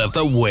record of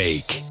the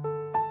week.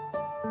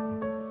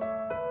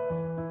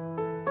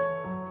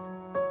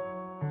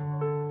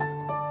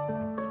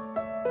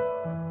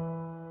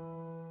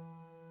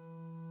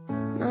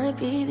 Might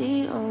be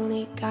the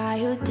only guy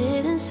who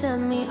didn't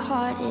send me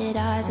hearted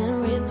eyes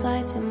and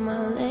reply to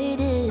my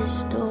latest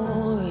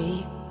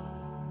story.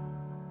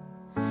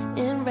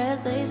 In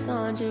red lace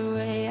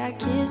lingerie, I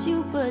kiss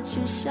you but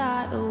you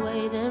shy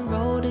away, then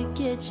roll to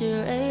get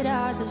your 8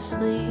 hours of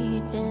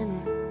sleep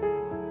in.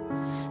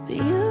 But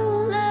you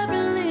will never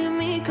leave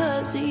me,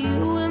 'cause to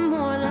you we're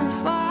more than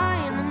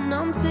fine. And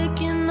I'm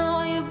ticking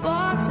all your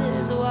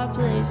boxes, so I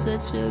play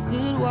such a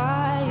good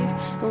wife.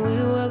 And we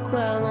work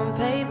well on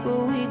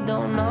paper, we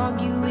don't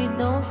argue, we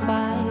don't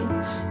fight.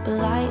 But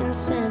lighting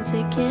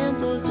scented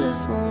candles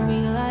just won't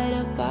relight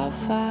up our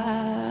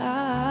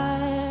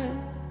fire.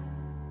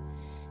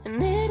 And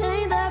it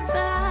ain't that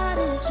bad,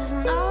 it's just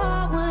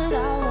not what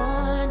I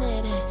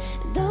wanted.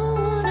 Don't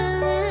wanna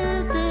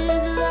live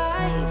this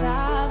life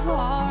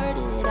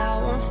half-hearted. I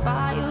want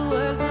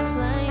fireworks and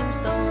flames,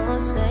 don't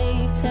want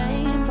safe,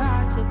 tame,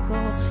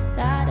 practical.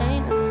 That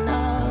ain't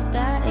enough,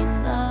 that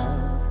ain't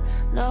love.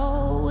 No,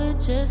 we're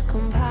just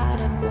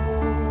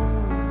compatible.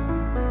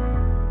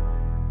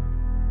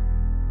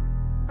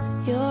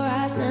 Your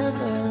eyes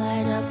never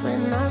light up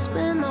when I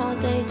spend all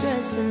day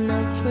dressing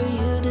up for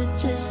you to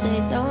just say,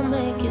 don't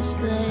make it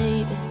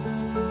late.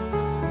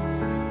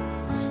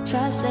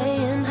 Try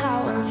saying how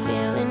I'm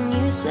feeling,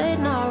 you say,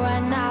 no,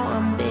 right now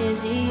I'm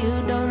busy. You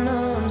don't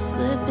know I'm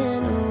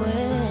slipping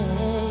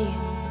away.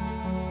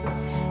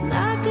 And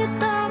I could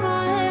dye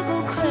my hair go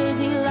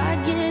crazy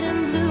like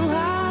getting blue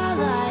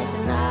highlights.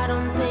 And I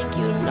don't think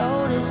you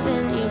notice,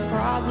 and you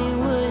probably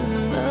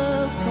wouldn't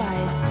look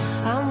twice.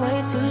 I'm way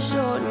too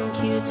short and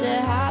cute to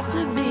have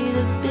to be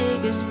the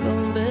biggest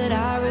spoon, but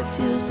I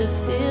refuse to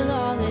feel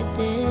all the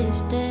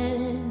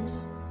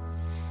distance.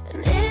 And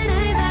it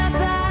ain't that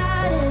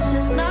bad, it's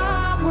just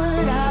not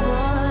what I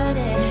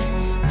wanted.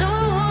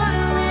 Don't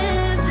wanna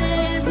live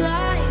this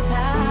life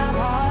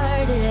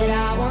half-hearted.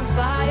 I want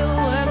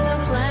fireworks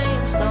and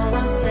flames, don't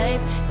want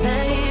safe,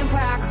 tame,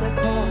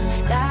 practical.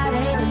 That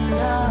ain't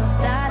enough,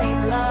 that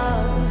ain't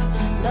love.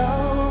 No,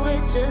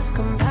 it's just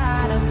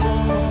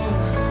compatible.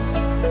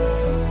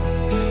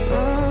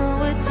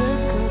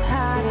 Just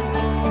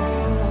compatible.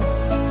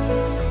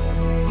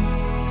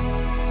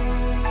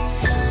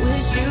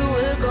 Wish you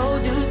would go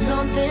do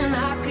something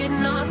I could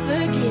not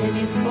forgive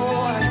you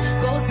for.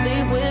 Go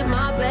sleep with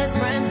my best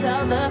friend,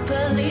 tell the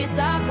police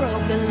I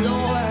broke the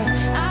law.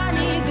 I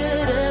need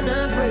good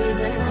enough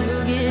reason to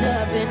get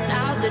up and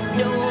out the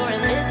door.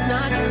 And it's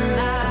not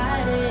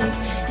dramatic,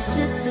 it's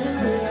just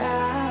super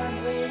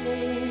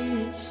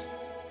average.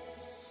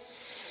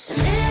 And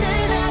it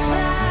ain't that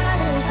bad,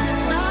 it's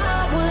just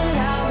not what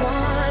I want.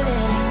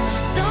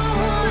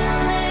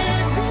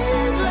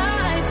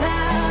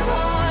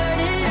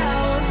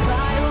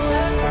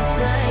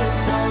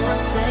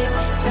 Safe,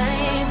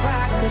 tame,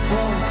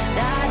 practical.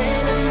 That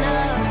ain't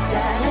enough,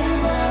 that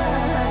ain't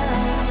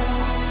love.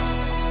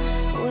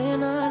 We're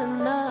not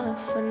enough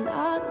for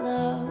not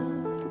love.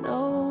 No,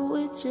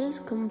 we're just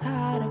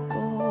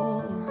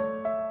compatible.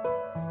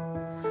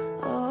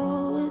 Oh,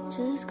 we're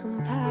just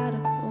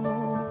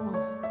compatible.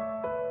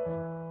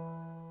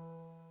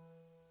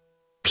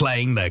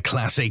 Playing the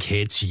classic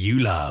hits you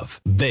love.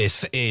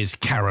 This is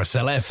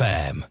Carousel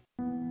FM.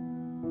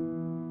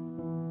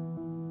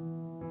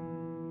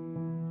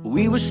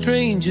 We were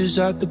strangers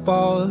at the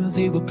bar,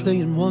 they were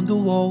playing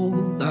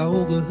Wonderwall. I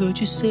overheard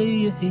you say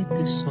you hate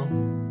this song.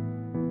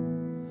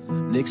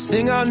 Next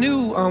thing I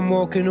knew, I'm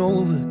walking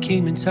over,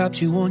 came and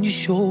tapped you on your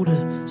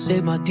shoulder.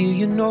 Said, my dear,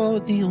 you're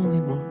not the only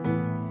one.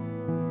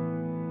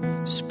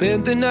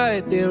 Spent the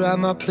night there at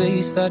my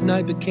place, that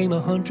night became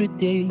 100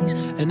 days.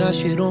 And I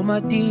shared all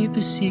my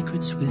deepest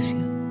secrets with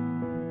you.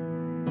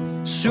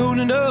 Soon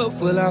enough,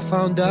 well, I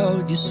found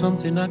out you're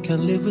something I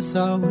can't live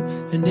without.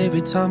 And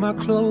every time I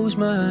close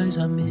my eyes,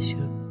 I miss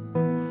you.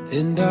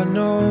 And I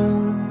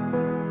know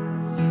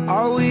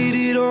I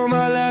waited all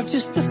my life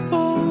just to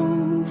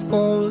fall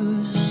for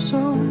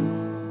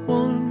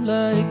someone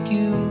like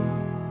you.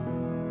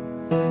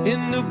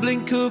 In the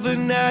blink of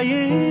an eye,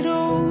 it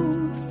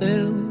all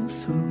fell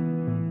through.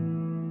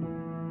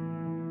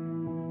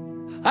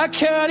 I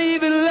can't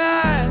even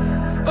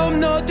lie, I'm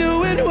not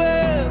doing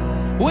well.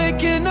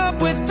 Waking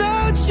up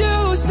without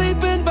you,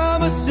 sleeping by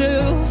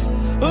myself,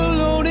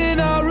 alone in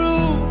our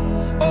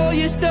room. All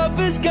your stuff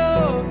is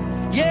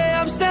gone.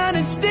 Yeah, I'm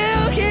standing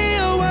still here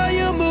while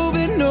you're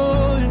moving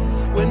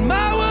on. When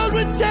my world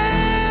would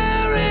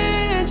tear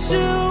in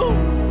two,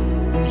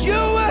 you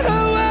were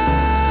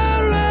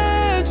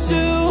wearing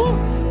too.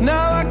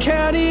 Now I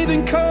can't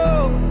even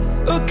call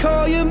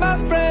you my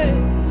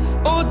friend.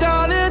 Oh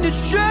darling, it's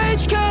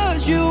strange,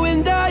 cause you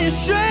and I are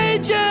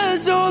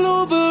strangers all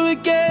over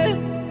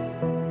again.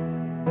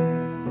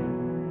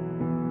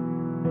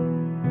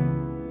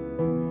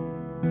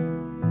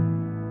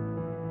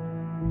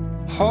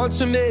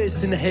 Hearts are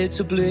missing, heads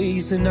are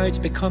blaze, the nights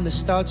become the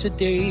start of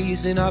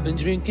days, and I've been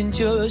drinking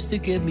just to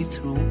get me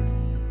through.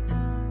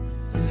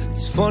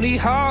 It's funny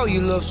how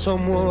you love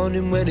someone,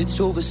 and when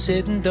it's over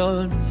said and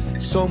done,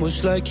 it's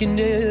almost like you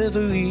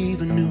never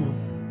even knew.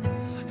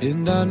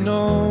 And I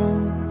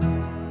know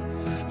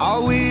I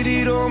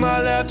waited all my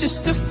life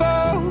just to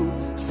fall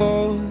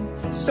for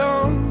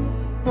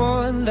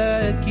someone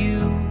like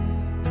you.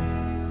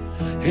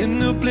 In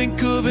the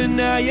blink of an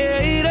eye,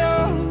 it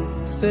all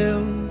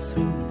fell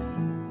through.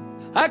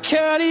 I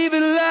can't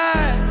even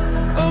lie,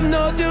 I'm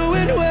not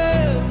doing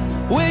well.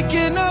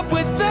 Waking up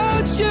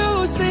without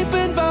you,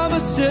 sleeping by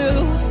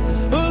myself,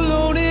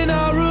 alone in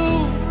our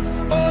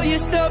room. All your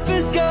stuff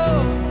is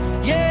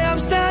gone. Yeah, I'm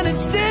standing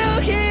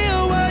still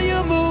here while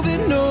you're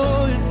moving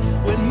on.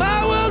 When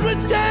my world would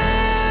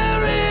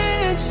tear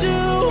in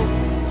two,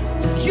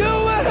 you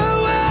were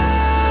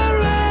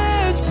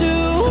wearing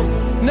too.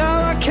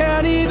 Now I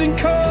can't even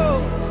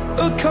call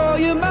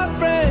you my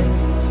friend.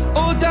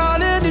 Oh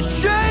darling, it's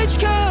strange,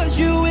 cause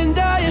you and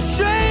I are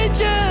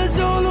strangers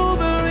all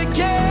over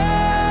again.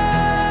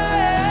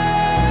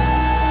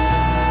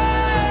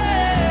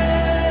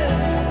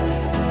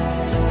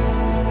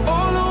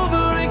 All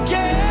over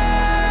again.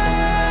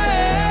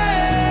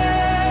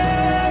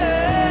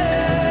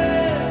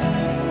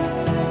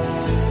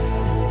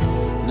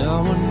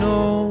 Now I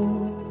know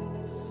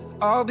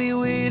I'll be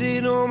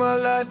waiting all my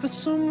life for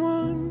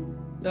someone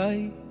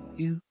like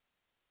you.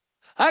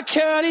 I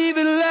can't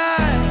even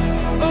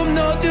lie, I'm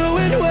not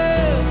doing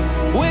well.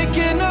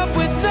 Waking up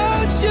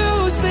without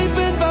you,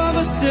 sleeping by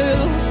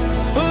myself,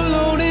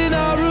 alone in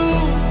our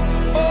room.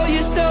 All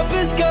your stuff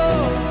is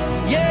gone.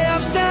 Yeah,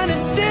 I'm standing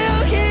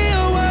still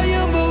here while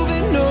you're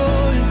moving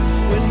on.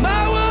 When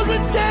my world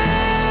would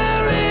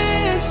tear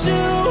in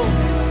two,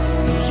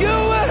 you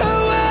were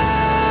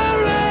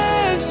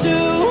wearing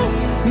too.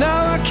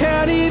 Now I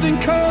can't even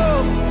call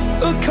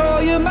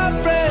you my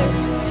friend.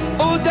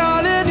 Oh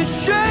darling, it's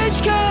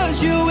strange,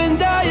 cause you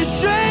and I are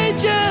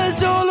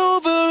strangers all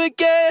over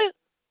again.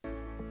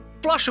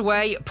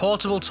 Flushaway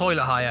Portable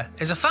Toilet Hire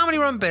is a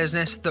family-run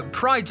business that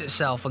prides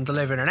itself on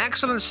delivering an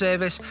excellent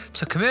service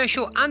to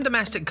commercial and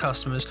domestic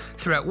customers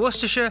throughout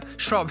Worcestershire,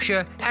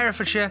 Shropshire,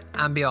 Herefordshire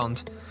and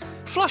beyond.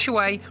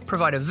 Flushaway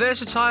provide a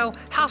versatile,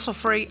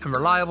 hassle-free and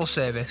reliable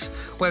service,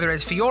 whether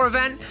it's for your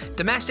event,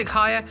 domestic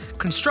hire,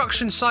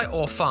 construction site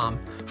or farm.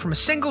 From a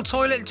single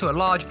toilet to a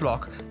large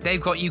block,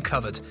 they've got you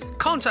covered.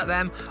 Contact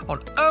them on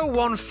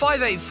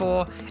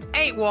 01584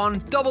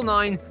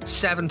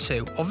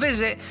 819972 or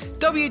visit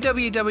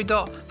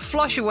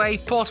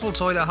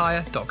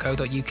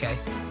www.flushawayportabletoilethire.co.uk.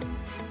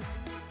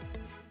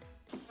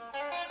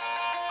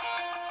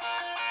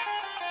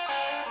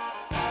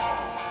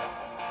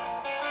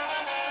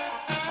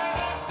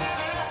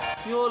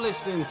 You're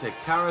listening to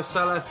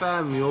Carousel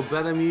FM, your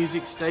better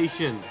music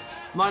station.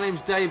 My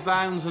name's Dave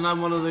Bounds and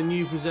I'm one of the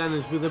new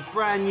presenters with a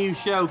brand new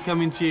show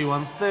coming to you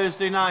on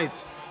Thursday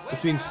nights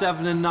between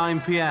 7 and 9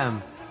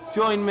 p.m.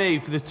 Join me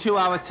for the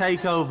 2-hour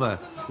takeover.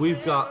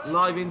 We've got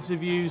live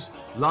interviews,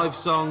 live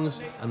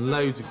songs and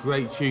loads of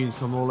great tunes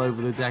from all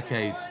over the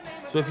decades.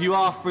 So if you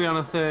are free on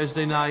a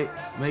Thursday night,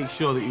 make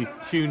sure that you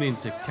tune in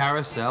to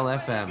Carousel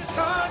FM.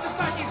 Just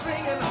like he's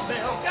ringing a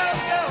bell. Go,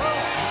 go.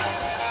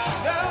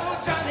 Go,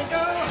 Johnny,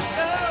 go,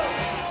 go.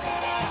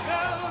 Go,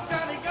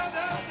 Johnny, go,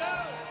 go, go.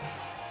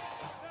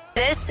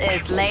 This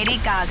is Lady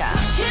Gaga.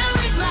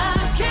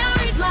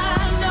 Can't read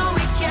mine, no,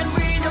 we can't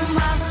read them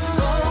out.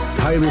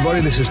 Hi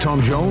everybody, this is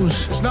Tom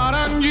Jones. It's not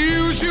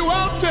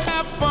unusual to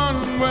have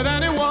fun with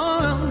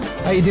anyone.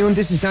 How you doing?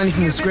 This is Danny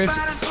from The Script.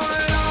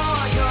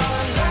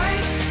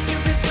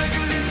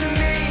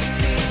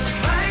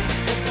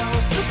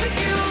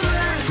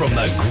 From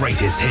the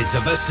greatest hits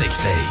of the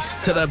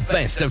 60s to the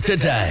best of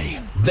today,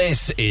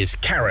 this is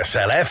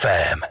Carousel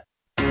FM.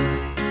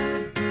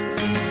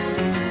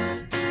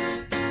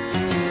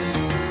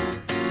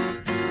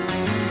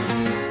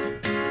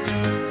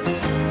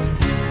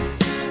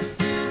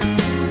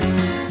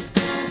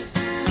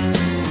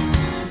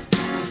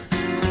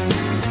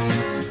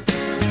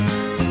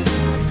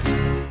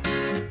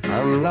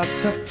 not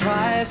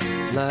surprised,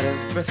 not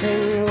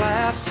everything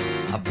lasts.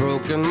 I've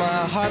broken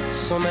my heart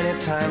so many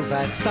times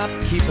I stopped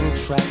keeping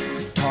track.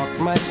 Talk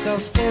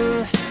myself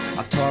in,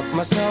 I talk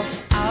myself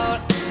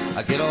out.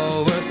 I get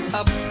all worked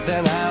up,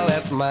 then I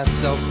let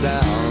myself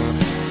down.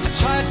 I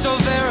tried so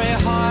very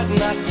hard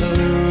not to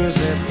lose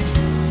it.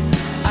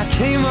 I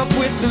came up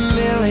with a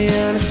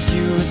million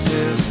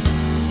excuses.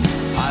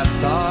 I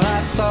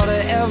thought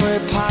of every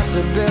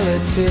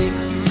possibility.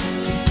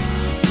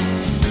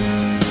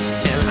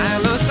 And I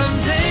know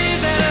someday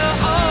that it'll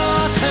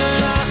all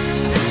turn out.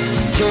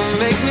 You'll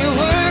make me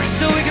work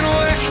so we can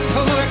work to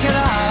work it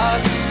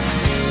out.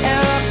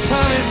 And I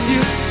promise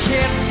you,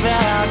 kid,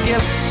 that I'll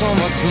give so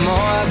much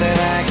more than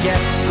I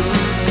get.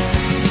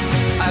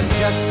 I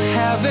just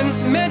haven't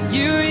met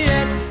you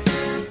yet.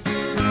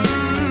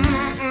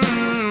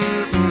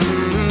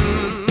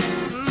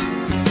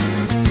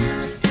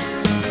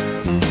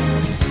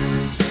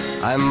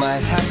 I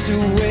might have to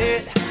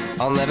wait,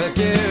 I'll never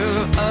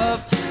give up.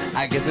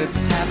 I guess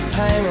it's half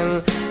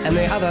timing and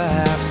the other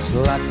half's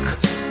luck.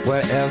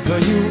 Wherever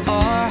you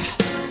are,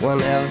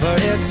 whenever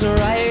it's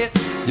right,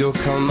 you'll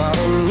come out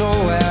of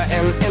nowhere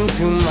and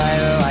into my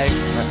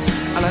life.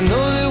 And I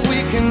know that we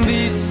can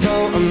be so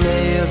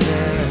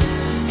amazing.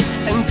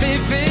 And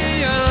baby,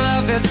 your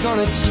love is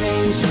gonna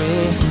change me.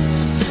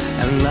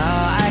 And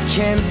now I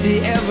can see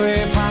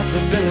every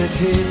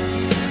possibility.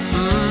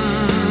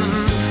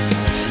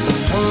 And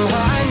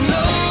somehow I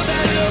know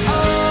that it'll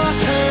all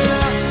turn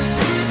out.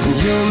 And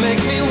you'll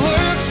make me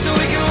work so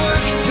we can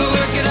work to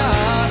work it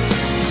out.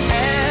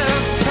 And I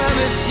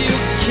promise you,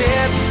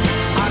 kid,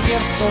 I'll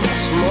give so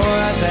much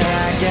more than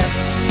I get.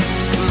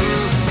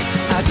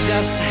 I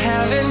just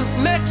haven't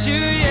met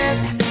you yet.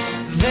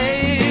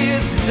 They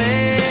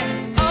say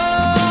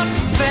all's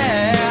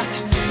fair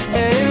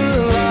in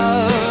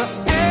love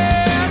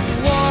and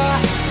war,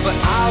 but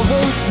I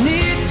won't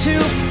need to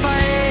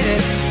fight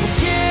it. We'll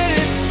get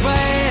it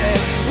right,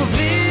 we'll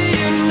be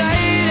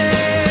united.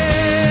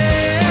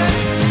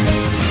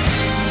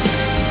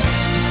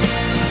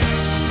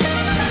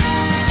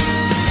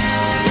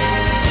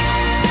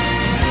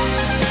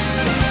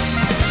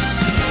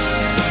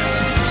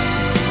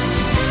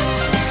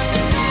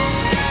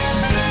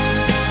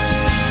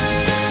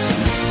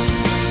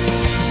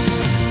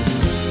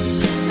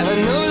 And I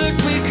know that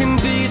we can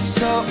be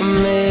so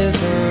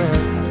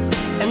amazing.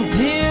 And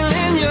being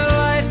in your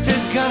life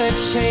is gonna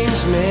change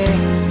me.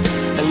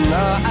 And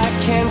now I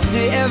can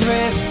see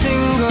every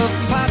single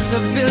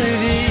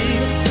possibility.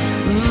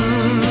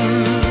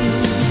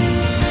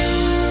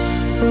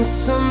 And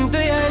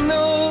someday I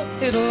know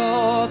it'll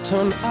all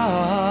turn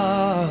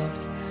out.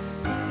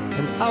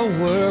 And I'll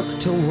work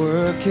to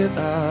work it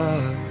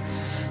out.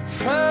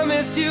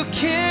 Promise you,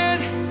 kid,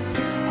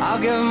 I'll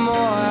give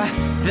more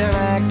than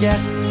I get,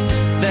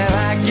 than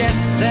I get,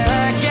 than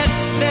I get,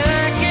 than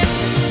I get.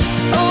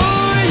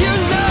 Oh, you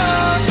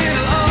know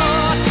it'll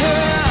all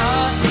turn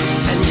out.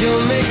 And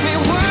you'll make me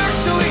work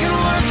so we can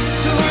work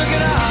to work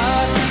it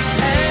out.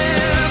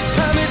 And I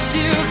promise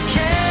you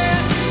can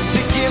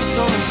to give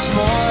so much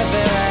more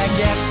than I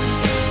get.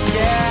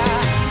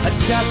 Yeah, I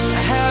just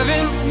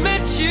haven't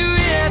met you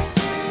yet.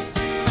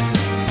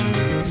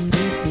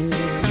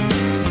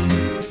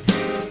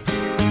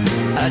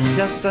 I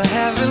just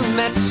haven't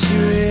met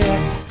you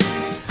yet.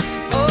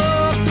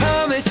 Oh, I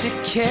promise you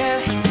can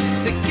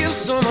to give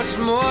so much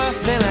more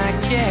than I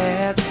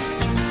get.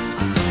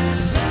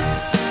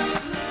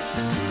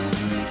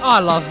 I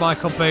love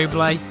Michael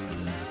Bublé.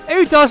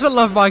 Who doesn't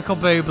love Michael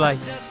Bublé?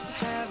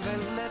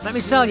 Let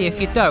me tell you, if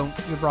you don't,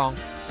 you're wrong.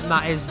 And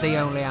that is the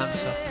only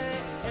answer.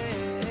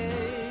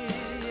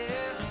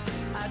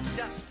 I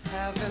just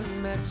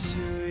haven't met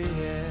you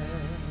yet.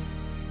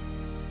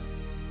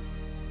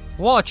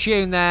 What a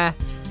tune there.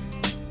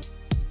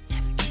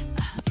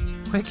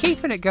 We're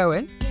keeping it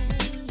going.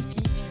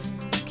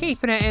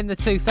 Keeping it in the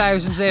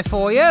 2000s here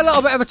for you. A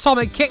little bit of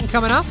Atomic Kitten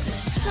coming up.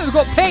 Then we've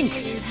got Pink.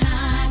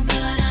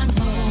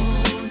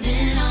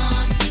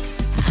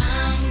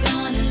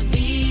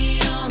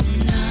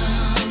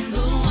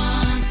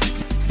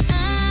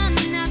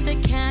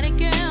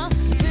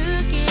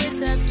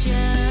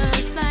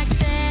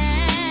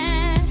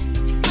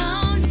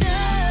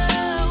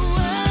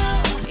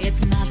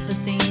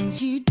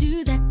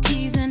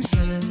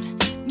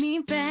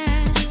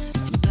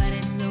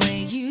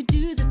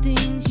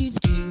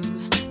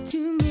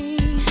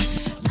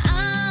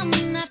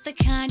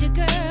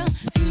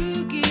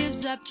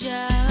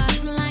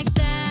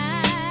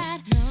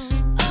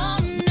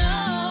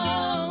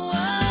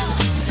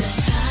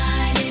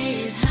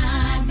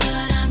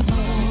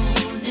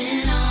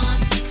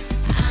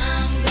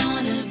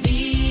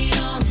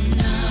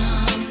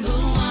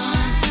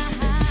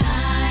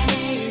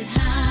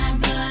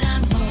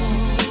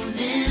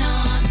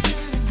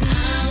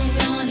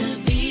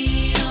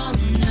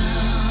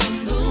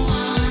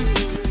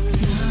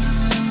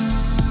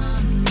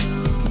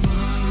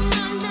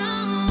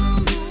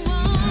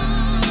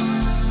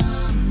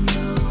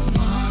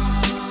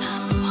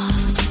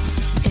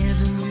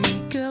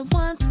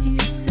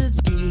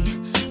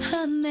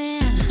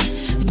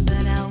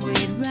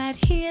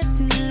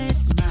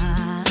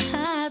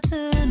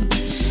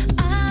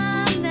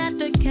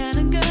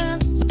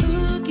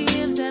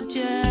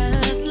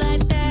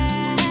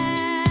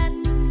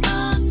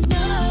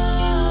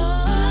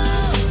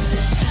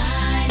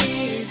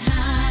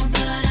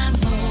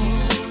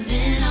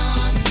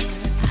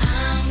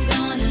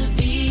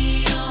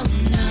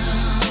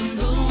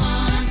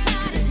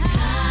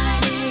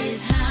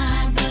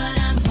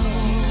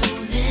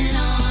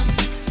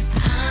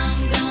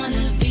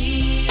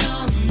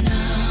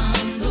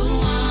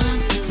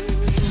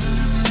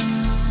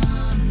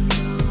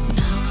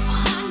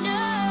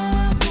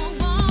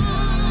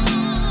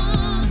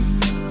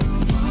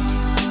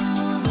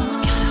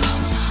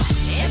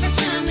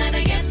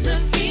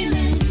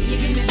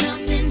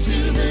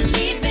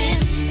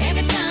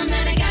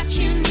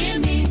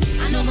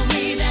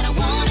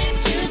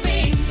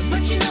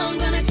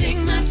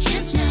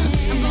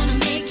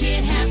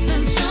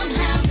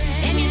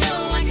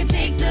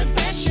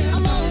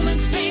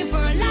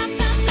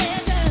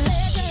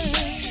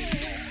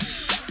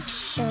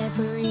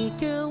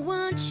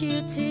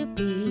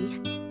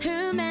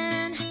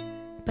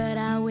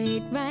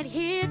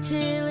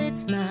 till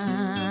it's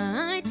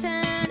my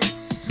turn.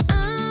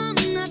 I'm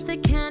not the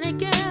kind of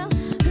girl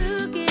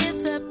who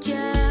gives up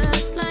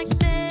just like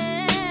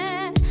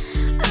that.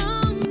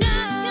 Oh no.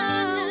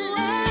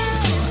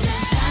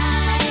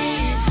 Tide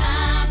is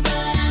high,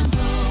 but I'm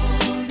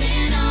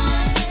holding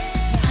on.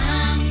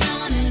 I'm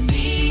gonna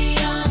be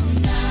your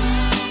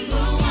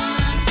number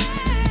one.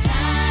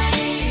 Tide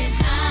is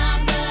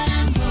high, but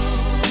I'm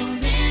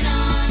holding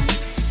on.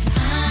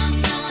 I'm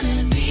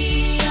gonna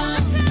be your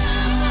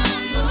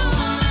number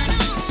one.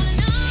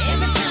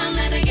 Every time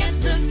that I get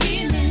the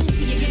feeling,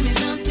 you give me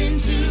something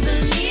to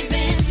believe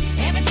in.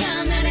 Every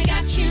time that I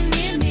got you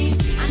near me,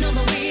 I know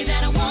the way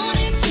that I want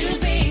it to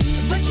be.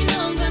 But you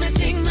know I'm gonna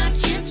take my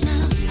chance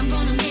now. I'm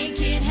gonna make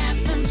it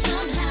happen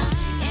somehow.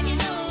 And you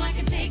know I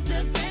can take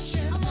the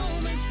pressure. A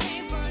moment's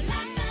pain for a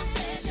lifetime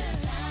pleasure.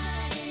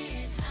 Tide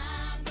is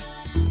high,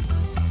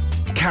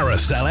 but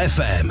Carousel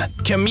FM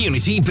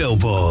Community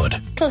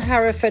Billboard. Little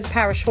Hereford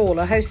Parish Hall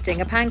are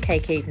hosting a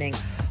pancake evening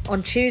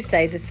on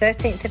Tuesday the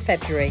 13th of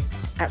February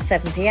at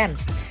 7 p.m.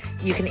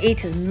 You can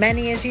eat as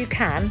many as you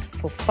can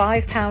for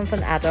 £5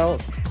 an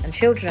adult, and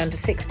children under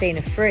 16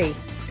 are free.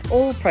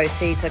 All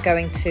proceeds are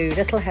going to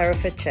Little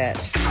Hereford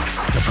Church.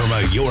 To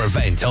promote your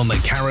event on the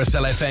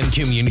Carousel FM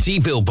Community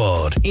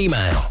Billboard,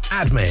 email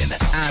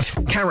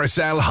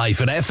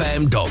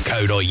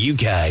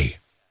admin@carousel-fm.co.uk.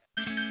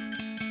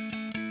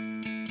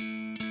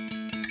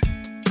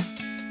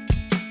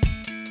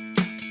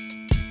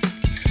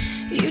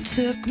 you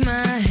took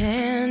my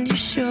hand, you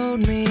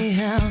showed me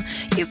how.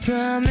 You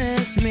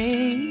promised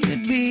me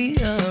you'd be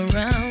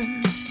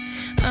around.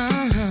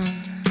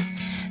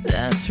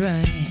 That's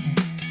right.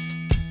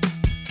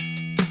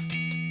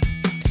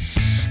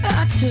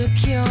 I took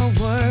your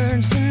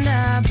words and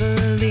I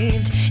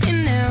believed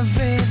in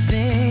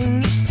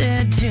everything you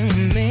said to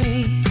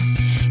me.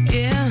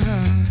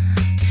 Yeah,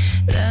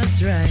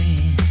 that's right.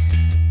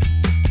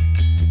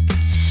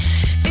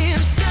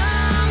 If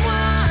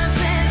someone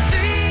said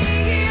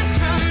 3 years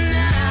from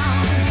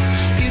now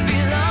you'd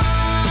be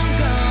long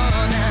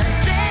gone, I'd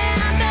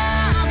stand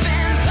up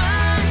and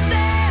punch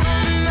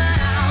them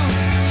out,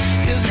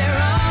 'cause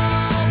they're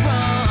all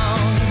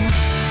wrong.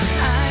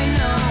 I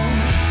know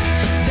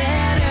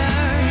better,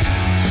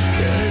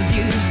 'cause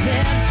you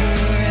said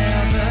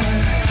forever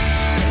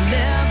and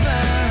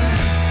ever.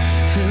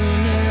 Who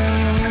knew?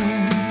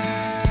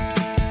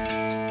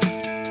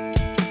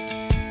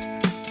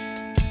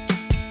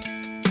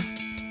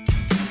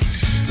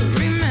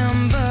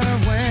 Remember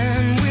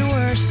when we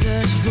were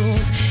such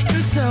fools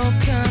and so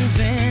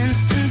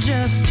convinced and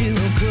just too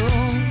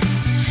cool?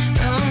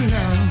 Oh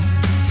no,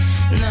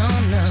 no,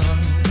 no.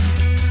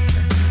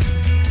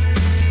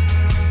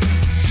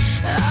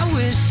 I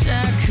wish I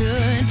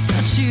could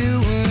touch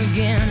you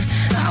again.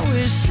 I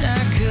wish I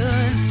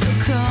could still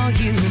call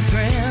you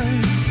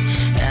friend.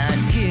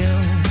 I'd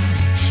give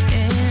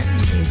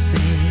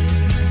anything.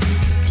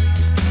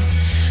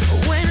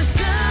 When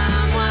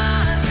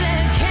someone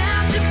said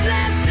count your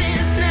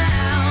blessings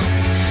now,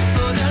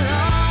 for they're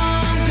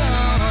long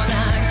gone, I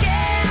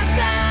guess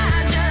I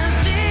just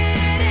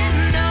didn't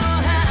know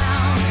how.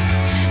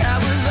 I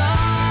was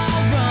all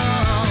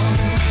wrong.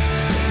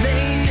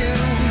 They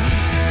knew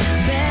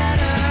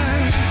better.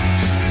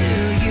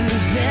 Still you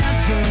said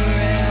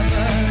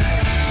forever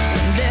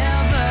and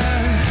ever.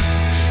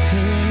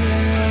 Who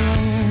knew?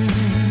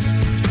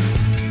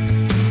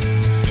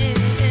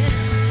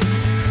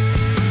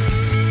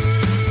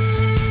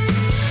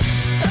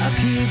 I'll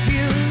keep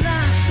you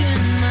locked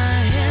in my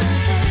head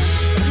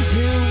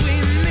until we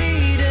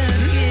meet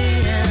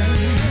again.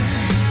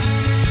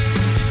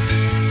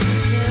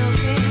 Until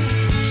we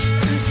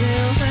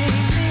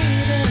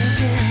meet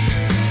again.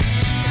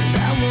 And I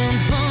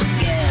won't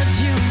forget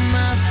you,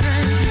 my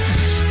friend.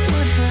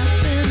 What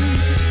happened?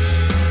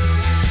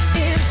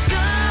 If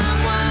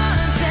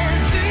someone said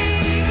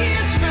 3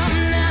 years from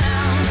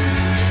now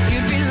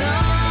you'd be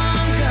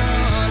long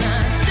gone,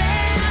 I'd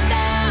stand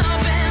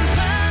up and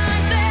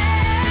punch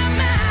them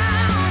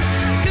out,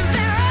 'cause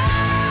they're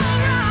all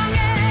wrong.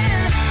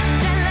 And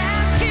that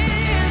last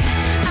kiss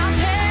I'll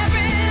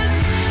cherish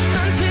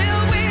until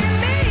we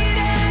meet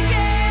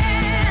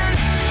again.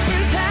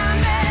 And time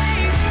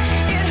makes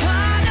it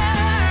harder.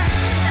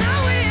 I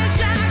wish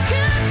I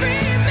could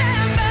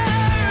remember,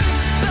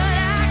 but I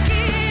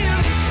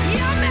keep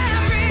your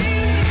memory.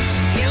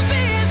 You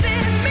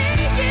visit me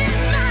in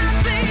my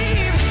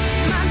sleep,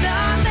 my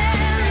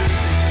darling.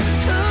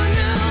 Who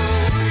knew?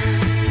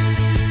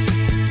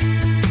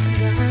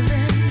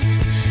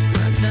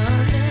 My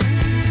darling.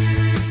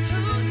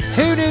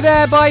 Who Knew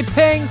There by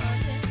Pink.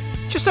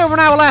 Just over an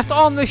hour left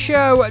on the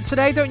show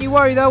today. Don't you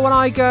worry though, when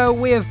I go,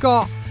 we have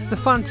got the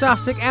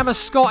fantastic Emma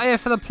Scott here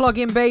for the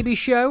Plug-In Baby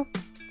Show.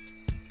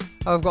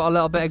 I've got a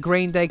little bit of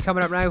Green Day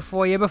coming up now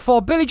for you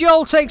before Billy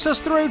Joel takes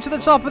us through to the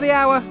top of the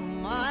hour.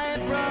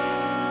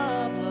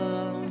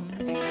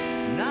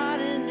 It's not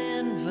an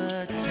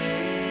invitation.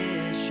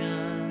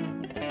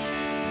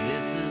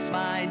 This is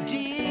my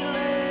dilemma,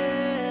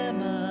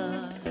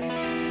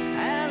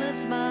 and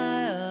it's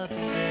my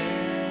obsession.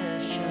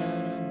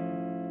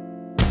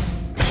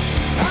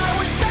 I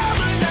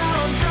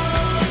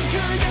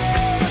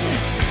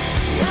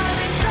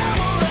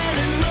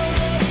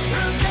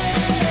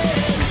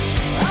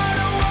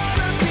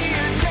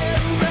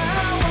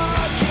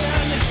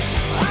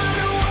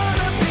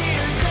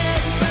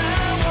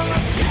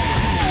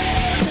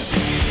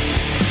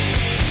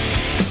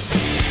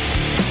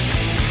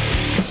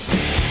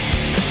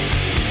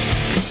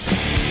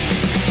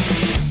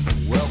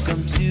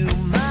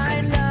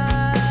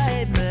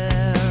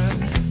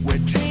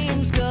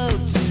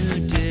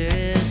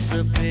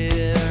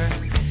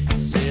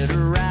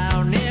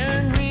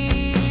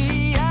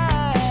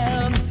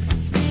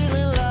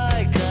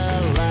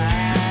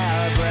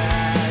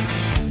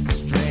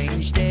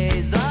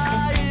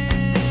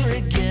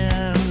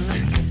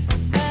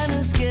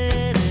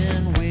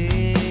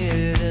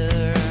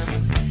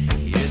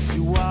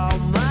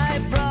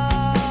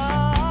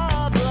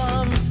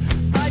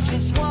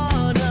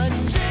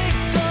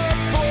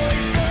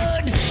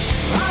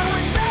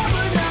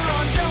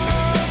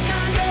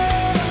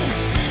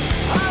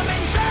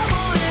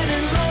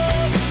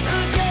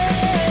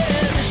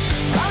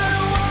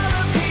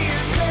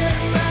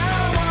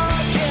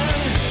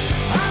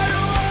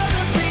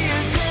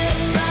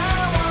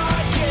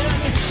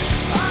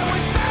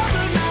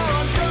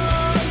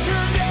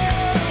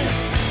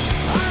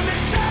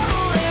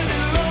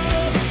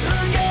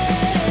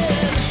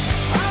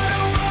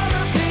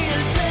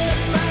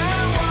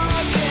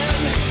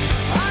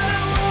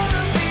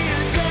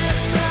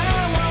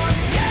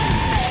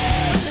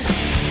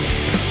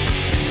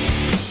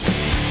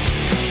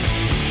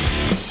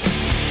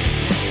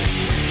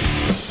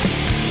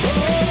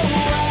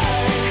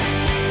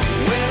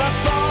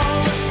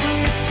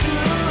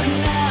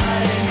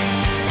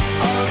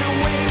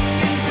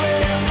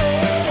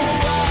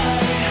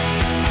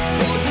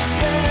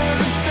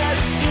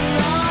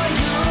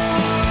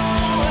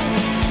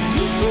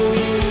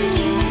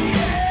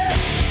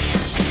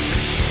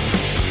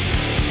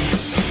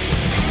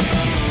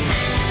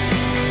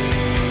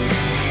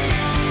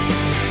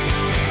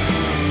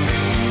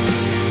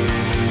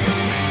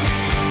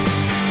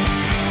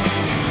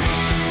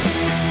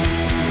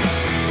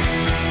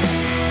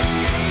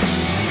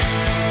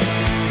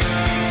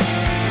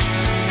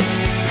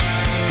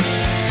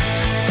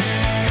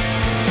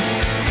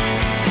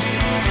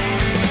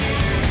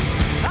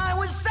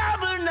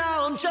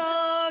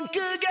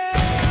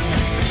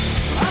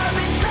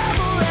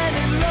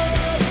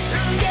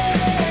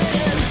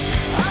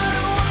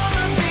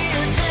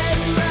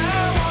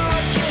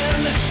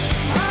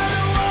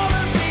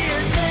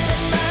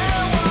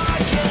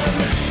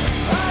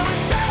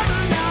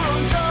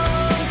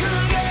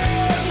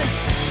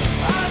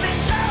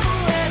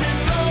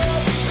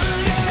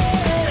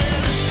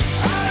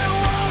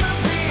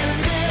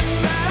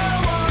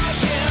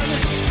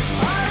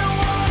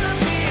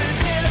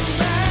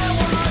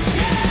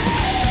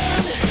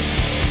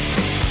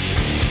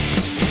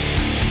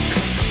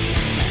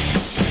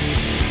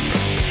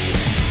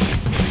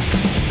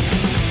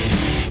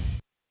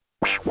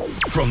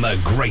from the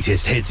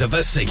greatest hits of the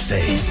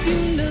 60s If you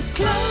look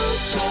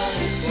closer,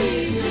 it's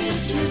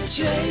easy to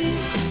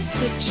trace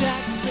the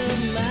tracks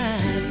of my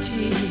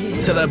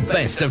tears. to the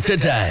best of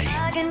today.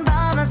 I can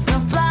buy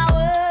myself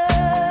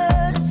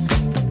flowers,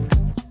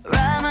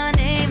 write my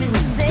name in the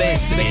sand.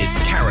 This is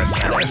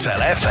Carousel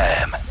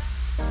FM.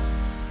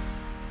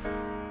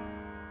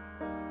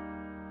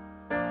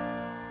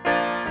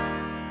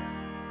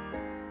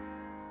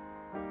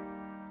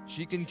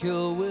 She can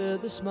kill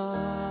with a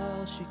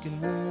smile, she can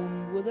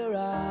wound with her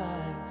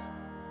eyes,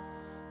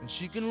 and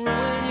she can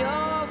ruin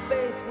your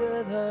faith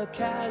with her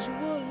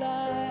casual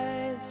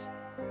lies.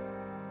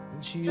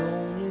 And she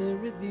only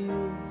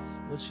reveals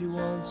what she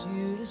wants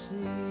you to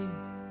see.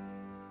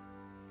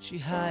 She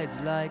hides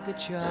like a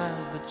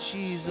child, but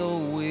she's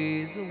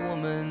always a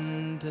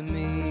woman to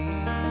me.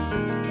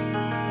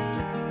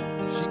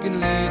 She can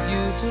lead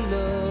you to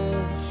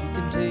love, she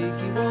can take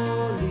you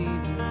or leave you.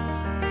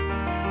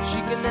 She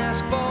can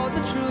ask for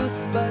the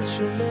truth, but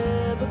she'll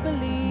never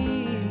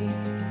believe.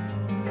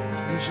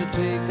 And she'll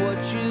take what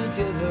you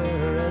give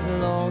her as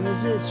long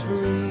as it's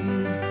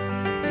free.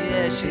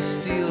 Yeah, she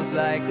steals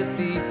like a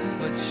thief,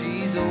 but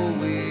she's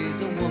always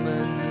a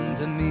woman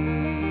to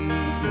me.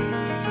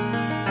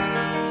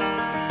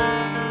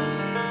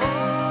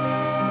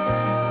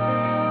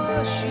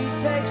 Oh, she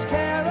takes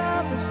care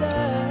of herself.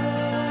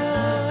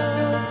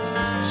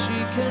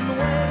 She can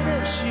wait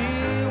if she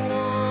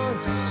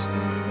wants.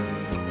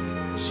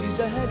 She's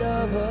ahead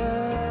of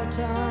her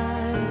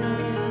time.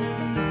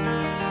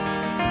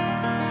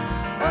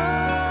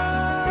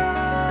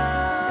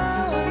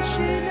 Oh, and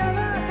she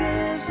never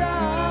gives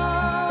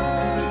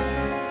up.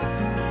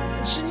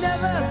 She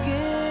never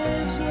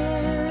gives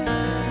in.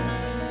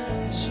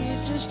 She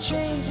just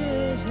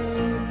changes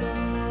her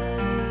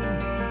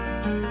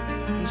mind.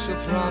 And she'll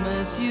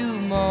promise you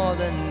more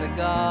than the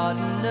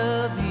Garden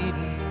of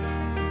Eden.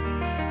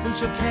 And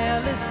she'll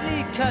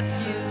carelessly cut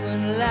you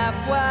and laugh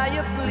while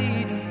you're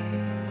bleeding.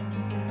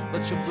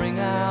 But you'll bring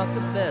out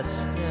the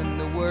best and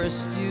the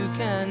worst you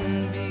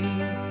can be.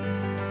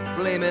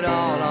 Blame it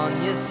all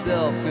on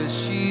yourself, 'cause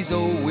she's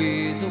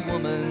always a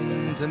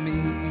woman to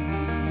me.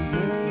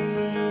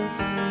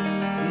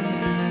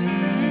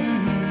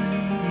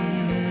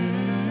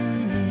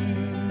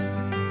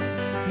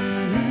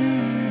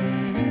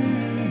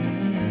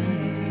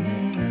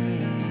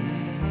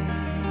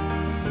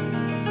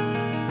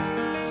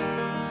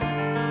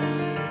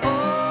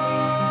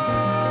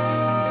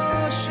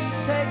 Oh, she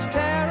takes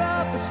care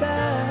of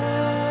herself.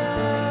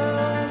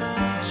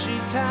 She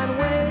can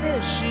wait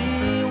if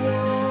she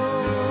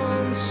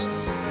wants.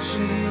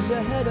 She's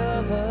ahead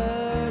of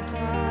her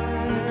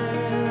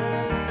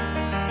time.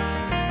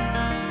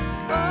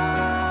 Oh,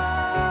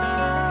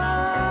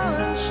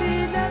 and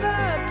she never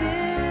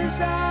gives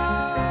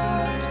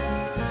out,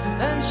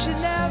 and she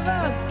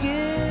never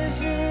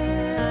gives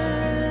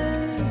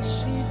in.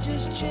 She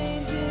just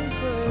changes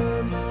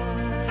her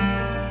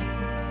mind.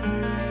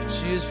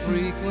 She is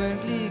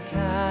frequently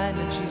kind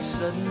and she's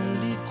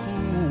suddenly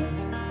cruel.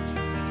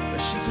 But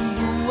she can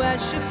do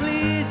as she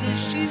pleases,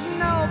 she's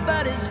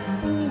nobody's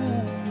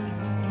fool.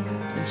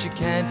 And she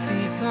can't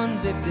be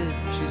convicted,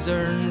 she's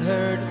earned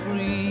her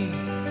degree.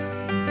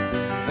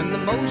 And the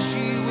most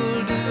she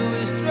will do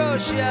is throw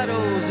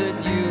shadows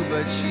at you,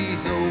 but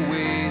she's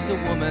always a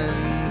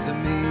woman to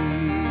me.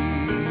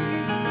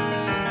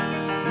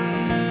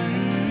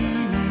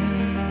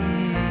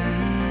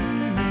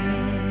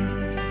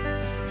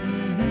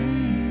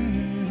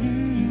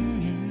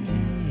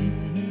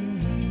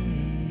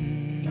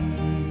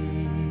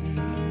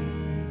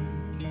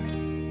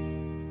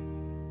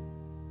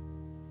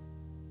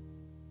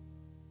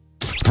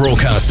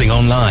 Broadcasting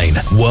online,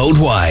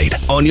 worldwide,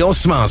 on your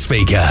smart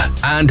speaker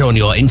and on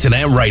your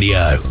internet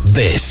radio.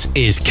 This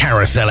is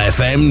Carousel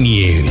FM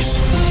News.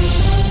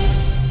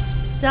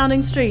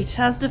 Downing Street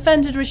has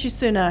defended Rishi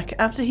Sunak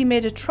after he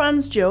made a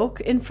trans joke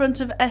in front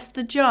of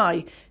Esther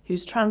Jai,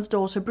 whose trans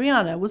daughter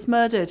Brianna was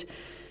murdered.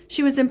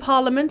 She was in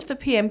Parliament for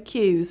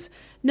PMQs.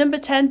 Number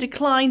 10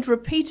 declined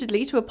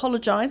repeatedly to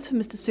apologise for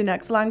Mr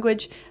Sunak's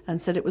language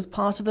and said it was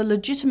part of a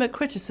legitimate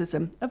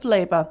criticism of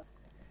Labour.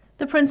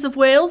 The Prince of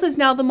Wales is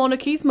now the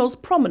monarchy's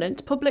most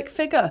prominent public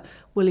figure.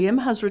 William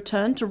has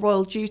returned to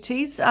royal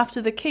duties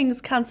after the King's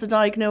cancer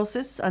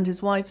diagnosis and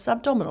his wife's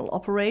abdominal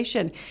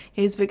operation.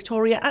 Here's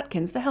Victoria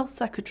Atkins, the Health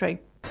Secretary.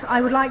 I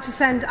would like to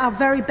send our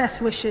very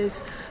best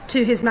wishes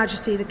to His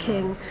Majesty the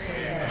King.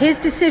 His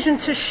decision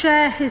to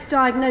share his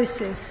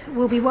diagnosis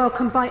will be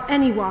welcomed by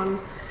anyone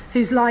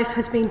whose life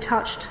has been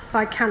touched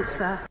by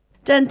cancer.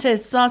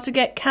 Dentists are to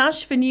get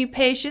cash for new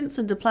patients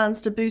under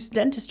plans to boost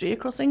dentistry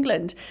across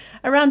England.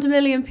 Around 1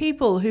 million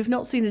people who've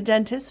not seen a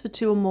dentist for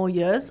 2 or more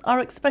years are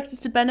expected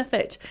to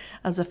benefit,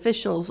 as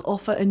officials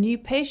offer a new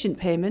patient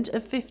payment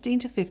of £15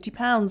 to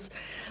 £50.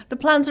 The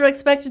plans are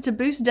expected to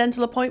boost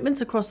dental appointments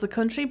across the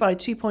country by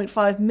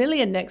 2.5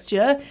 million next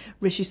year.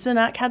 Rishi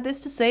Sunak had this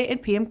to say in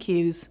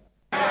PMQs.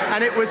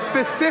 And it was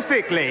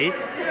specifically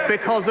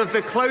because of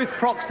the close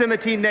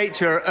proximity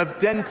nature of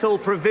dental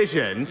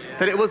provision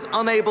that it was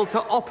unable to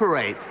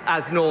operate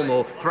as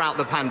normal throughout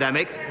the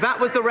pandemic. That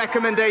was the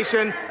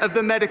recommendation of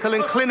the medical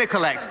and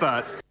clinical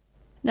experts.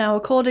 Now,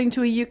 according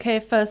to a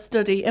UK First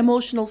study,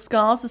 emotional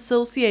scars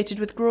associated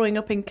with growing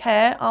up in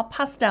care are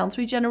passed down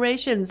through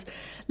generations.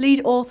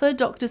 Lead author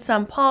Dr.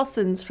 Sam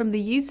Parsons from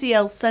the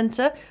UCL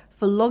Centre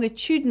for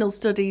Longitudinal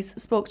Studies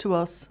spoke to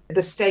us.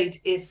 The state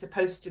is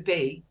supposed to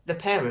be the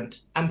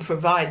parent and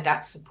provide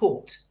that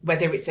support,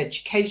 whether it's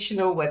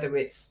educational, whether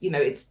it's,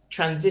 it's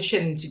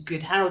transition to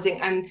good housing,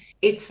 and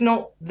it's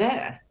not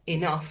there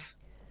enough.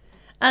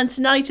 And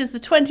tonight is the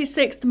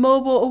 26th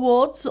MOBO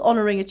Awards,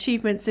 honouring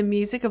achievements in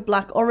music of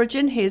black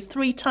origin. Here's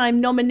three-time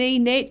nominee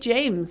Nate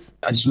James.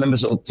 I just remember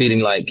sort of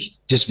feeling like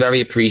just very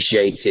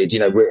appreciated.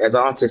 We're, as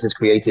artists, as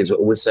creatives, we're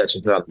always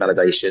searching for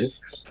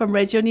validation. From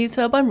Radio News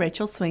Hub, I'm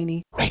Rachel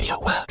Sweeney. Radio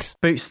Works.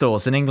 Boot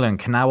stores in England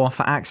can now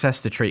offer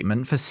access to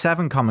treatment for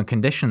 7 common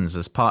conditions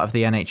as part of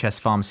the NHS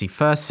Pharmacy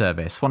First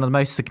service, one of the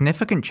most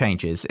significant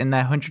changes in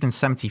their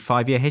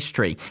 175-year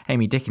history.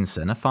 Amy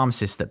Dickinson, a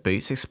pharmacist at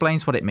Boots,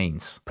 explains what it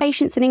means.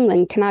 Patients in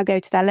England can now go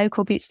to their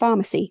local Boots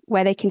pharmacy,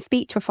 where they can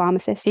speak to a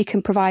pharmacist who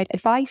can provide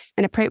advice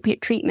and appropriate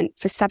treatment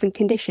for 7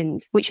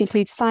 conditions, which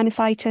include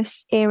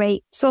sinusitis,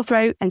 earache, sore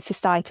throat and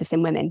cystitis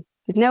in women.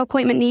 With no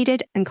appointment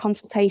needed and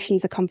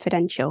consultations are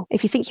confidential.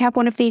 If you think you have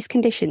one of these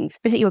conditions,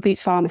 visit your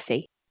Boots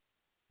pharmacy.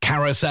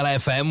 Carousel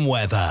FM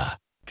weather.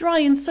 Dry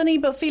and sunny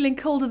but feeling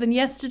colder than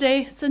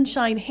yesterday.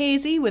 Sunshine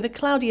hazy with a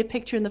cloudier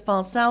picture in the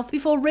far south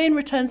before rain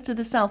returns to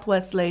the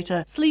southwest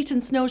later. Sleet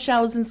and snow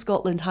showers in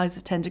Scotland, highs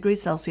of 10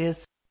 degrees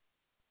Celsius.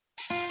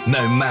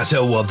 No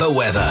matter what the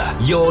weather,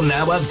 you're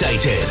now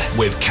updated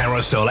with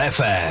Carousel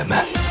FM.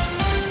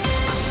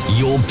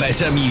 Your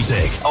better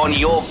music on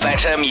your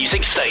better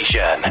music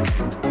station.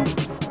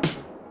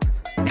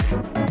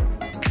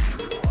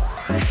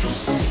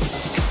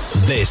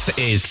 This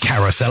is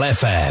Carousel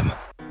FM.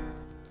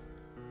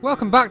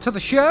 Welcome back to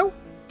the show.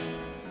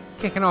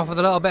 Kicking off with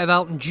a little bit of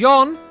Elton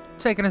John,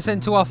 taking us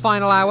into our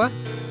final hour.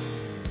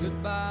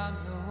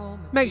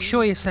 Make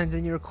sure you send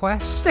in your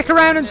requests. Stick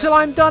around until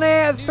I'm done here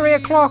at 3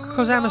 o'clock,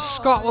 because Emma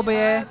Scott will be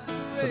here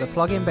for the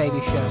Plug-in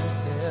Baby Show.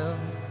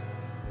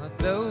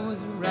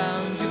 Those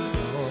around you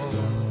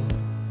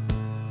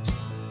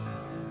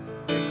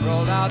they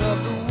crawled out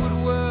of the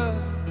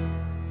woodwork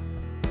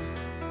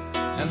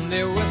and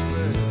they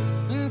whispered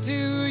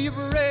into your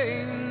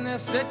brain. They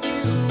set you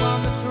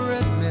on the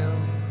treadmill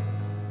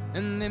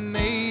and they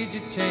made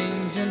you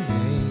change your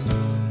name.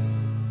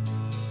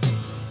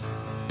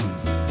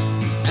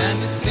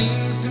 And it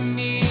seems to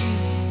me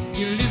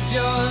you lived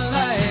your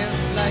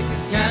life like a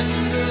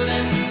candle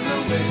in the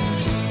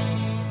wind,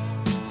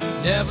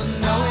 never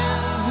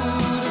knowing who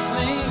to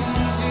cling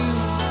to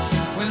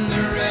when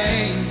the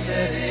rain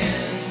set in.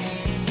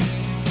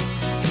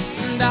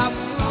 And I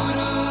would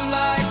have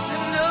liked to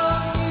know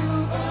you,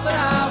 but I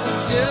was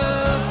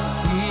just a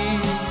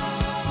kid.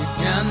 Your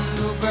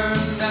candle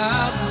burned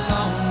out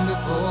long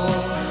before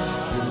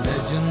your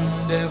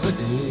legend ever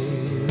did.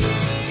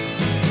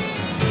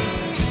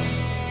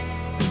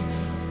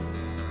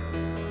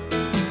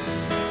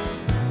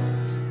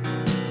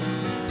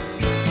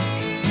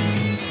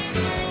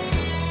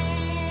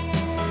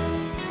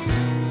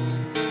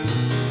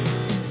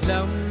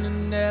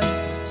 Loneliness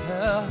was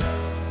tough,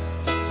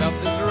 the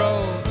toughest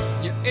road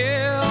you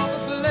ever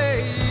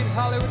played.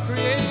 Hollywood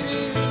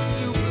created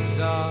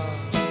superstar,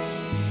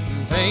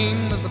 and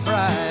pain was the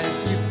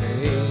price you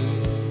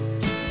paid.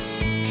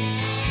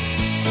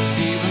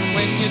 Even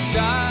when you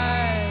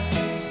died,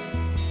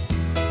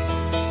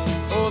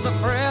 oh, the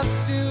press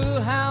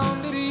still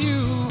hounded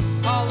you.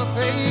 All the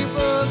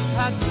papers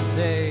had to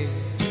say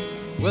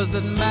was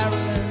that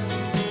Marilyn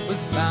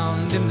was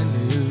found in the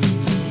news.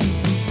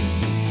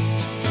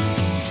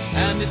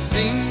 And it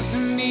seems to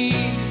me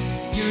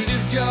you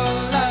lived your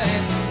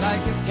life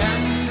like a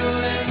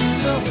candle in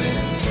the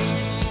wind,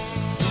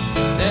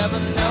 never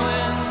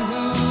knowing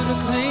who to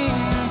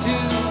cling to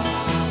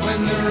when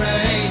the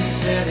rain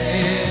set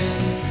in.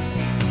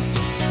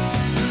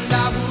 And I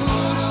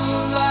would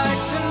have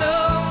liked to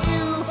know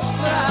you,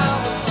 but I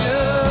was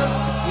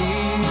just a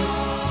kid.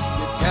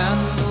 Your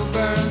candle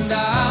burned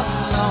out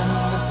long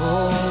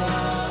before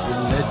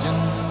your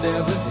legend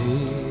ever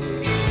did.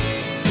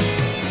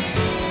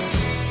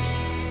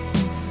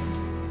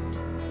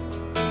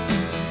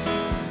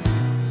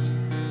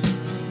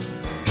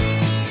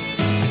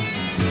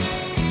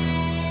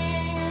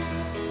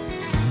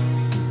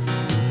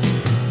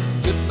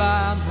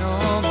 By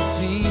normal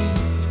teen,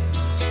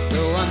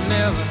 though I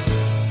never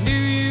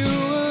knew you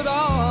at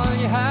all.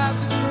 You had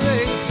the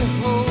grace to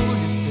hold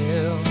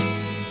yourself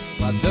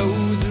while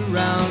those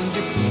around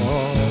you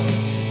crawl.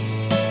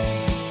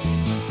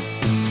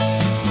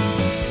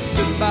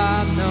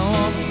 Goodbye,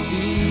 normal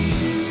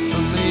teen,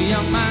 from the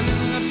young man in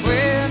the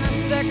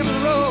 22nd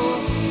row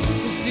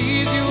who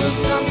sees you as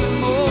something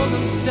more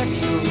than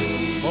sexual,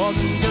 more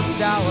than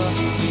just our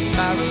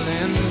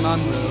Marilyn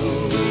Monroe.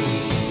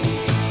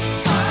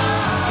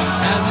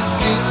 And it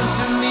seems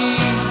to me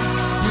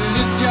you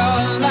lived your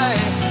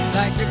life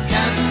like a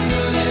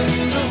candle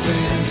in the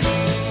wind,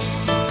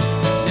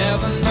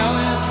 never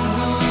knowing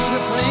who to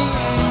cling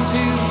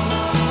to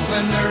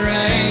when the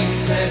rain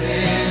set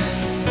in.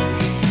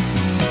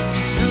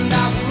 And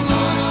I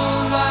would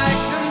have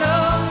liked to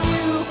know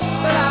you,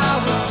 but I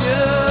was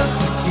just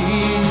a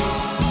kid.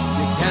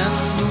 The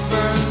candle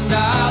burned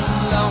out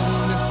long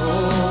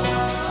before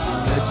the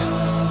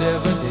legend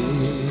ever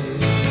did.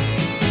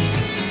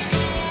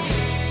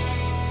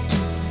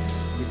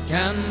 The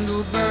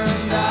candle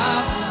burned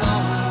out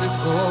long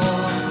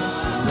before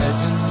the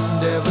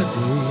legend ever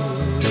did.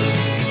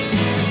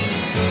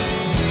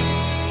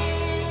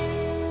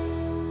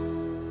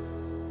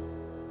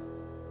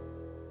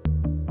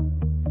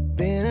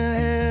 Been a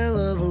hell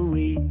of a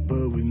week,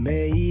 but we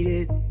made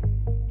it.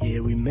 Yeah,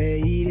 we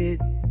made it.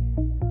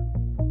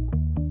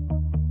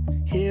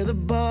 Hear the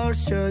bar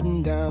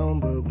shutting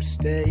down, but we're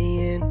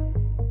staying.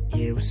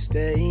 Yeah, we're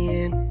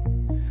staying.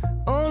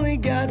 Only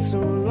got so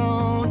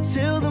long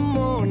till the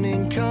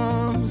morning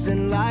comes,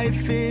 and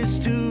life is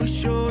too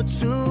short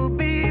to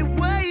be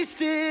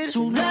wasted.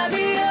 So light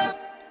me up,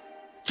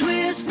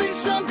 twist me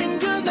something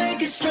good,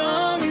 make it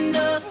strong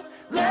enough,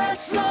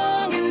 last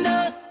long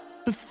enough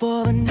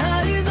before the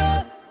night is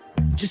up.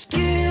 Just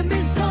give me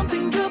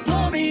something good,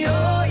 pour me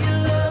all your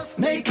love,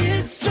 make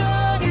it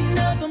strong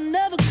enough. I'm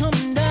never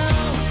coming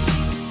down.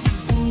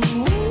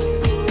 Ooh,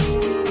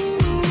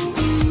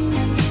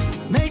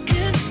 make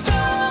it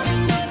strong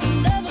enough.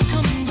 I'm never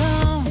coming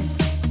down.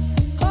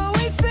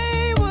 Always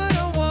say what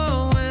I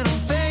want when I'm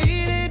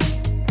faded,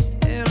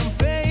 and I'm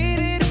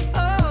faded.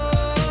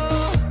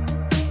 Oh,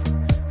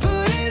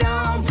 put it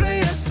on,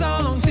 play a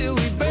song till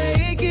we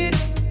break it,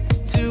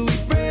 till we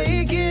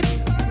break it.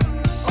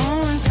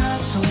 Only got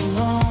so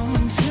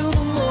long till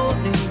the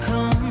morning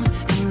comes,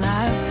 and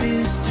life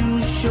is too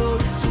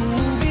short to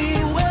be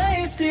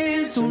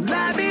wasted. So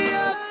light me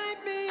up,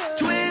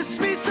 twist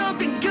me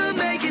something good,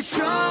 make it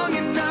strong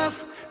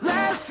enough,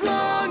 last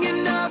long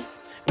enough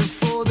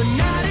before the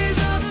night is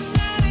up.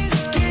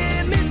 Just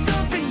give me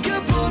something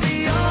good, pour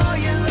me all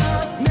your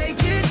love,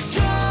 make it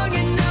strong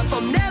enough.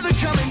 I'm never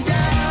coming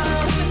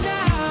down.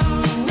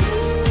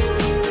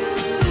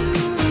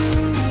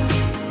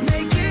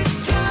 Make it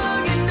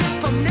strong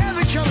enough. I'm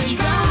never coming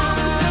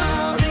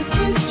down. Make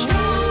it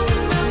strong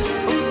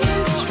enough. Make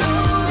it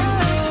strong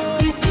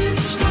enough. Make it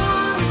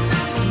strong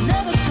enough. I'm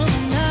never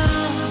coming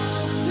down.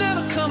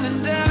 Never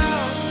coming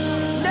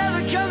down.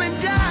 Never coming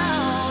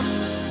down.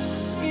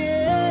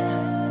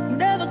 Yeah.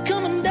 Never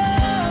coming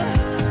down.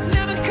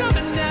 Never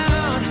coming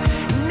down.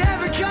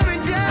 Never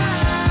coming down.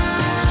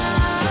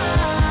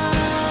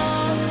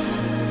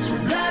 So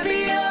light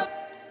me up,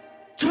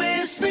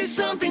 twist me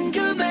something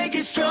good, make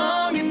it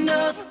strong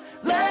enough,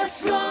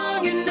 last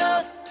long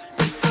enough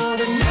before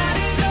the night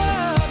is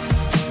up.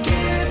 Just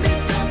give me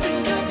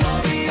something good,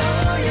 pour me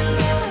all your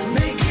love,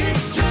 make it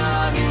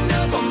strong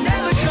enough. I'm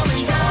never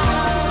coming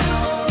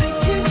down.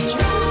 Make it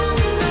strong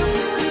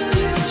enough.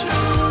 Make it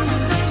strong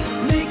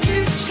enough. Make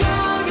it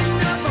strong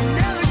enough. I'm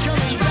never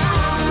coming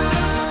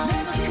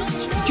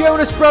down.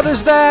 Jonas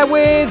Brothers there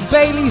with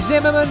Bailey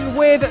Zimmerman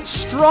with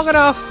Strong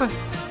Enough.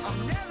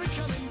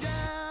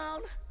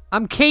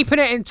 I'm keeping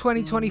it in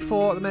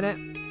 2024 at the minute.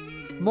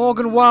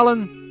 Morgan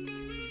Wallen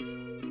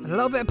and a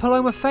little bit of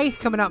Paloma Faith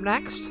coming up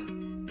next.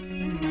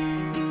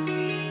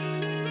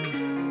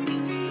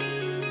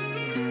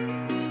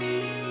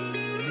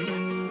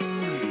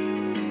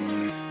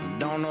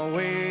 Don't know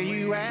where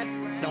you at,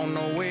 don't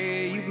know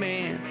where you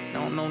been,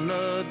 don't know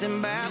nothing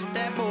about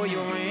that boy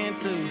you're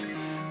into.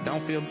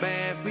 Don't feel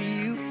bad for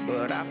you,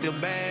 but I feel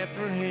bad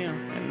for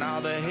him, and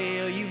all the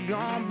hell you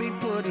gon' be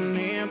putting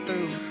him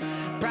through.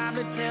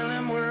 Probably tell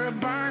him we're a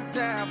burnt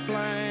out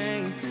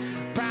flame,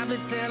 probably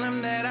tell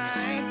him that I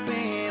ain't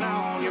been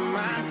on your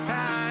mind.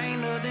 I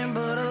ain't nothing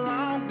but a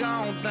long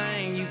gone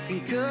thing, you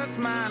can cuss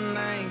my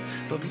name,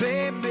 but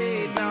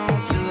baby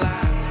don't you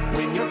lie.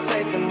 When you're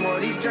tasting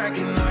what he's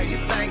drinking, are you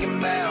thinking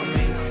about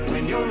me?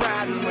 When you're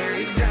riding where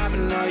he's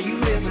driving, are you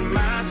missing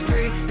my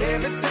street?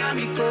 Every time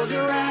you close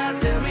your eyes,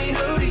 tell me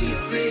who do you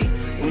see?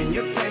 When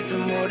you're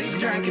tasting what he's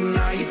drinking,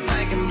 are you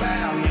thinking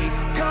about me?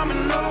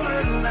 Coming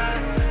over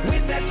tonight,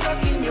 wish that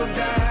truck in your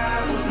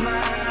drive was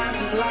mine,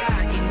 just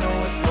like you know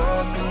it's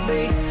supposed to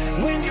be.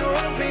 When you're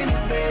up in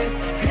his bed,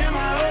 am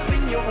I up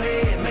in your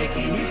head,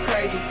 making you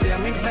crazy? Tell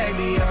me,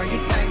 baby, are you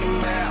thinking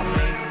about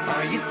me?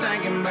 Are you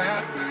thinking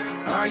about?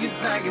 Are you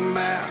thinking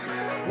about?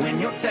 When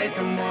you're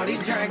tasting what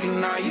he's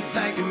drinking, are you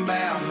thinking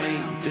about me?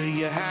 Do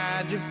you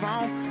hide your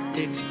phone?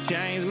 Did you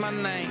change my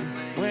name?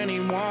 When he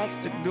wants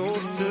to go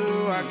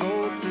to, I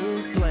go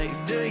to place.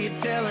 Do you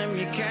tell him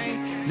you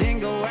can't, then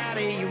go out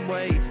of your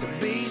way to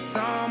be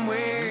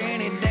somewhere,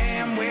 any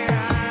damn where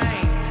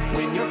I ain't?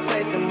 When you're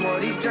tasting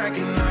what he's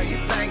drinking, are you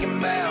thinking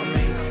about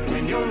me?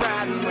 When you're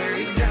riding where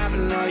he's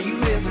driving, are you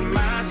missing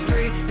my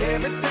street?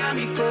 Every time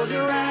you close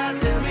your eyes,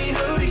 tell me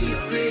who do you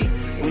see?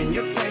 When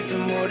you're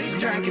tasting what he's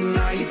drinking,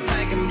 are you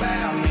thinking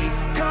about me?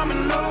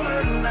 Coming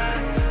over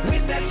tonight,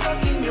 wish that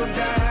truck in your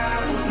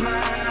drive was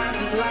mine,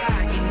 just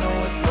like you know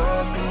it's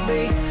supposed to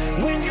be.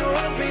 When you're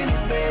up in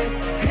his bed,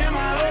 am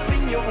I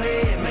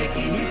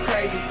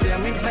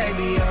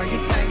baby, are you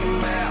thinking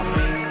about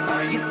me?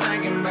 Are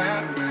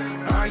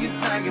you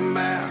thinking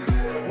about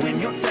when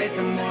you're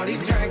tasting what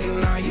he's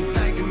drinking? Are you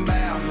thinking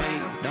about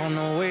me? Don't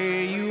know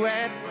where you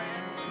at,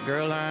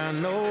 girl, I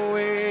know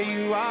where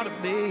you ought to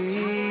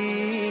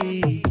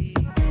be.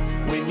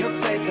 When you're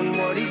tasting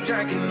what he's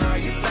drinking, are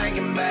you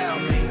thinking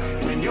about me?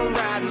 When you're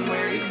riding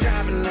where he's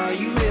driving, are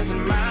you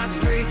missing my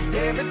street?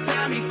 Every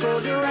time you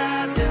close your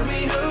eyes, tell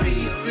me who do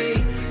you see?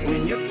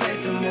 When you're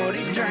tasting what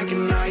he's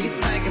drinking, are you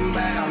thinking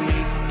about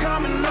me?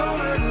 Coming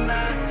over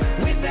tonight,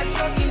 wish that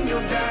tuck in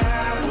your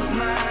drive was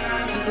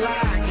mine, just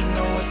like you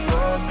know it's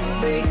supposed to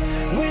be.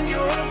 When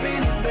you're up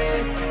in his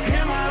bed,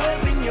 am I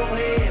up in your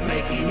head,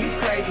 making you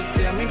crazy?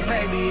 Tell me,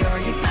 baby, are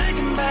you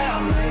thinking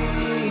about me?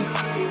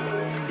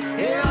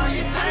 Yeah, are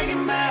you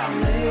thinking about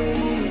me?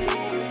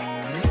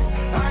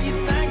 Are you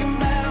thinking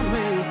about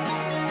me?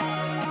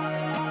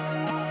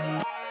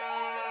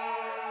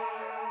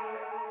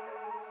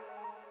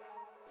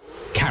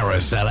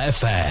 Carousel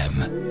FM.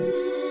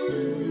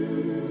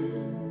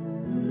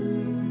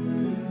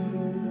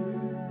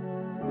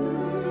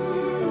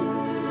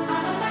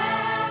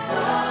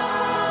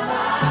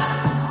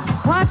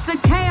 What's the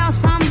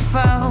chaos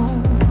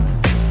unfold?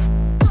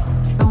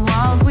 The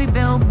walls we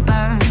built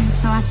burn,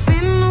 so I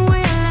spin the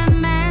wheel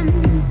and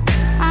then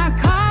I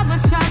call the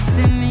shots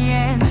in the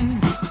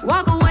end.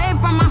 Walk away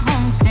from my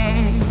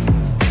homestead,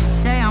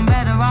 say I'm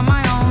better on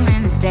my own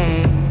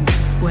instead.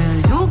 Well,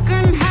 you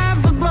can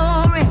have the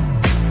glory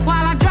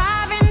while I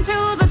drive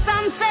into the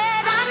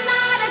sunset. I'm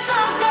not a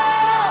good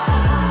girl,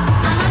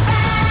 I'm a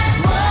bad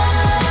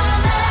woman.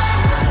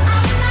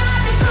 I'm not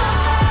a good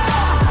girl,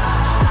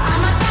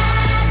 I'm a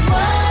bad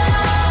woman.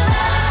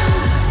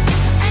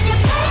 And you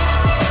paint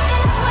me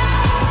this way,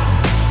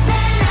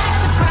 then act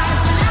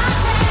surprised when I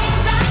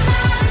change. I'm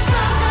not a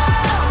good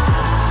girl,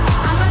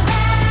 I'm a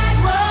bad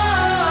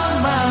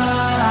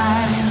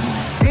woman.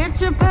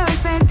 Picture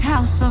perfect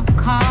house of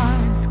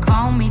cards,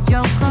 call me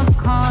Joker,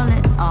 call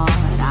it art.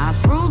 I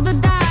threw the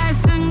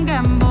dice and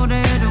gambled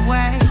it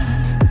away.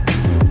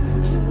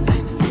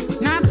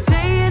 Not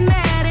saying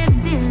that it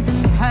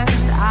didn't hurt,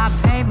 I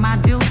paid my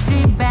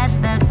duty, bet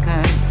the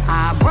curse.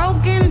 I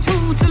broke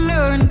into to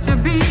learn to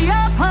be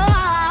apart.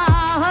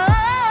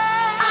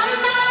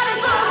 I'm not a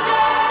good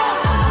girl,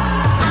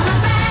 I'm a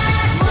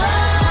bad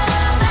woman. I'm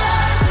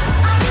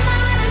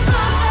not a good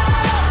girl,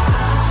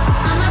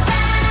 I'm a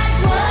bad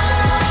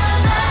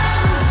woman.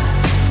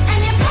 And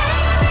you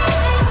paint me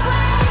this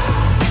way,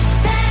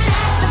 then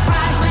act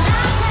surprised when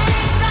I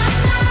change. I'm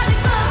not a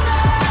good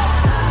girl,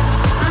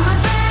 I'm a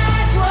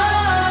bad woman.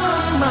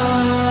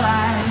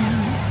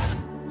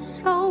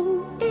 So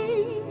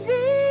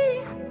easy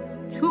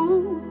to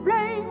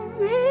blame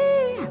me,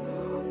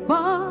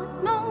 but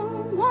no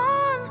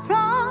one's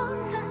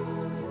flawless.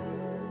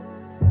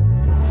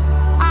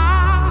 I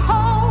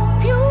hope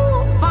you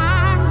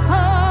find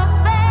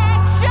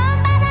perfection,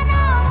 but I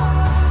know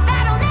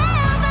that'll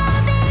never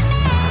be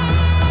me.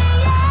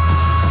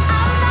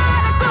 I'm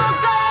not a good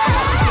girl,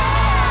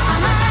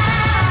 I'm a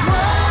bad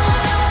woman. I'm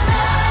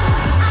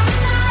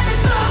not a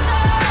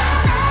good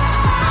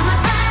girl, I'm a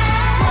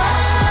bad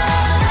woman.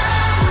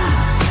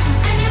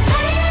 And you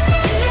paint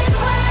me this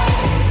way,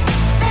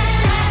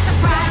 then act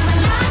surprised when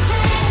I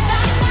change.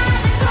 I'm not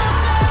a good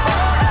girl,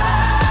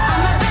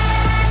 I'm a bad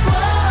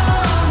woman. I'm not a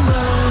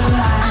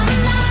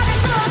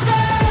good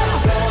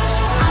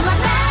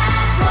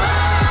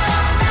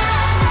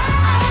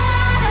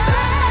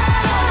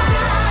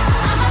girl,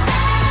 I'm a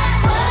bad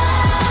woman.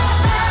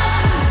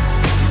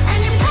 And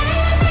you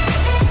paint me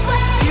this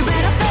way, you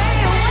better say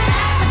it when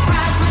act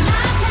surprised when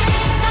I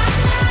change. I'm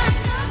not a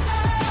good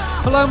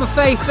girl. Paloma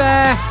Faith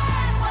there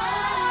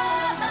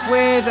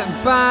with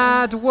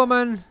Bad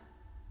Woman.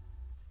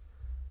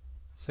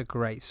 It's a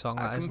great song,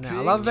 that, isn't it?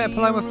 I love a bit of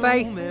Paloma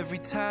Faith. Every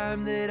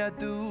time that I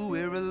do,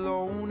 we're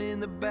alone in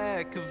the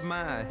back of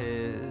my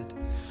head.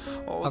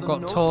 All I've the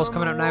got notes tours on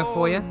coming the up now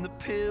for you. wall and the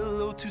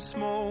pillow too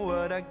small,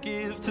 what I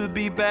give to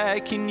be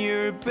back in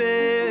your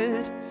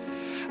bed.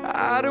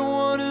 I don't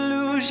wanna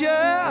lose you,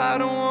 I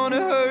don't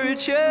wanna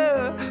hurt you,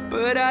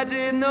 but I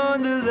did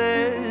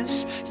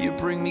nonetheless. You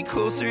bring me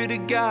closer to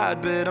God,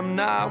 but I'm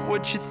not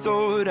what you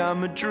thought.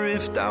 I'm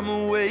adrift, I'm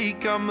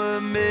awake, I'm a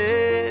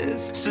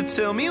mess. So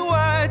tell me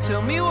why,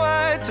 tell me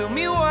why, tell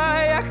me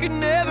why I could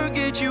never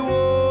get you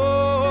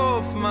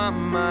off my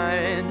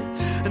mind.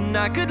 And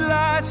I could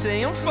lie,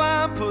 say I'm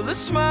fine, pull a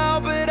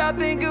smile, but I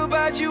think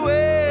about you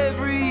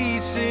every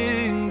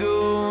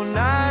single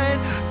night.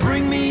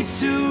 Bring me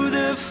to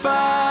the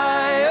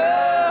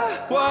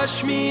fire,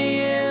 wash me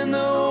in the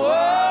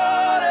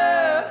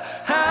water.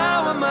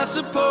 How am I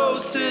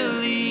supposed to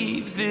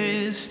leave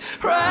this?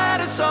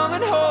 Write a song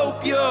and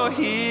hope you'll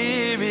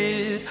hear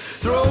it.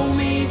 Throw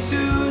me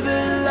to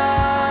the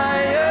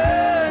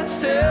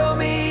lions, tell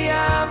me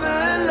I'm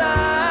a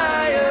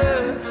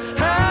liar.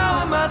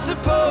 How am I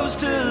supposed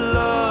to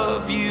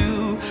love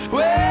you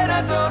when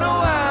I don't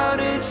know how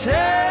to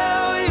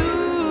tell you?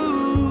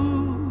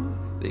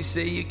 They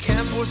say you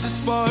can't force a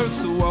spark,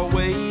 so I'll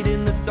wait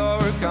in the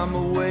dark. I'm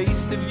a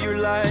waste of your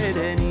light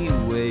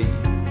anyway.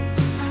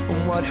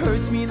 And what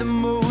hurts me the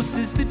most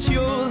is that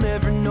you'll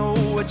never know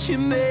what you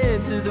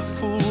meant to the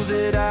fool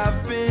that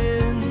I've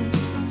been.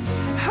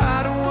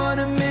 I don't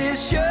wanna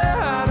miss you,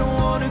 I don't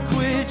wanna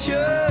quit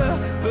you,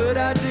 but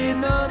I did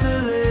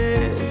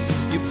nonetheless.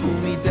 You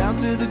pulled me down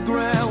to the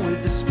ground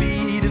with the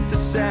speed of the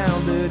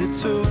sound that it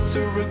took to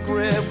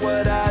regret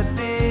what I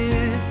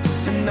did.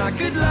 And I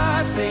could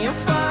lie, say I'm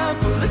fine,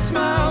 pull a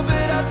smile,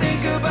 but I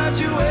think about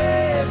you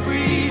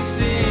every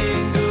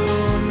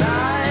single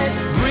night.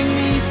 Bring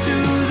me to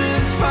the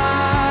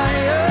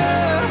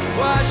fire,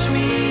 wash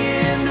me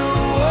in the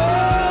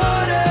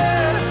water.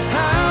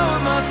 How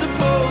am I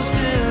supposed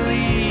to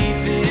leave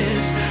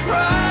this?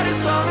 Write a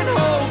song and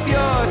hope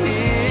you're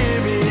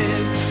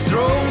hearing.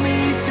 Throw me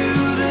to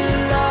the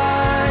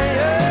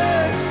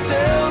lions,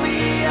 tell me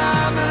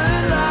I'm a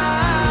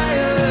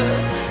liar.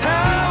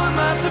 How am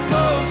I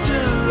supposed to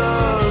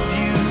love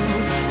you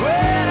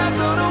when I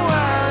don't know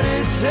how to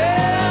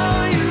tell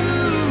you?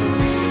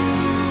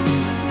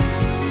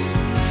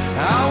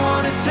 I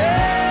wanna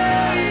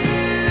tell you,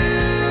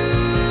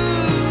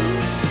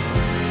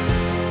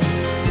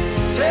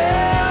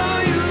 tell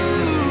you.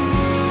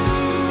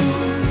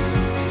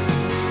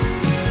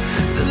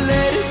 The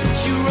letters that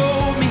you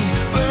wrote me,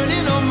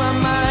 burning on my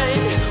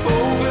mind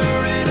over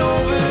and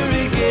over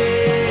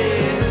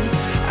again.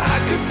 I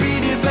could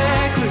read it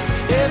backwards,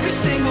 every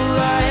single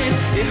line.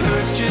 It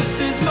hurts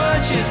just as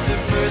much as the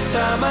first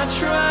time I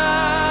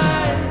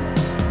tried.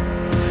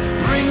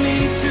 Bring me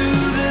to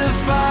the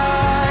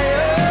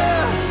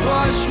fire,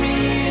 wash me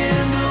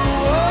in the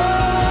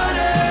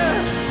water.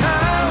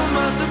 How am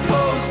I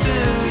supposed to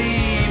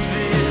leave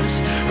this?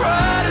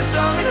 Write a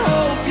song and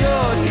hope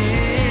you're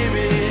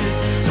hearing.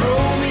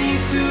 Throw me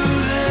to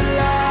the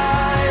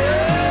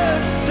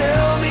lions,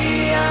 tell me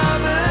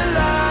I'm a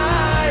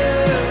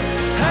liar.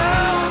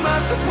 How am I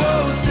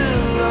supposed to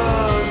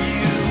love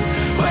you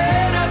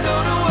when I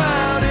don't know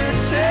how to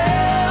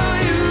tell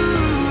you?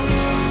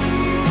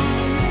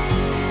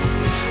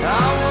 I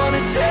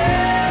wanna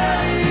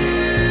tell you,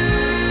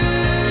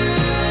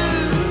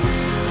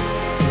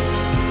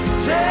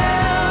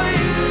 tell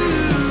you.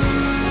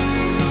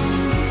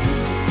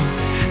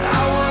 I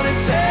wanna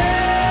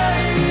tell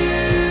you,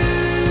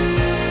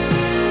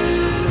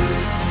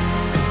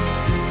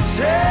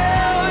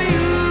 tell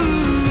you.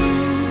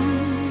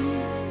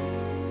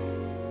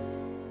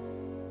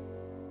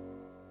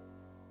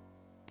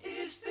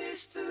 Is this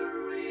the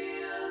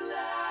real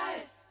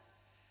life?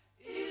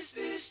 Is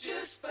this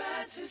just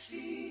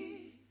fantasy?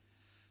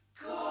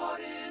 Caught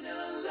in a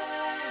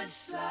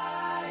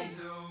landslide,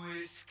 no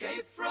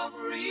escape from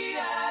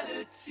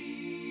reality.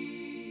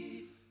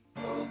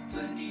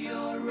 Open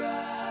your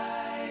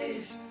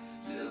eyes,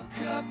 look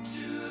up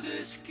to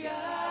the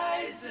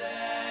skies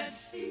and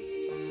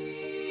see.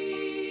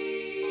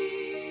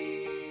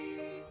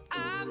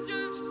 I'm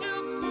just a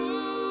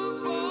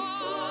poor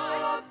boy,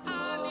 I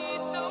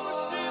need no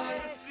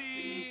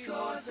sympathy,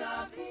 because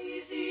I'm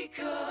easy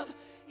come,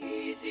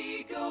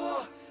 easy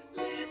go,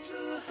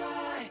 little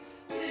high,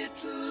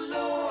 little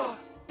low.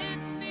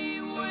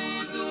 Any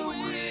way the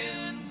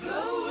wind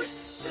blows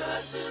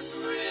doesn't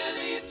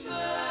really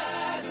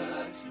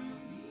matter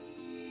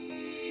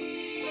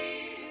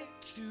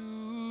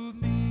to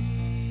me.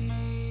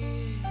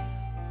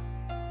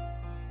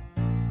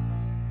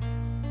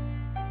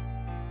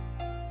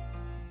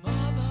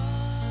 Mama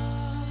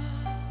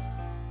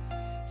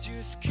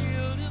just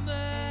killed a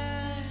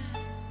man,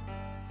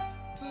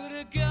 put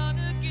a gun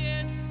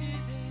against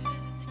his head,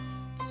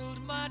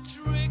 pulled my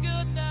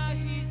trigger, now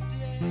he's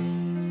dead.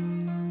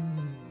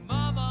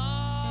 Mama,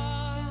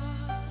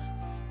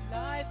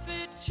 life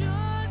had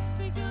just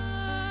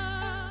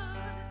begun,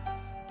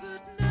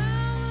 but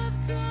now I've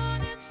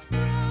gone and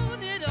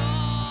thrown it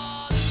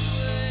all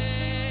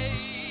away.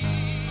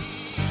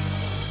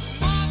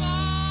 Mama,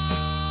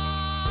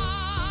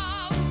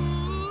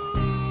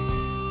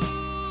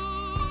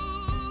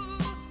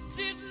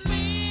 didn't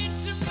mean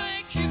to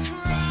make you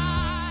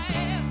cry.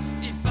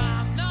 If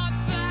I'm not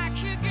back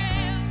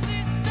again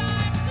this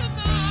time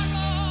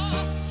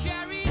tomorrow,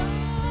 carry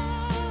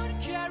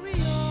on, carry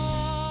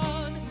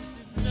on, as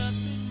if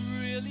nothing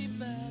really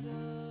matters.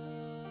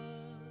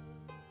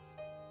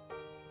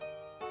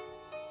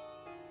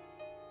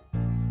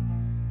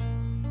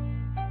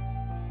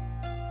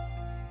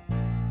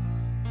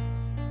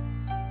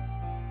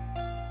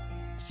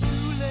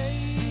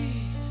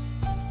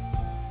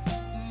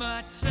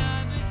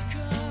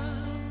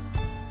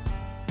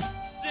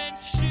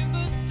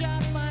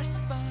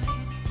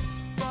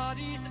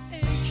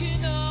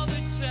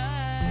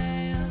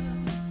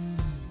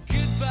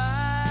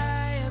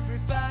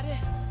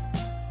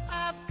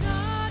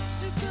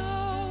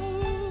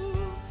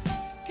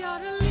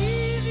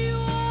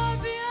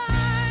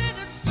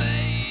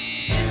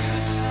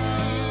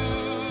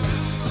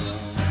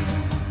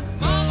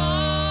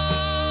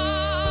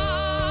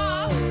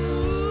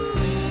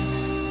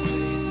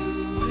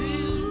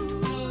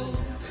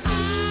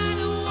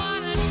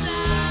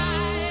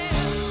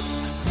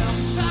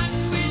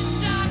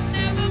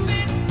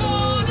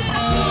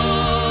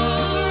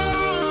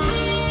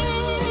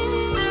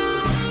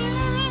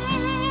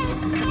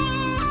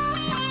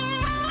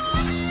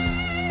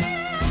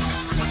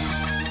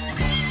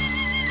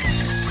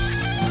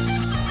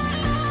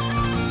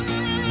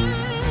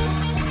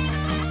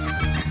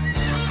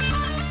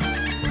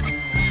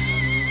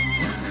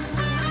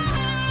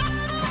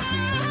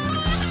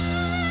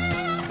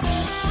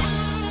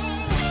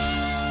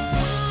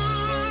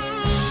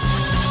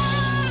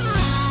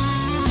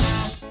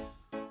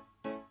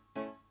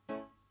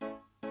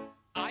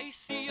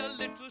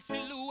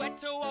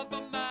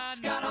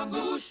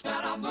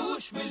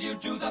 Scaramouche, will you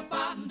do the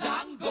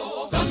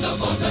fandango?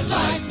 Thunderbolt and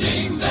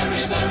lightning,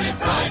 very, very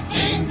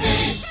frightening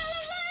me.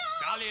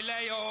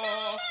 Galileo,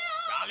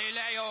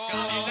 Galileo,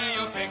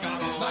 Galileo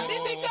Figaro.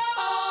 Magnifico!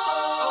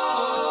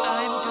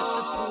 I'm just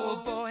a poor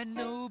boy,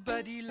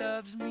 nobody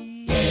loves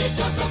me. He's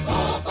just a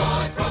poor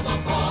boy from a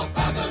poor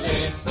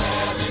family,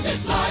 sparing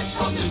his life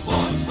from this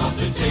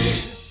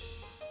monstrosity.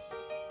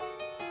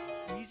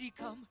 Easy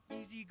come,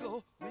 easy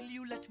go, will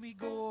you let me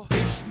go?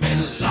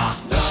 Bismillah,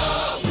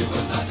 no, we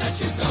will not let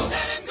you go.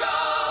 Let him go!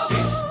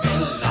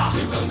 Bismillah,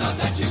 we will not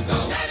let you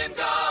go. Let him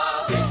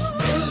go!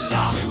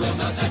 Bismillah, we will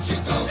not let you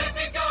go. Let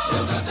me go!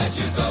 We'll not let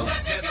you go.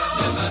 Let me go!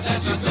 We'll not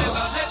let you go.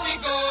 Never let me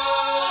go!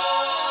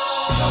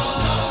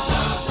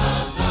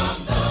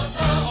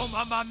 Oh,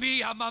 mamma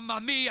mia, mamma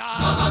mia.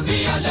 Mamma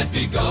mia, let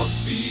me go.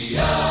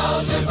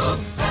 Beelzebub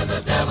has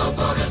a devil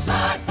put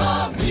aside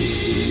for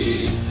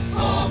me.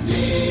 For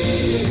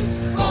me.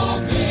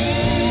 For me.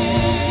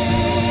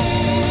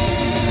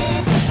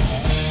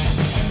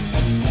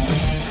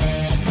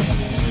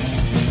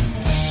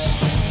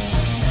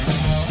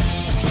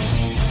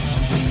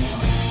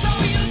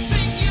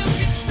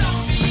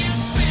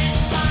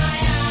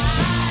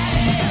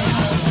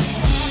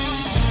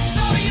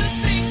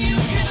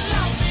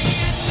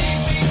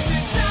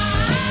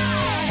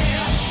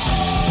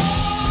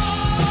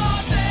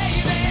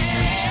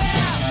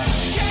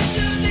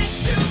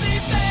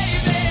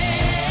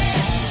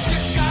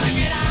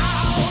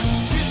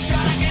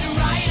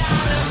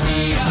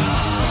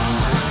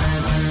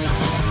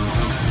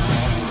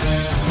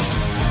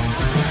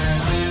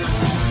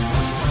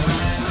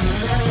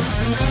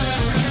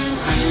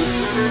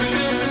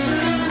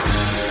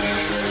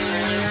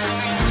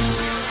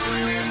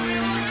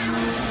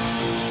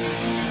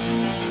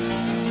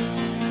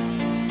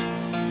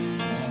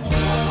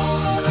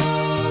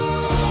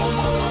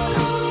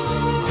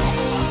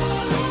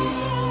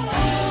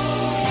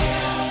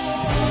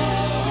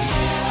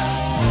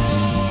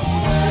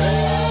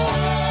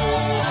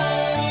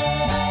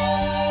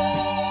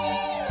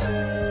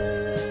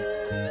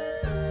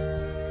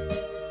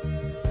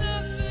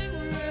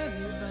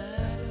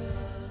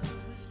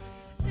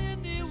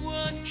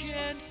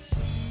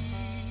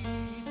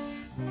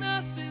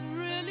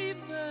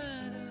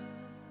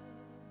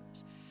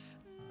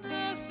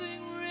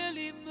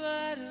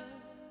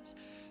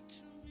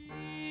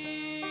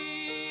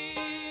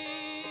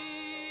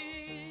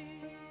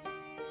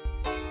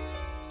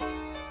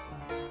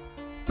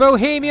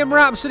 Bohemian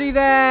Rhapsody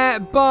there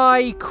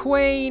by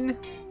Queen.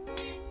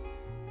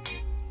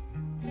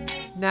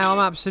 Now I'm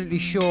absolutely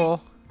sure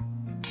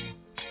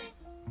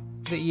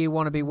that you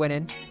want to be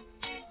winning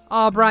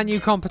our brand new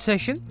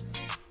competition.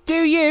 Do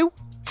you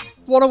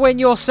want to win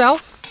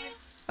yourself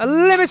a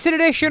limited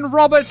edition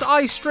Roberts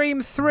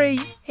iStream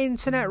 3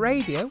 internet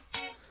radio?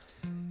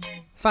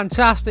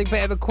 Fantastic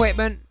bit of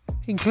equipment.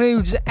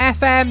 Includes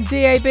FM,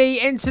 DAB,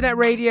 internet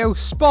radio,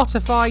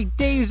 Spotify,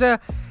 Deezer,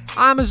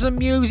 Amazon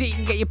Music. You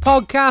can get your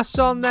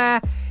podcasts on there.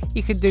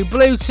 You can do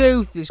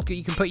Bluetooth. You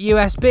can put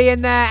USB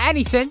in there.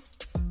 Anything.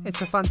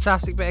 It's a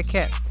fantastic bit of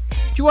kit. Do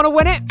you want to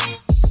win it?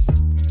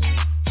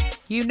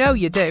 You know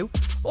you do.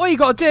 All you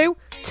got to do,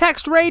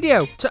 text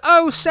radio to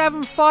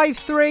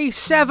 0753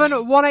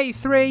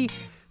 7183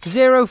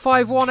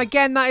 051.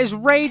 Again, that is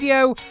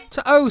radio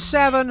to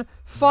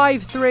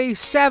 0753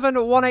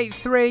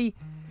 7183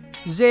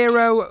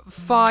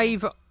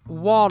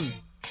 051.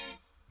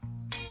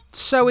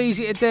 So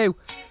easy to do.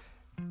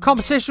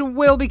 Competition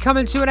will be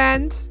coming to an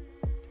end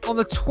on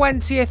the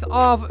 20th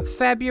of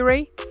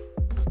February.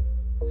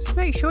 So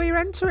make sure you're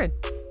entering.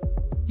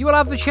 You will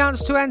have the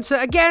chance to enter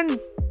again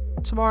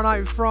tomorrow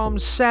night from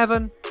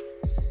 7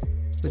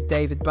 with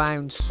David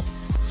Bounds.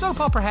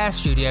 Soap Opera Hair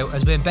Studio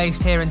has been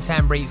based here in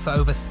Tenbury for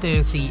over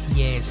 30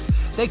 years.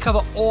 They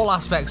cover all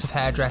aspects of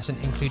hairdressing,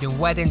 including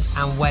weddings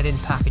and wedding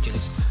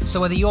packages.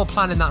 So whether you're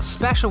planning that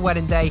special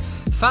wedding day,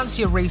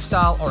 fancy a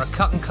restyle or a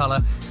cut and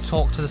colour,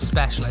 talk to the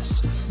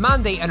specialists.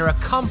 Mandy and her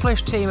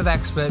accomplished team of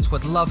experts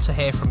would love to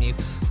hear from you.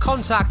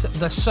 Contact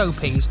the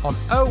Soapies on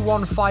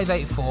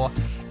 01584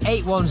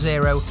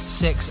 810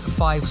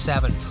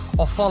 657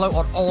 or follow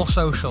on all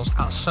socials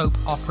at Soap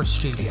Opera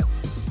Studio.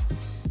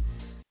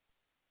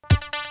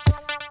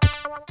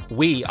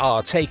 We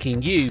are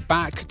taking you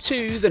back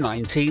to the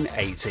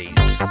 1980s.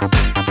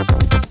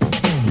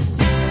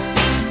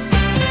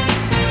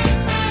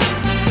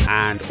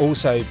 And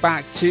also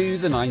back to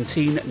the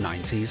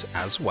 1990s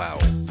as well.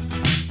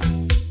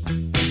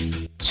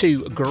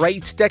 2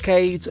 great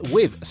decades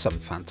with some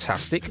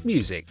fantastic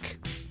music.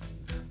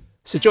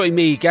 So join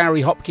me,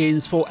 Gary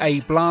Hopkins, for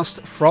a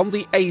blast from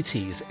the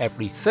 80s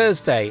every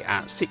Thursday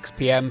at 6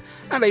 p.m.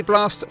 and a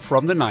blast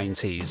from the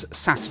 90s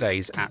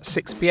Saturdays at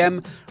 6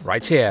 p.m.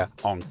 right here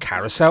on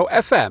Carousel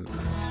FM.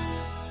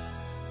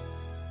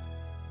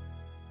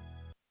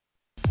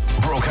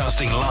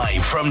 Broadcasting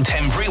live from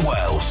Tenbury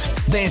Wells,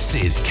 this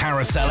is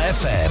Carousel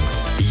FM,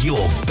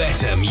 your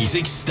better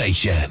music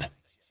station.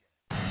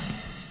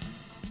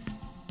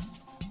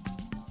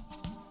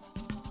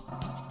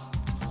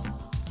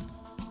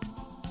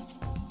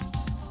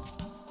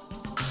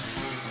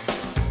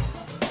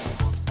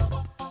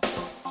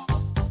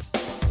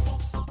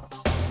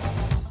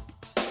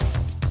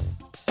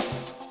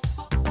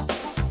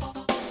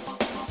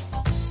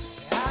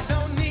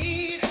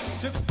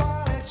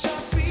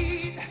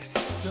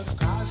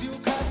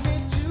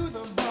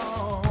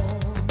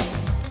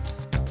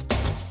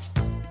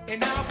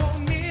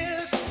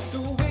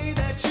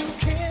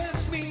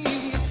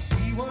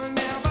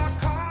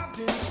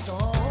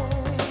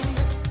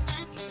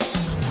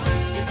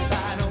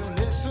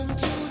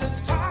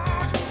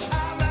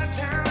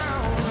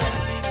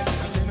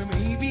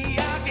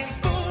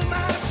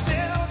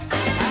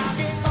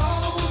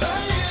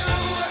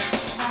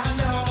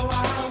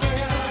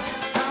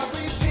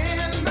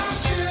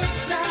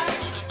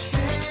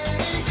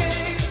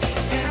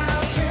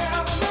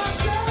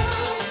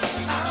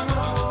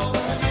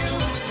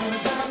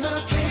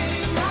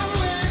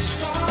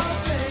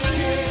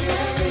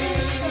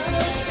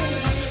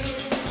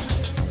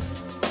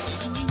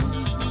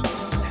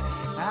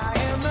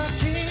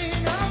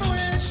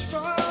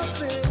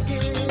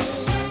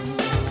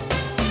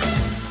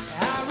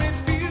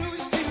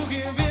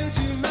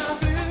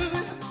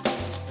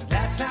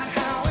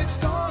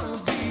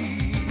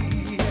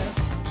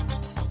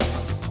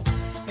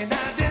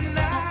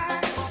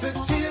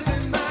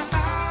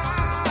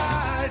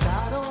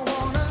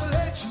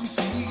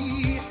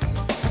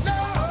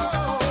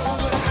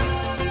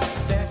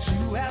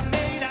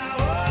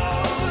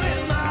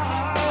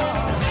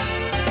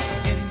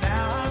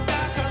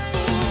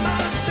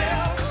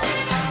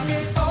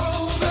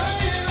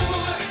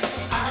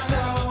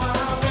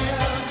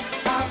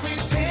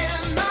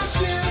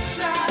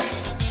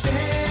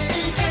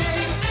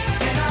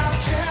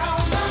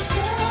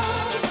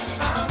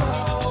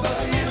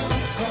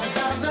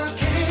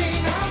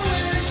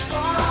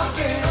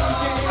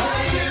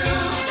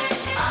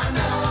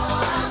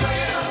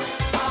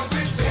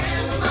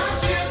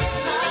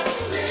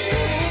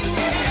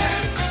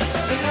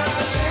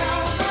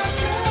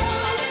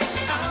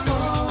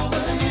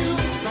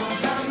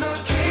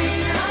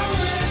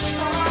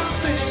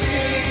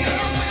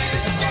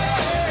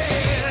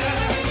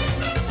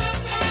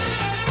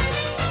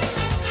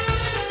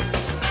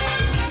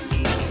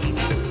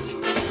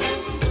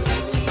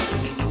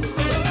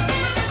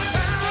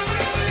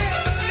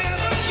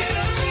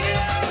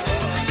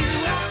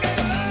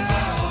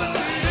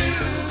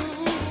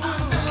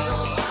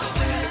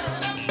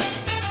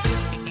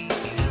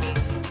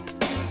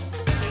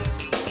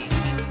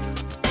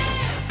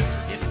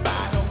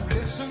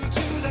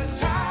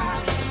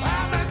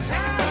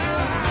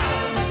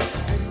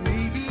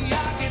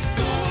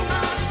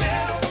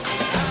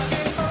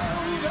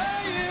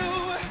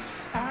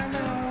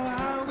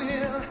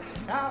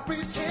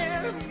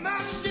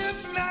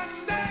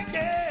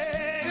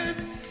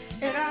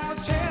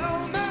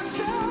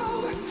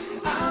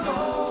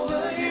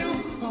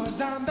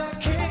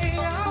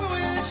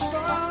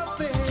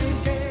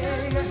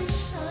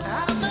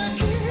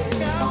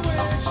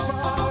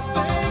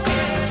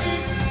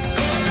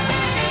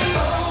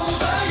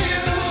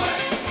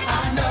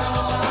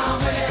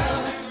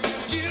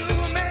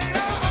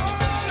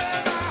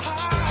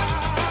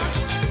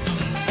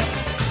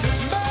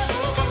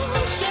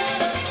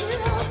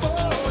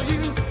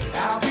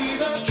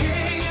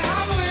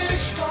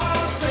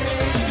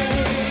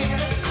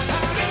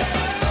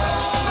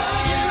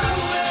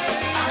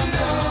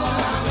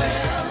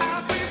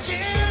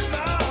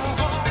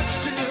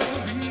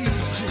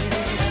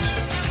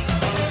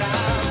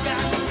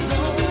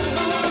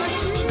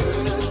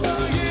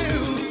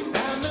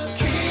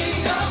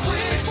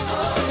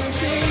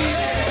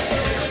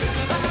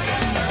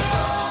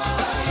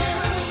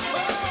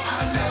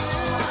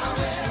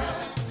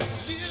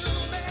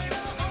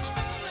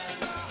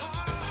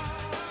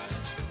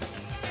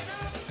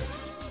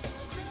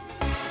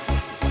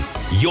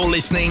 You're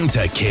listening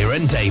to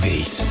Kieran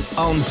Davies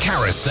on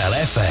Carousel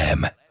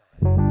FM.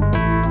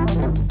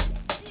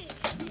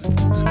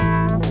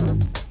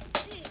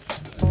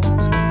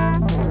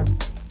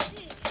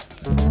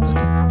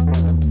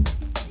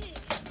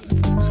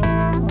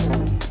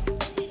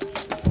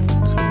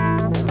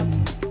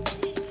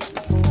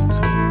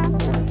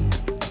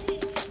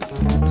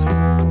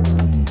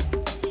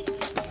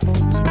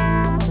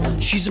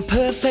 She's a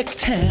perfect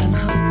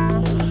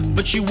 10,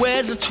 but she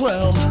wears a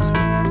 12.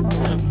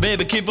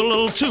 Baby, keep a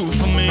little 2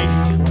 for me.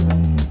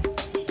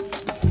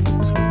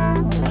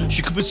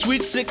 She could be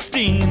sweet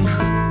 16,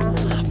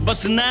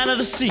 busting out of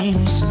the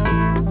seams.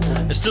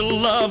 There's still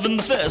love in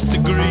the first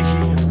degree.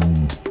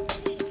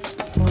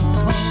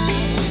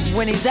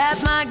 When he's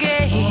at my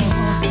game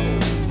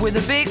with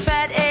a big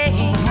fat A,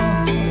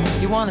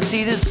 you wanna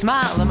see the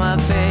smile on my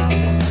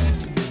face.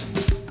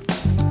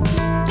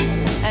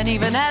 And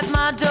even at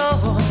my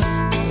door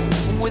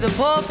with a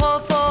poor, poor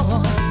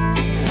four,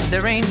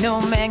 there ain't no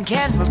man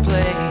can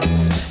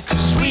replace.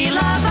 'Cause we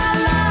love our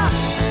love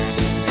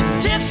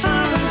in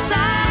different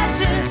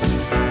sizes.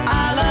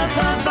 I love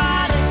her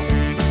body,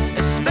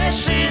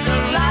 especially the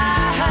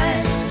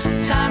lies.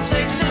 Time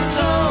takes its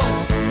toll,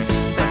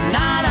 but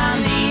not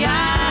on the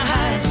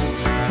eyes.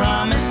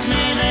 Promise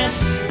me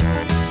this,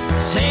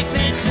 take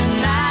me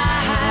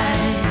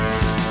tonight.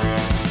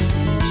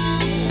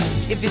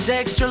 If it's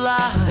extra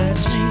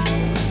large,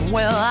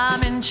 well,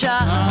 I'm in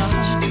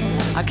charge.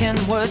 I can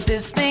work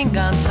this thing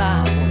on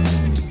top.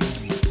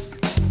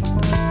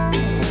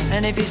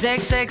 And if he's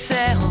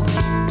XXL,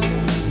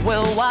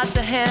 well, what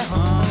the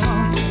hell?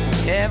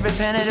 Every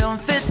penny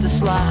don't fit the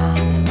slot.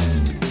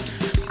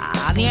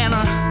 The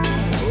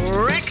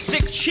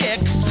anorexic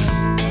chicks,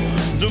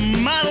 the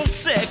model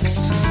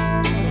 6,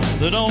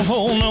 they don't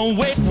hold no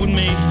weight with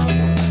me.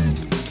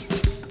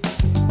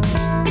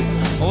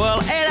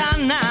 Well, 8 or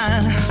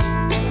 9,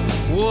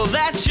 well,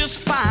 that's just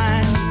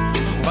fine.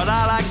 But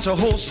I like to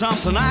hold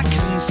something I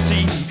can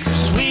see.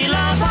 'Cause we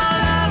love our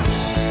love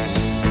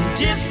in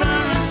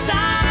different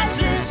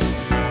sizes.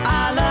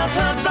 I love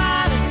her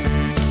body,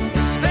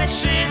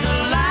 especially the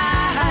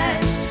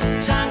lies.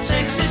 Time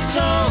takes its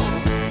toll,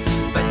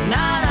 but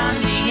not on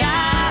the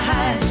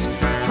eyes.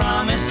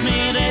 Promise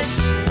me this,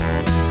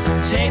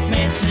 take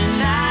me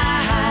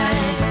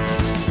tonight.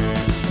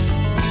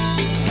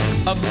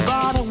 I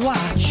bought a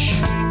watch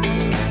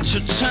to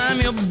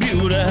time your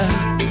beauty,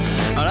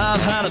 and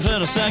I've had it for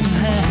the second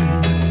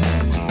hand.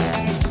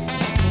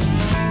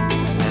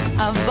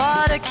 I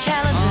bought a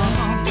calendar,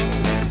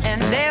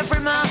 and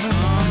every month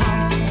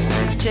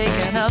is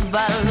taken up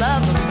by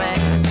love of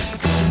man.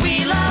 'Cause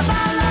we love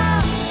our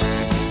love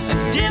in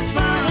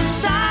different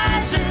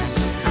sizes.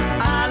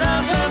 I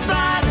love her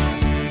body,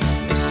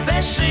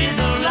 especially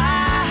the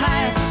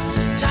lies.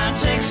 Time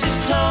takes its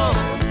toll,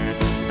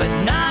 but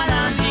not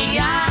on the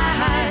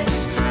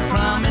eyes.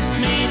 Promise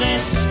me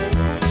this,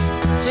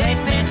 take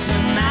me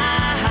tonight.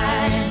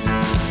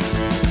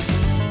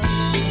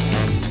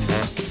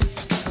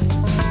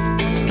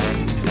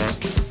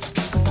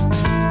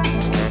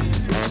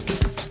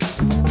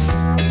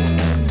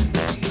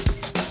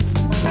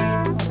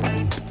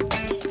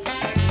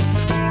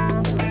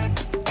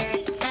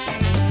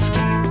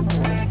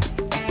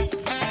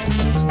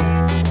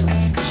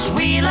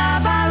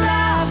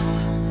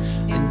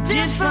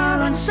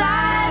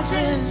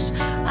 Sizes.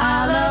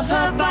 I love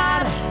her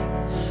body,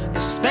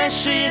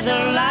 especially the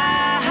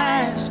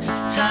lies.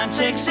 Time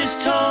takes its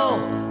toll,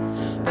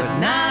 but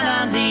not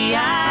on the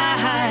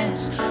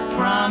eyes.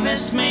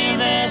 Promise me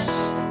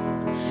this,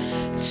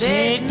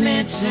 take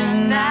me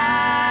tonight.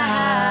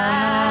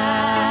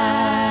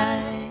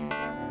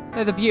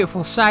 They're the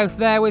beautiful South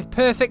there with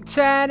Perfect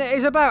 10. It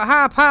is about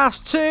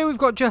 2:30. We've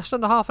got just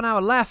under half an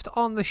hour left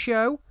on the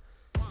show.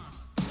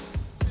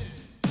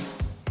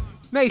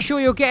 Make sure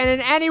you're getting in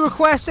any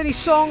requests, any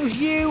songs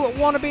you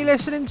want to be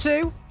listening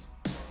to.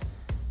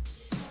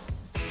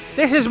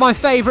 This is my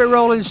favourite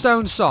Rolling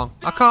Stones song.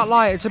 I can't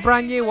lie, it's a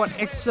brand new one.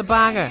 It's a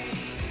banger.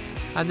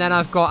 And then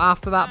I've got,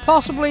 after that,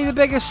 possibly the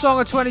biggest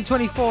song of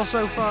 2024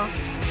 so far.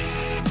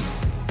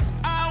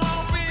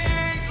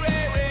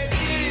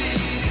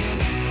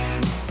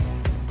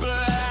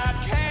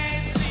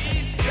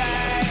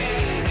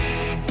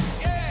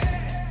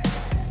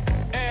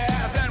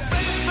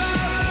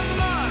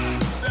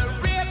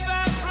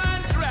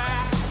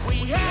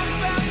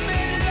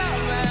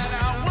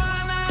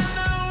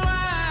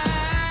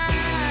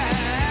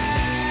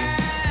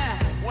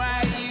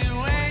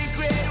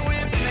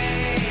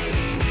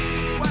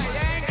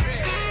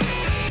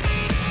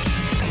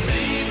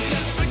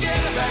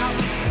 Forget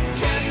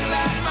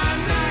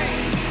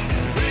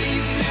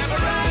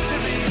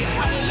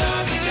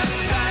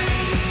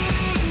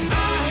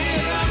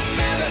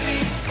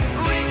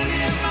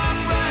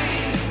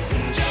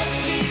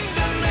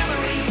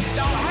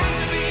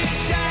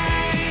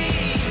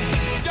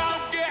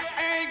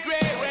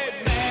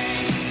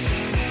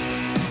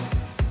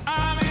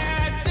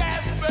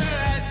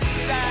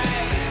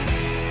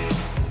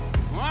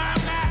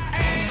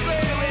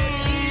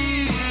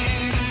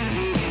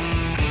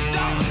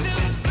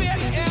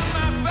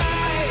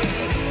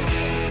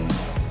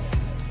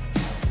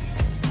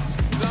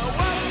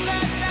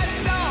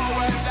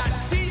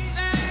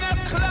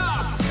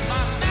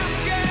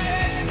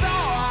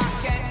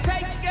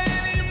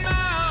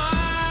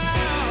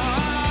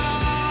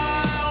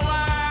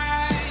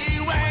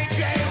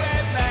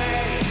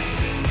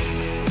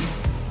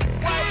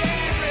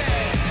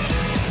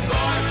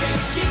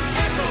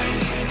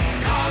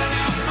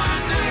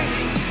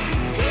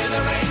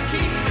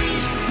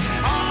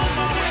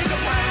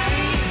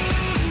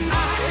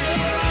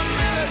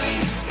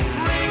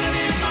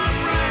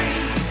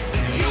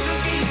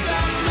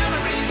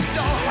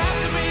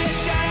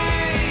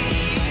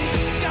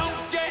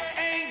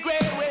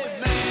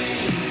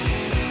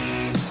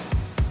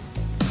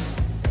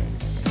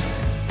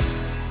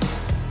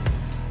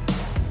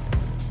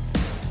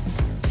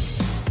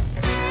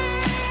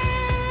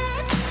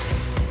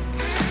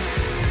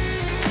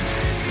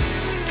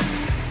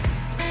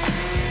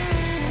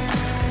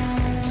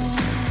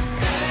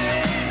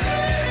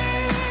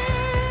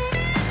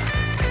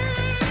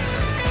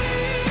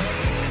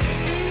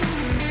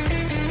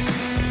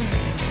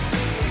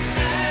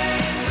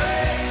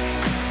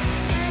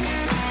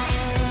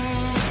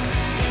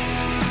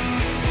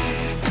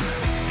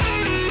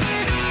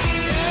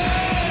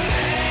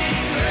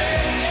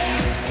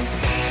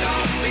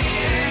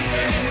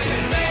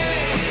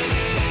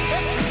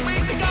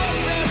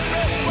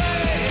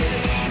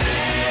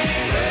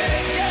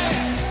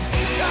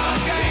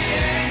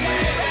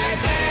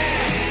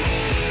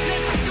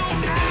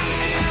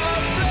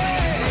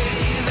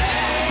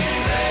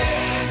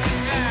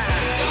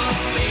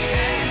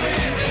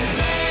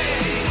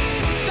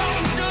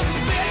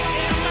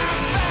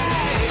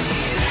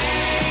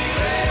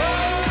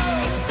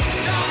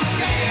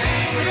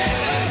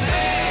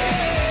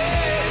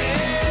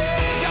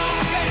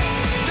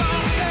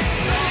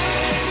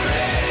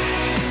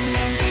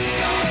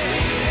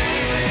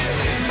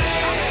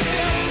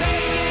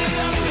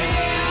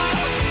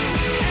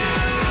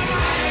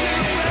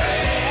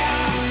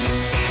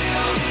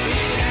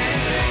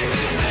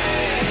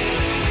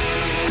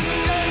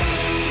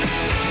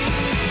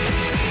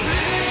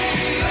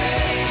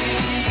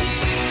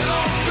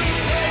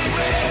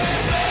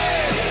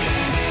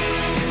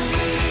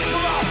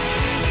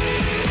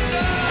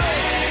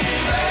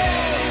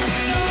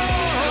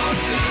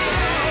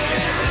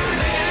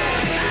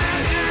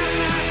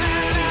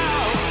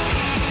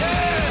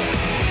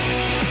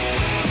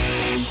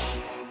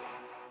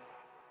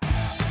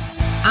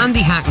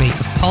Andy Hackney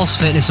of Pulse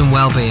Fitness and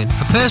Wellbeing,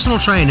 a personal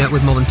trainer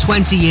with more than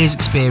 20 years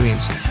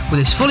experience, with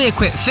his fully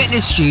equipped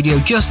fitness studio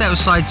just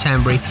outside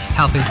Tenbury,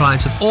 helping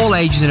clients of all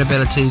ages and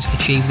abilities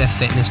achieve their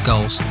fitness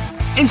goals.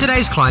 In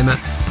today's climate,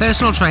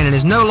 personal training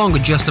is no longer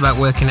just about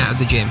working out at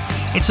the gym.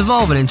 It's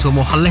evolving into a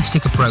more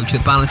holistic approach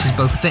that balances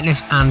both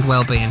fitness and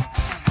well-being.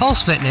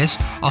 Pulse Fitness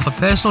offer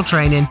personal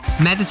training,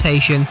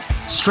 meditation,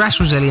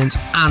 stress resilience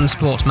and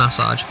sports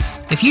massage.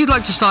 If you'd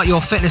like to start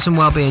your fitness and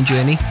well-being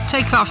journey,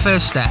 take that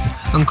first step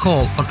and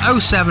call on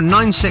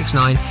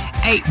 07969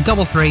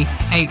 833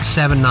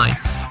 879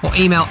 or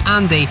email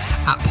Andy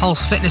at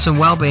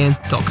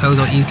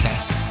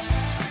pulsefitnessandwellbeing.co.uk.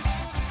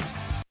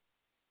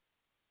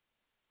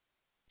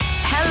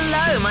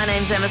 Hello, my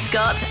name's Emma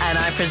Scott and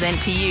I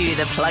present to you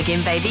the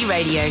Plug-in Baby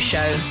radio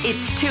show.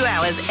 It's 2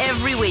 hours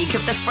every week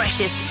of the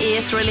freshest,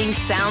 ear-thrilling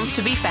sounds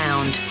to be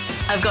found.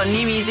 I've got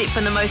new music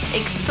from the most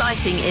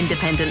exciting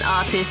independent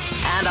artists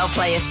and I'll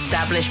play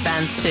established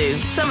bands too.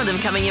 Some of them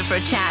coming in for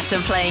a chat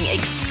and playing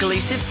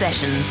exclusive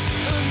sessions.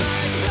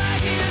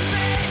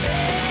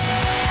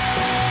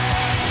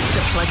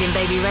 The Plug-in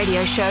Baby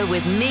radio show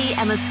with me,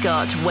 Emma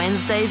Scott,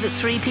 Wednesdays at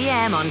 3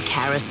 p.m. on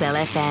Carousel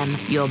FM,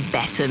 your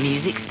better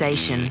music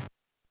station.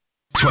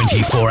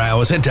 24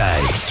 hours a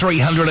day,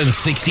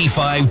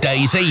 365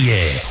 days a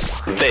year.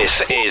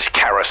 This is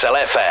Carousel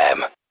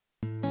FM.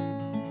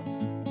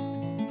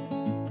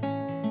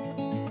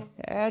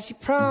 As you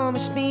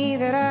promised me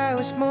that I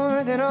was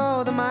more than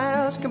all the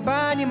miles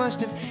combined, you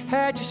must have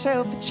had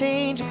yourself a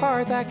change of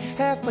heart like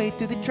halfway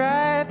through the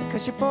drive,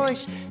 because your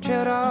voice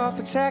trailed off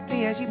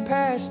exactly as you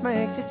passed my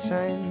exit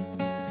sign.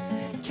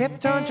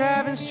 Kept on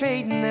driving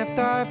straight and left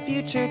our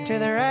future to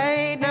the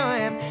right. Now I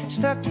am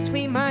stuck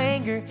between my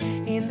anger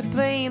and the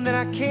blame that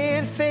I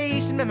can't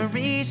face, and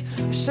memories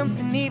or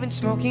something even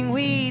smoking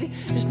weed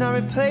is not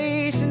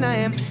replaced. And I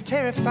am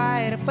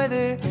terrified of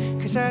weather,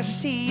 cause I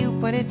see you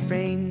when it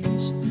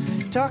rains.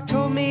 Doc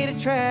told me to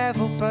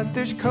travel, but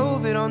there's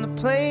COVID on the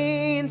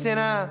planes. And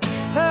I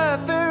love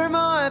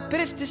Vermont,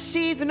 but it's the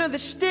season of the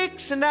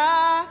sticks. And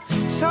I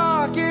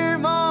saw your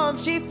mom,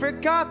 she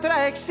forgot that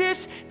I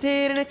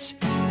existed. And it's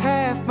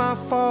half my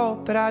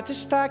fault, but I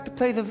just like to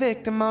play the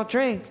victim. I'll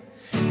drink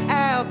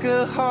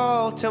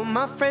alcohol till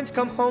my friends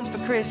come home for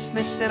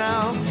Christmas. And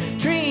I'll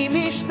dream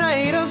each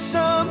night of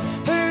some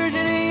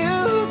version of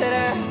you that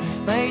I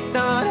might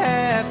not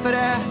have, but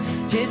I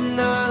did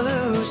not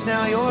lose.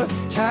 Now your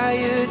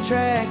tire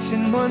tracks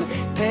in one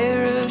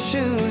pair of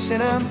shoes,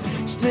 and I'm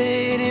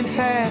split in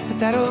half, but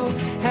that'll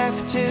have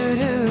to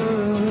do.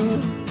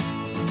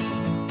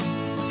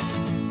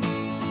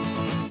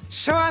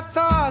 So I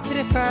thought that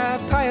if I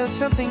piled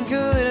something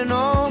good and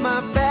all my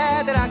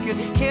bad, that I could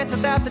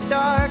cancel out the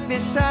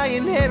darkness I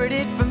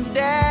inherited from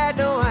Dad.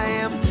 No, I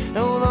am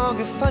no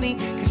longer funny,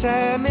 cause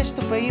I missed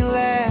the way you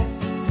laughed.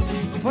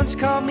 You once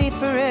called me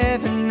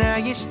forever, now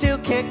you still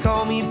can't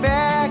call me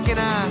back. And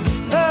I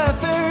love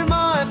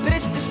Vermont, but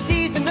it's the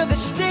season of the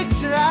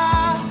sticks. And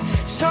I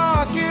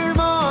saw your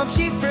mom,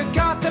 she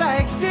forgot that I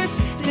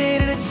existed.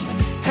 And it's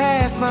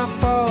half my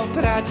fault,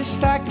 but I just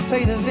like to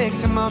play the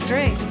victim. I'll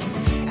drink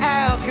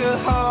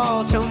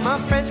alcohol till my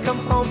friends come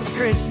home for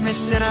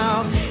Christmas. And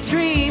I'll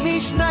dream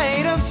each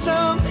night of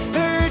some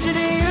version of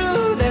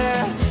you that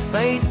I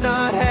might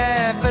not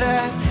have, but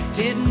I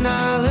did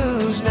not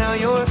lose. Now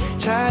your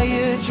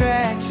tire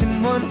tracks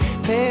in one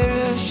pair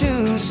of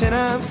shoes, and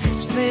I'm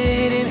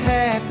split in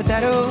half, but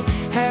that'll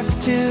have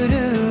to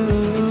do.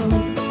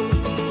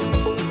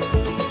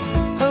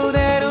 Oh,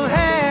 that'll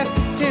have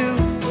to do.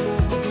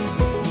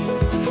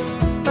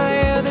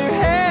 My other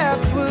half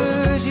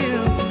was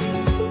you.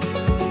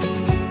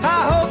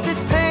 I hope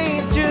this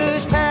pain's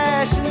just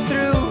passing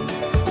through,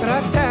 but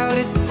I doubt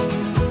it.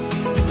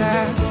 And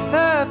I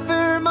love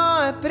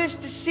Vermont, but it's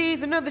the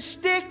season of the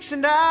sticks.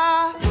 And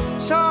I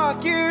saw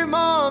your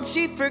mom,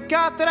 she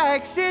forgot that I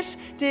existed.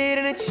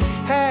 And it's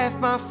half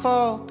my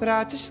fault, but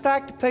I just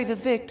like to play the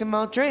victim.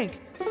 I'll drink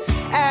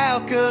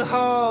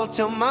alcohol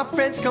till my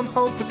friends come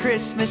home for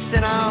Christmas.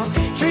 And I'll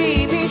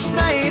dream each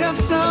night of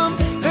some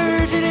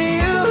version of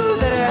you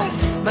that I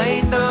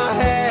might not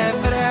have,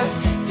 but I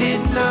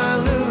did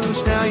not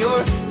lose. Now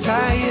your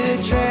tire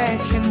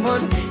tracks in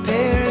one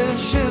pair of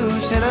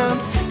shoes, and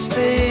I'm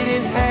split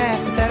in half,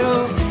 but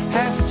that'll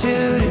have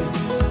to do.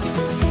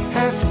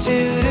 Have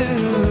to do.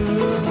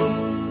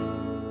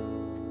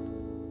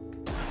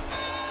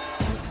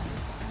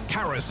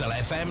 Carousel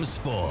FM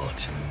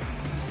Sport.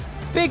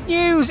 Big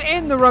news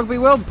in the rugby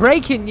world.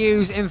 Breaking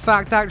news, in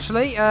fact,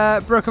 actually.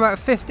 Broke about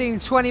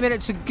 15-20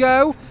 minutes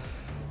ago.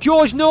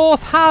 George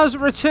North has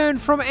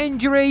returned from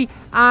injury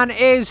and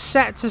is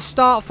set to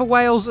start for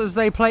Wales as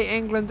they play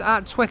England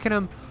at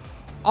Twickenham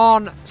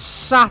on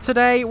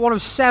Saturday. One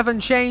of 7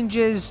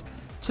 changes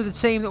to the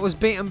team that was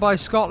beaten by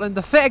Scotland.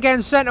 The fit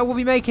again centre will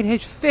be making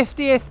his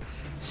 50th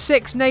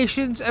Six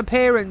Nations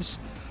appearance.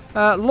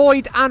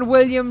 Lloyd and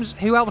Williams,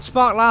 who helped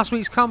spark last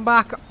week's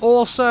comeback,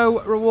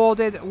 also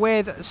rewarded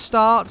with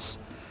starts.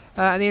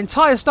 And the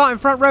entire starting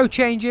front row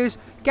changes.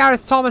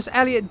 Gareth Thomas,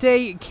 Elliot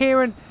Dee,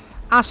 Kieran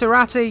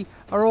Asirati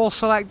are all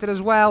selected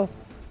as well.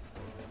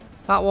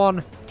 That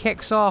one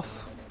kicks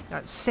off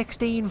at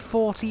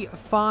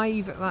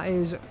 16:45. That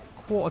is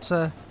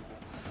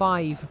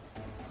 4:45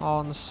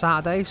 on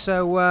Saturday.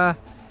 So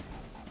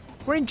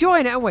we're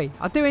enjoying it, aren't we?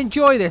 I do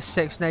enjoy this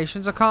Six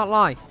Nations, I can't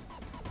lie.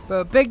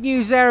 But big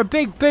news there, a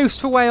big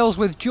boost for Wales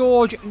with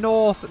George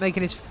North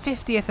making his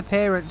 50th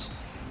appearance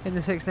in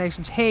the Six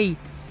Nations. He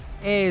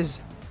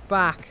is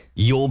back.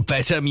 Your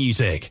better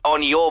music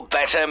on your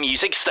better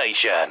music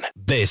station.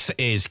 This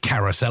is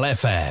Carousel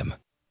FM.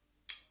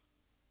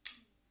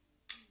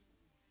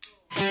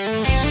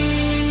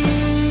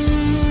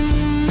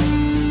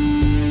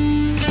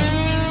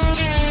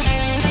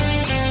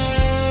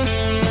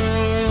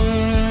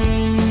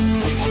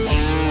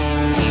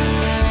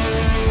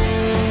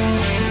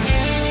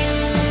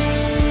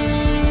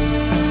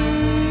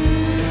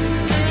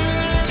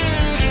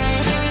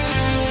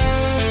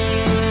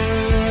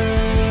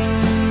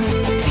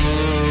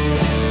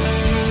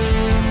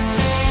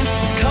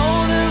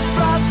 Cold and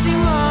frosty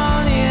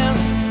morning,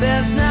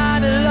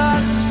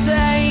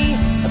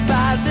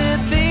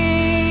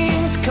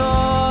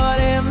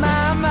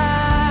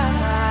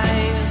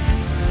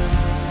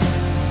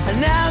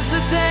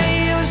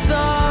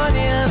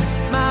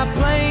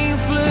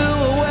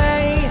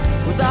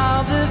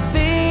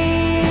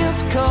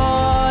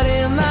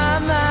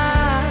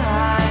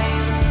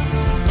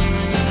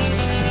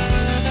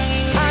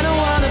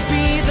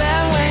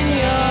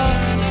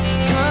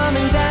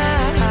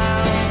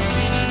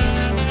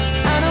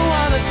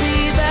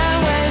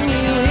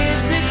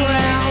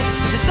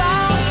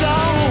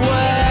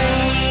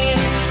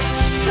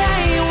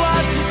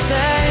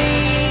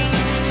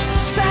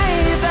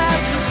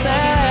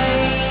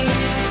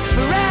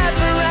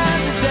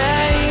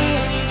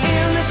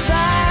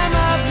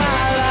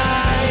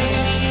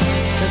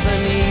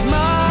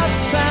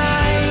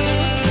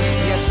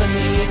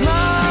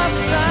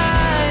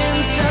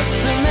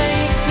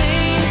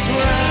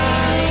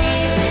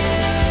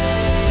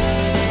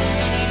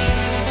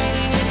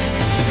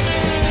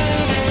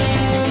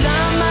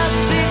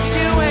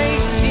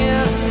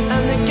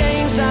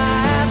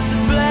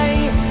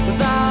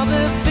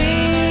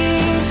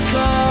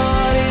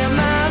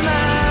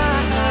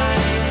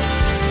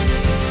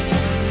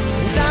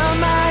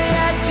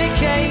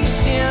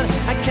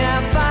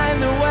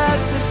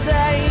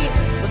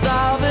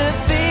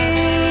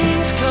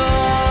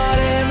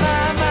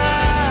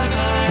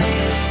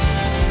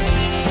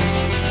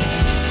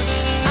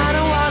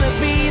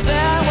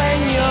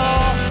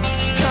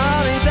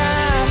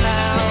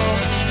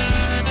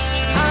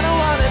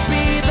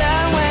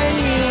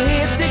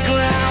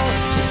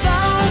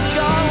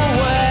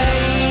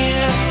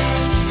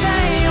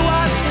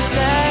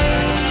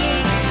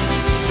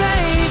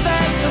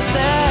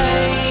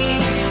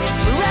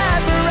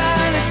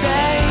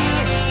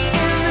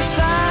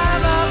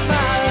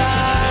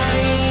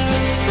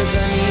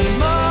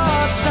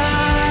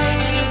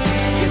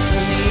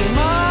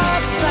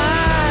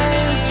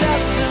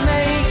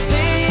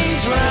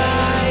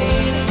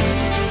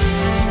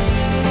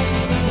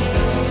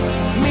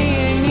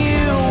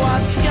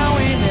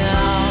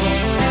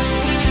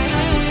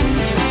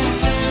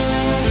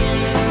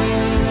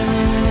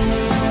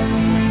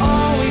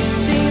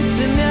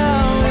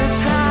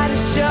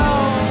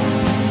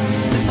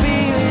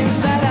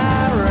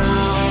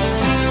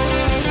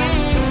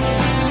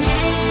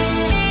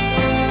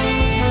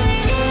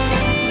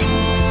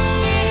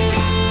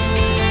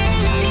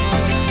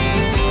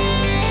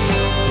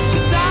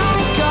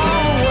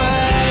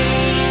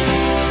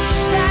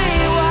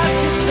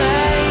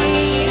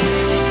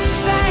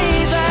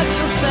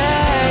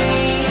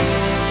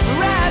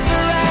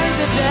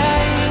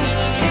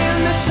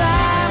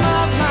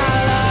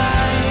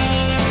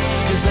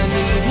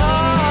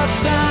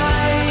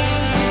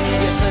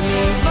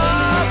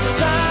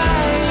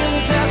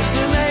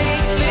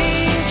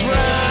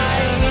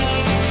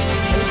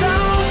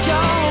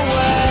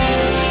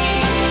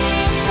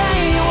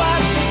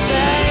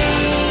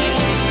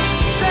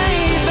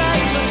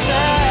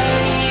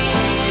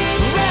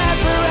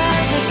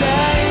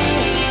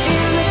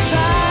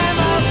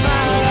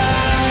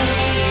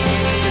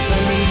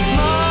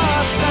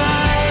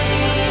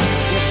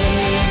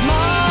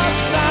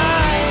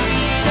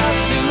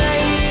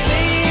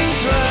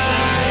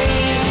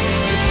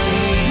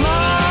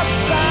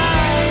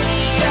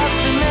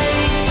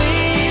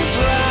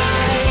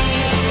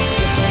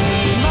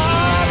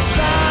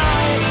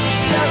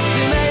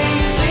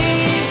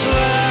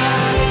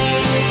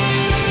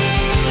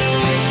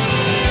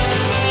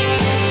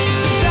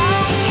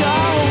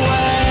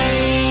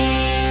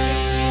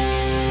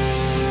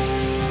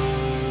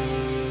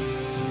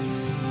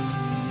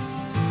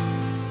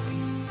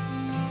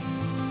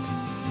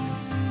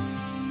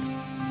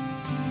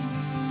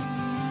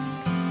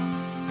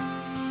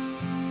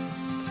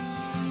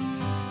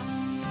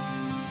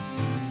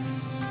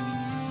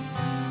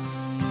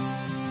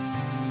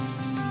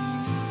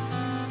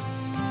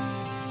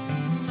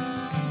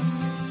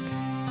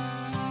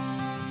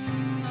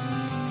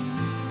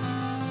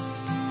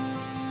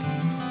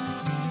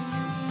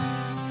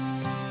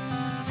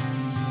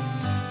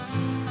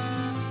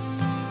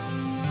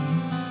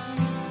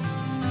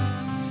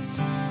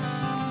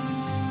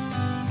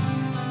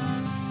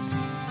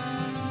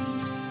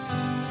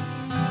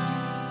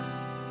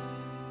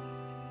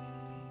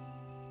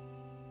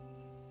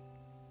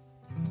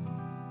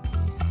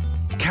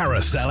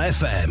 Carousel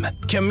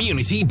FM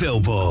Community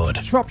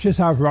Billboard. Shropshire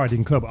South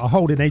Riding Club are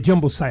holding a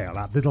jumble sale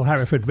at Little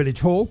Hereford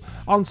Village Hall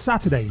on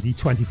Saturday the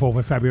 24th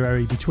of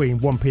February between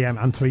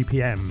 1pm and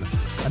 3pm.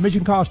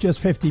 Admission costs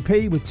just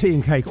 50p with tea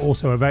and cake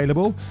also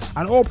available,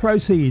 and all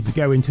proceeds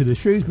go into the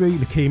Shrewsbury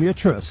Leukemia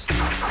Trust.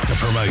 To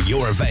promote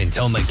your event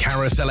on the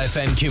Carousel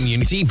FM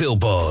Community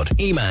Billboard,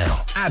 email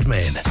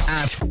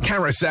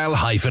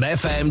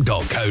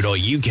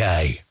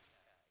admin@carousel-fm.co.uk.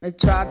 They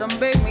tried to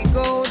make me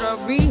go to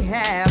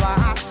rehab.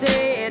 I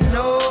said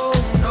no,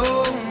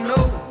 no,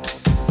 no.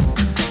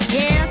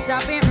 Yes,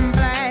 I've been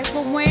black,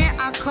 but when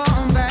I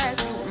come back,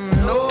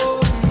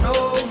 no,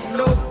 no,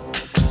 no.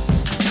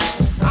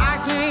 I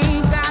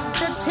ain't got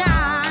the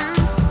time,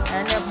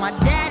 and if my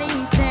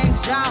daddy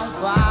thinks I'm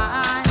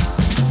fine,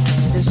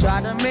 they try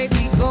to make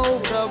me go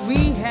to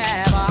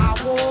rehab. I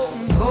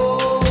won't go,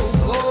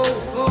 go,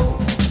 go.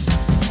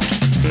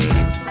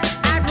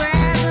 I'd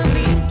rather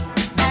be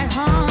at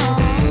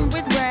home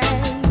with Ray.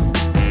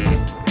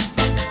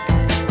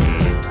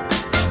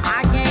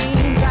 I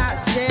ain't got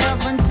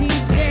 70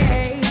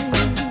 days.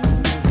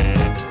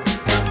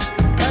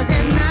 'Cause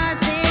there's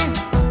nothing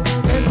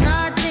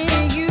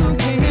you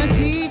can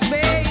teach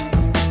me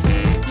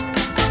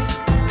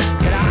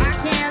that I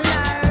can't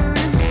learn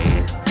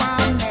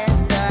from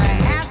Mr.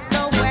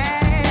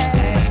 Hathaway.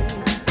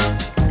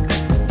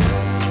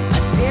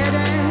 I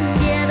didn't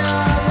get a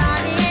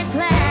lot in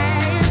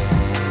class,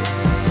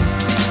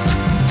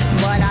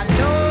 but I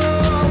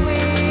know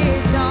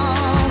it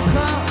don't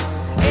come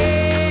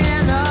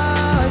in a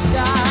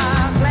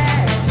shot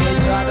glass. They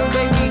try to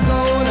make me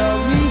go to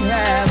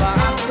rehab.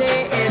 I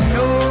said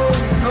no,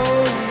 no,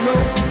 no.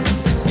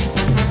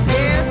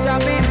 Yes,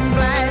 I've been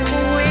black,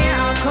 but when I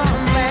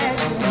come back,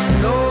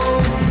 no,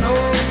 no,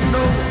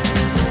 no.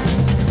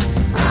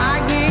 I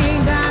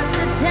ain't got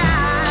the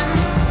time,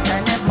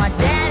 and if my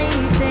daddy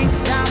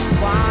thinks I'm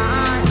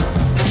fine,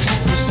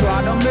 just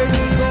try to make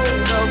me go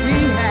to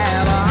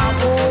rehab. I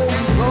won't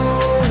go,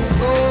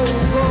 go,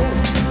 go.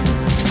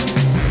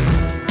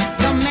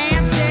 The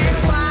man said,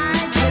 why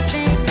do you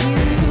think you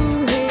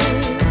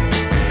hit?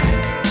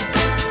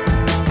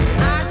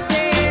 I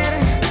said,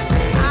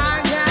 I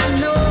got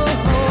no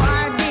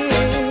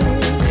idea.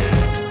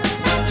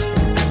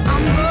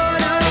 I'm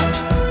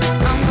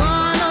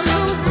gonna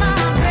lose my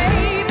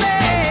baby.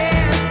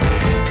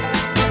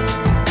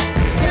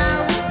 So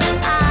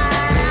I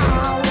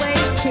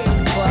always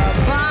keep a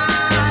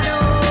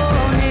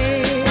bottle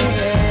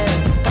near.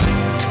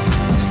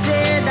 He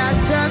said, I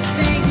just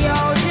think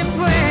you're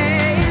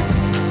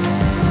depressed.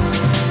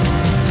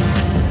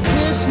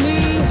 This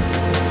me,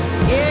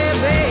 yeah,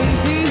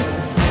 baby,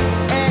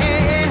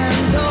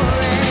 and go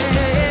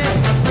ahead.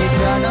 They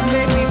try to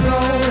make me go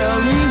to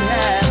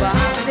rehab. I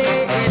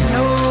said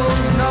no,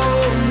 no,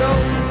 no.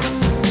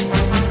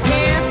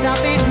 Yes, I've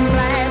been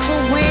black,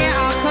 but when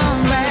I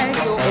come back,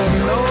 you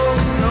no,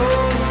 no,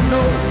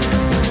 no.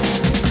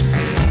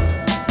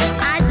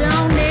 I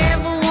don't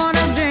ever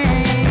wanna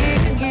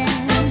drink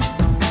again.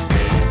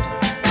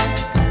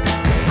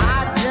 I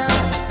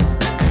just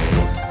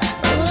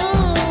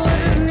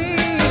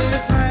need a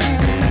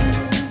friend.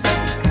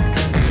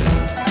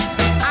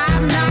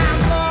 I'm not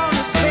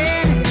gonna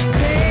spend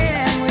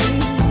 10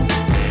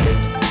 weeks.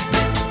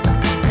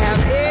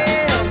 Have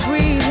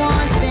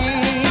everyone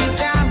think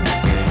I'm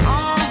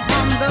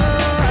on the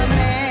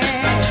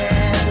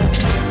man.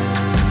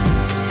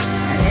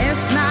 And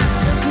it's not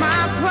just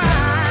my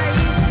pride.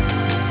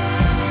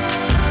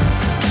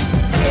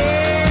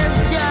 It's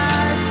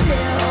just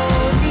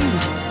till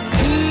these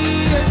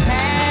tears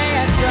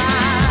have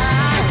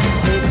dried.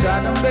 They try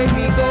to make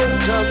me go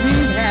to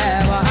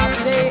rehab. I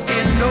say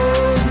no,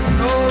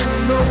 no,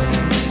 no.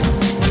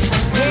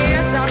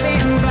 Yes, I've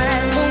been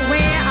black, but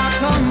when I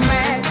come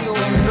back, you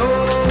no,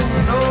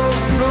 no,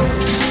 no.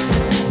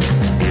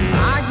 I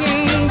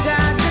ain't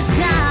got the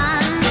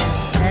time,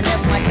 and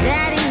if my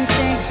daddy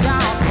thinks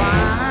I'm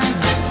fine,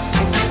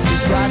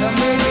 just try to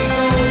make me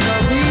go to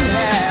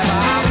rehab. I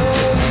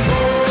won't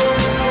go,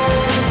 go,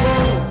 go.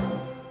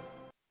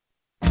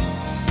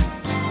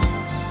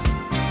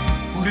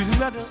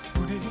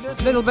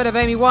 Little bit of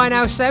Amy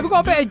Winehouse there. We've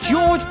got a bit of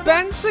George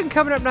Benson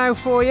coming up now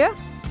for you.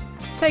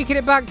 Taking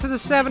it back to the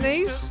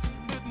 70s.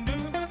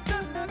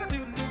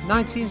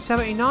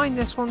 1979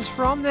 this one's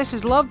from. This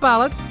is Love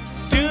Ballad.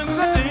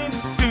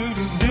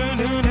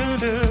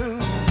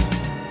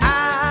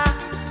 I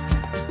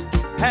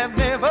have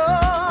never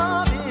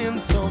been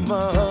so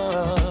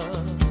much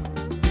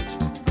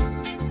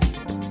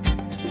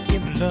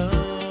in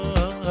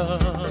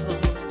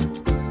love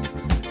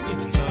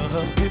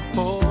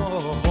before.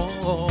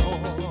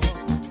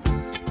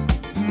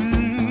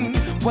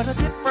 What a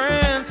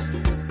difference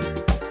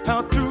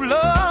how true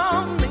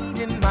love made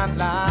in my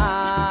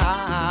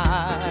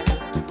life.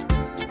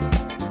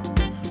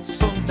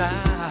 So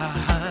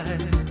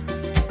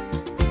nice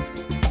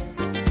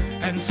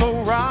and so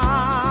right.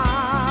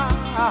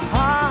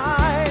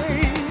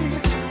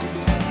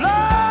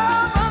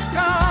 Lovers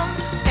come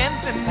and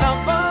then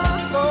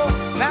lovers go.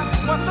 That's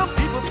what the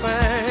people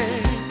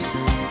say.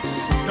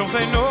 Don't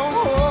they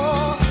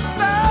know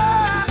that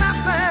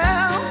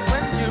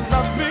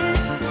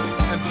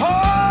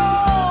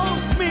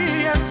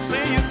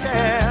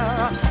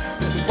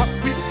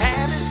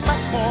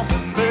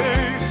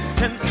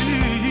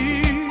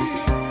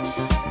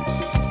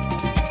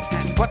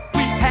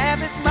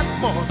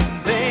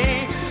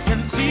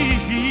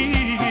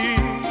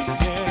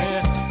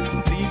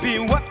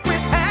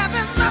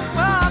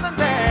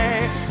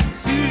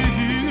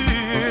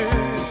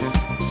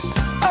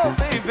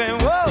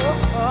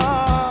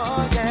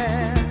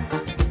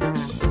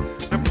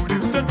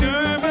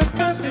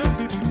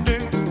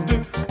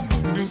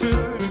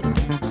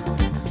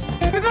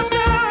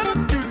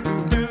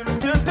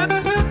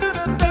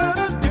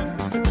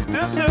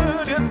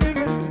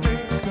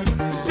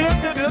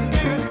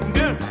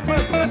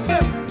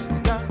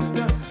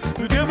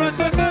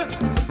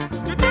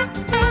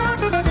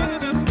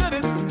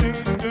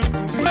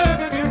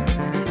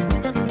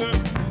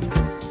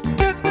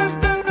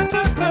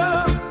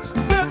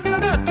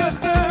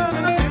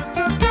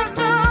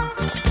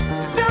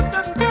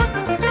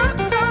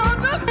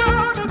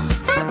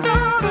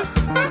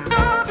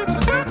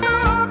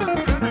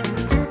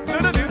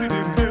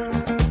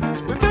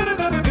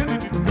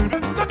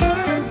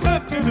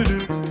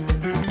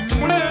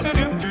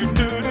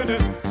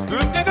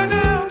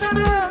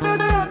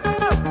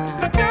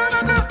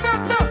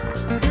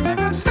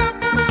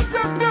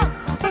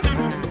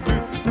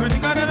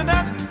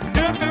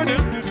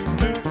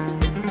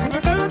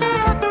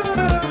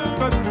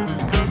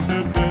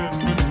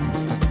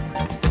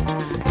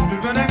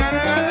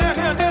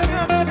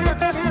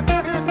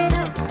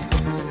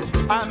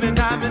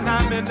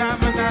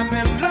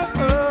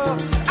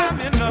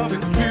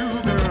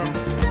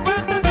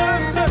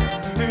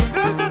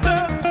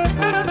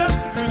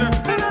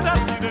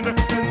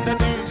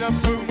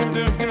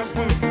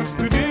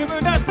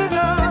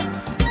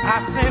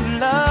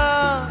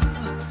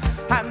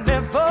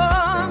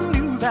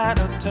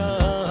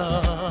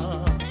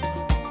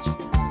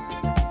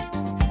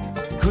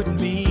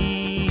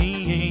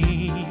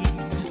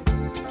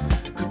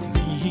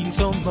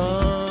so much.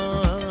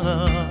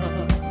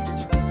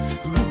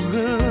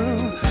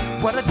 Ooh,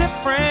 what a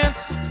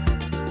difference.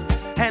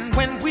 And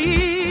when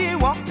we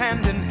walk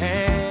hand in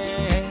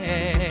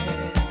hand,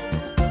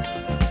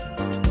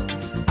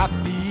 I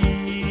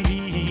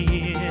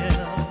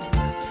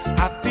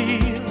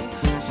feel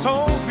so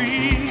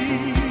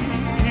real.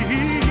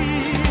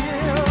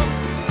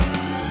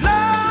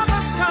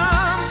 Lovers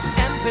come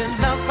and then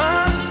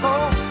lovers go.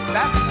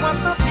 That's what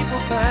the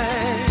people say.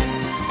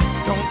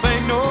 Don't they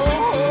know?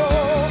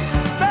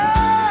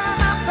 They're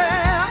not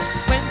there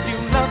when you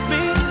love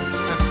me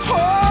and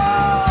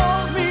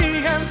hold me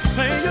and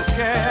say you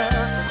care.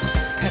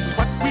 And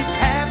what we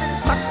have is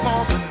much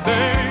more than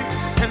they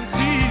can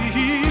see.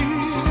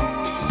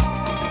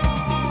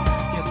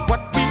 Yes,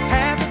 what we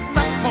have is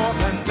much more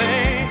than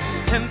they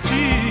can see.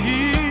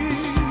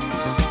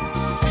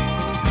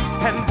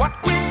 And what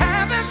we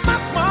have is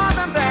much more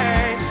than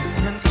they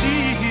can see.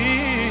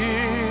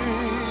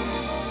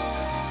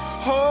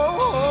 Oh,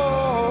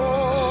 oh,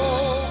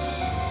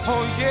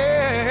 oh yeah.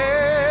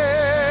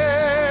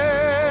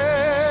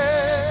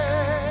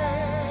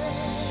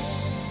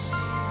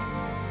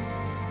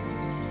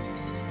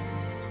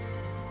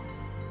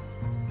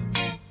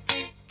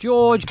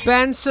 George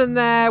Benson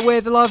there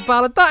with Love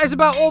Ballad. That is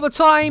about all the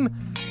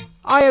time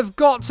I have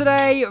got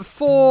today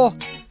for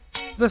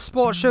the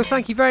sports show.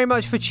 Thank you very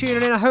much for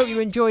tuning in. I hope you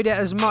enjoyed it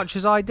as much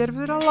as I did. It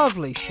was a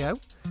lovely show.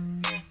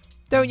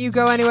 Don't you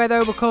go anywhere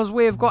though, because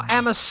we've got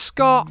Emma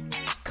Scott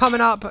coming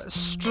up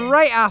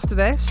straight after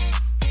this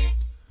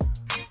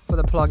for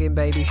the Plug-in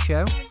Baby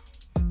show.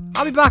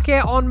 I'll be back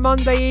here on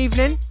Monday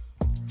evening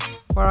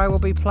where I will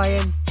be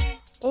playing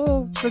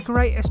all the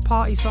greatest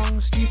party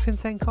songs you can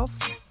think of.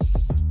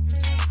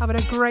 Having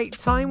a great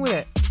time with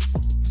it.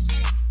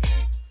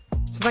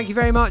 So thank you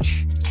very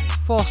much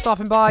for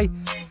stopping by,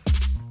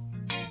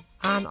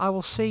 and I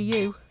will see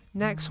you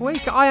next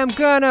week. I am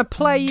gonna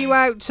play you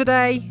out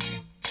today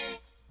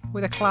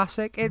with a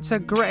classic. It's a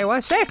great, well,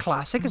 I say a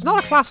classic, it's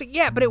not a classic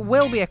yet, but it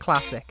will be a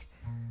classic.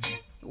 It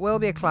will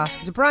be a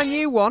classic. It's a brand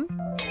new one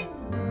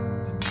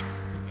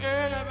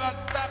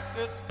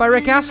by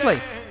Rick Astley.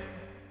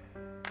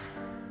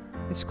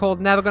 It's called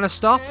Never Gonna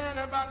Stop,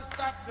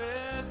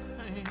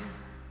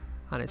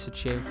 and it's a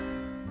tune.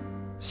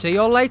 See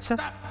you all later.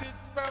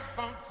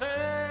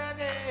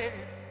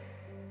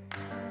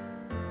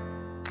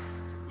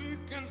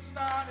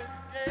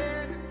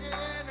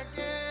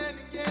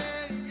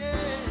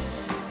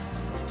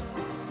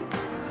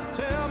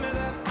 Tell me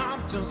that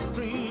I'm just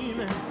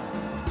dreaming.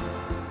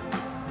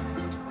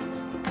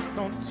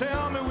 Don't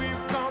tell me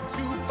we've gone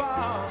too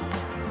far.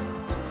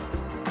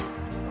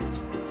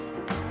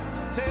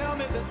 Tell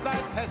me this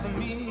life has a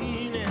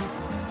meaning.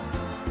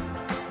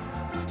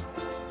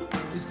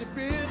 Is it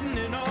written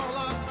in all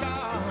our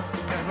stars?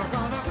 Never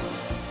gonna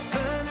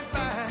turn it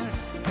back.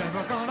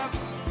 Never gonna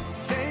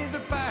change the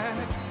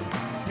facts.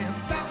 Can't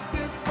stop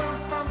this world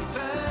from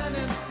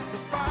turning. The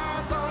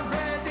fire's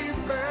already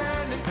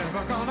burning.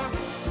 Never gonna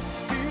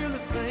feel the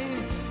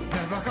same.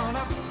 Never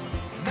gonna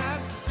not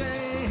the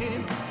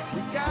same.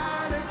 We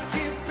gotta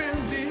keep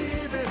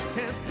believing.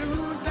 Can't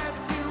lose that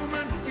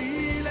human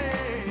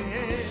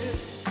feeling.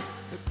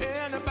 If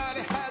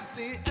anybody has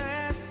the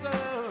answer,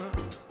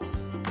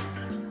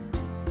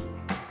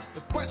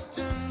 the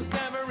questions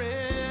never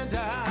end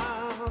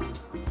out.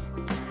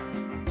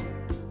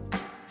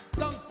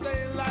 Some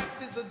say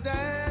life is a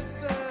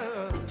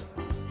dancer.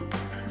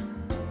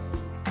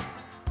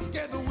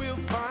 Together we'll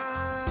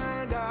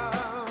find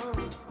out.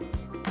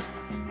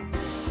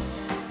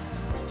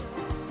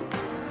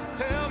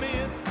 Tell me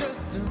it's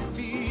just a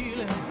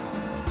feeling.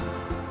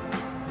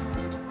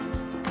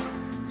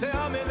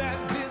 Tell me that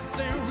this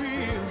ain't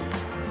real.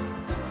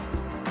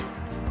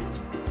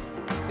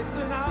 It's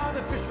an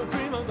artificial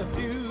dream of the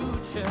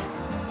future.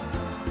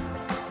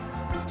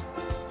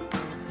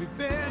 We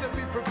better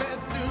be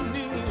prepared to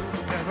kneel.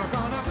 Never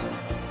gonna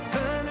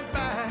turn it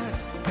back.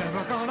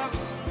 Never gonna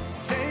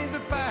change the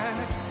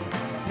facts.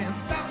 Can't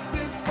stop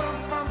this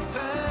world from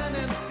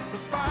turning. The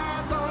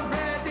fire's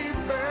already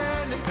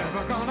burning.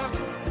 Never gonna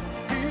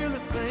feel the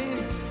same.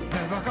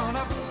 Never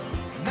gonna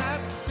not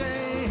the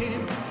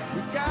same.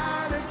 We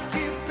gotta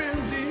keep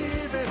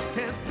believing.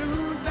 Can't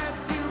lose that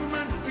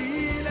human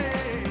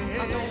feeling.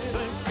 I don't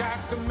think I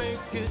can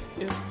make it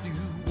if you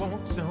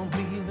won't tell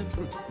me the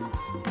truth.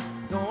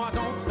 No, I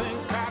don't think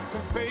I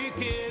can fake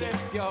it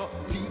if you're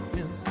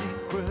keeping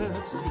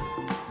secrets too.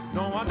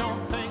 No, I don't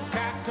think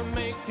I can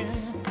make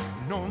it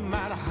no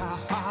matter how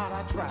hard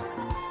I try.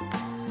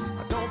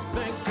 I don't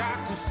think I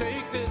can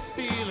shake this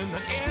feeling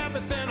that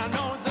everything I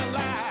know is a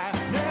lie.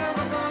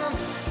 Never gonna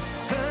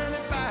turn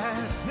it back.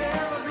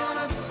 Never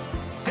gonna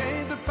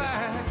change the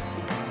facts.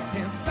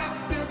 Can't stop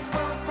this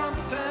world from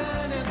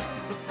turning.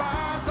 The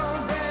fire's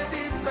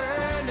already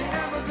burning.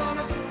 Never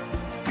gonna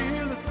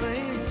feel the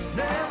same.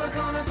 Never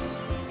gonna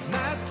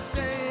not the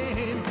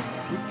same.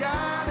 We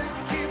gotta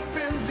keep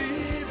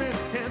believing.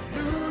 Can't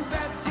lose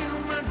that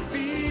human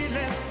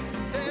feeling.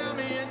 Tell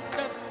me it's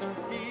just a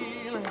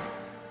feeling.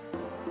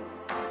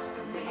 What's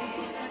the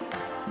meaning?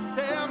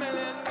 Tell me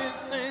that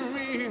this ain't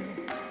real.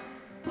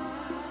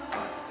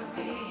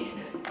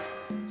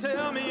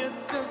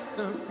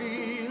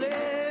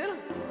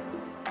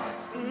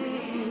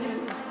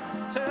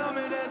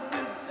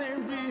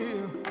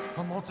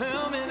 Come on,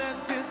 tell me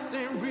that this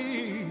ain't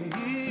real.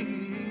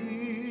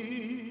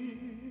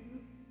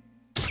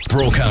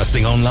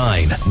 Broadcasting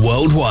online,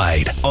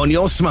 worldwide, on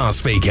your smart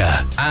speaker,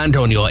 and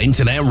on your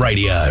internet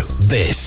radio. This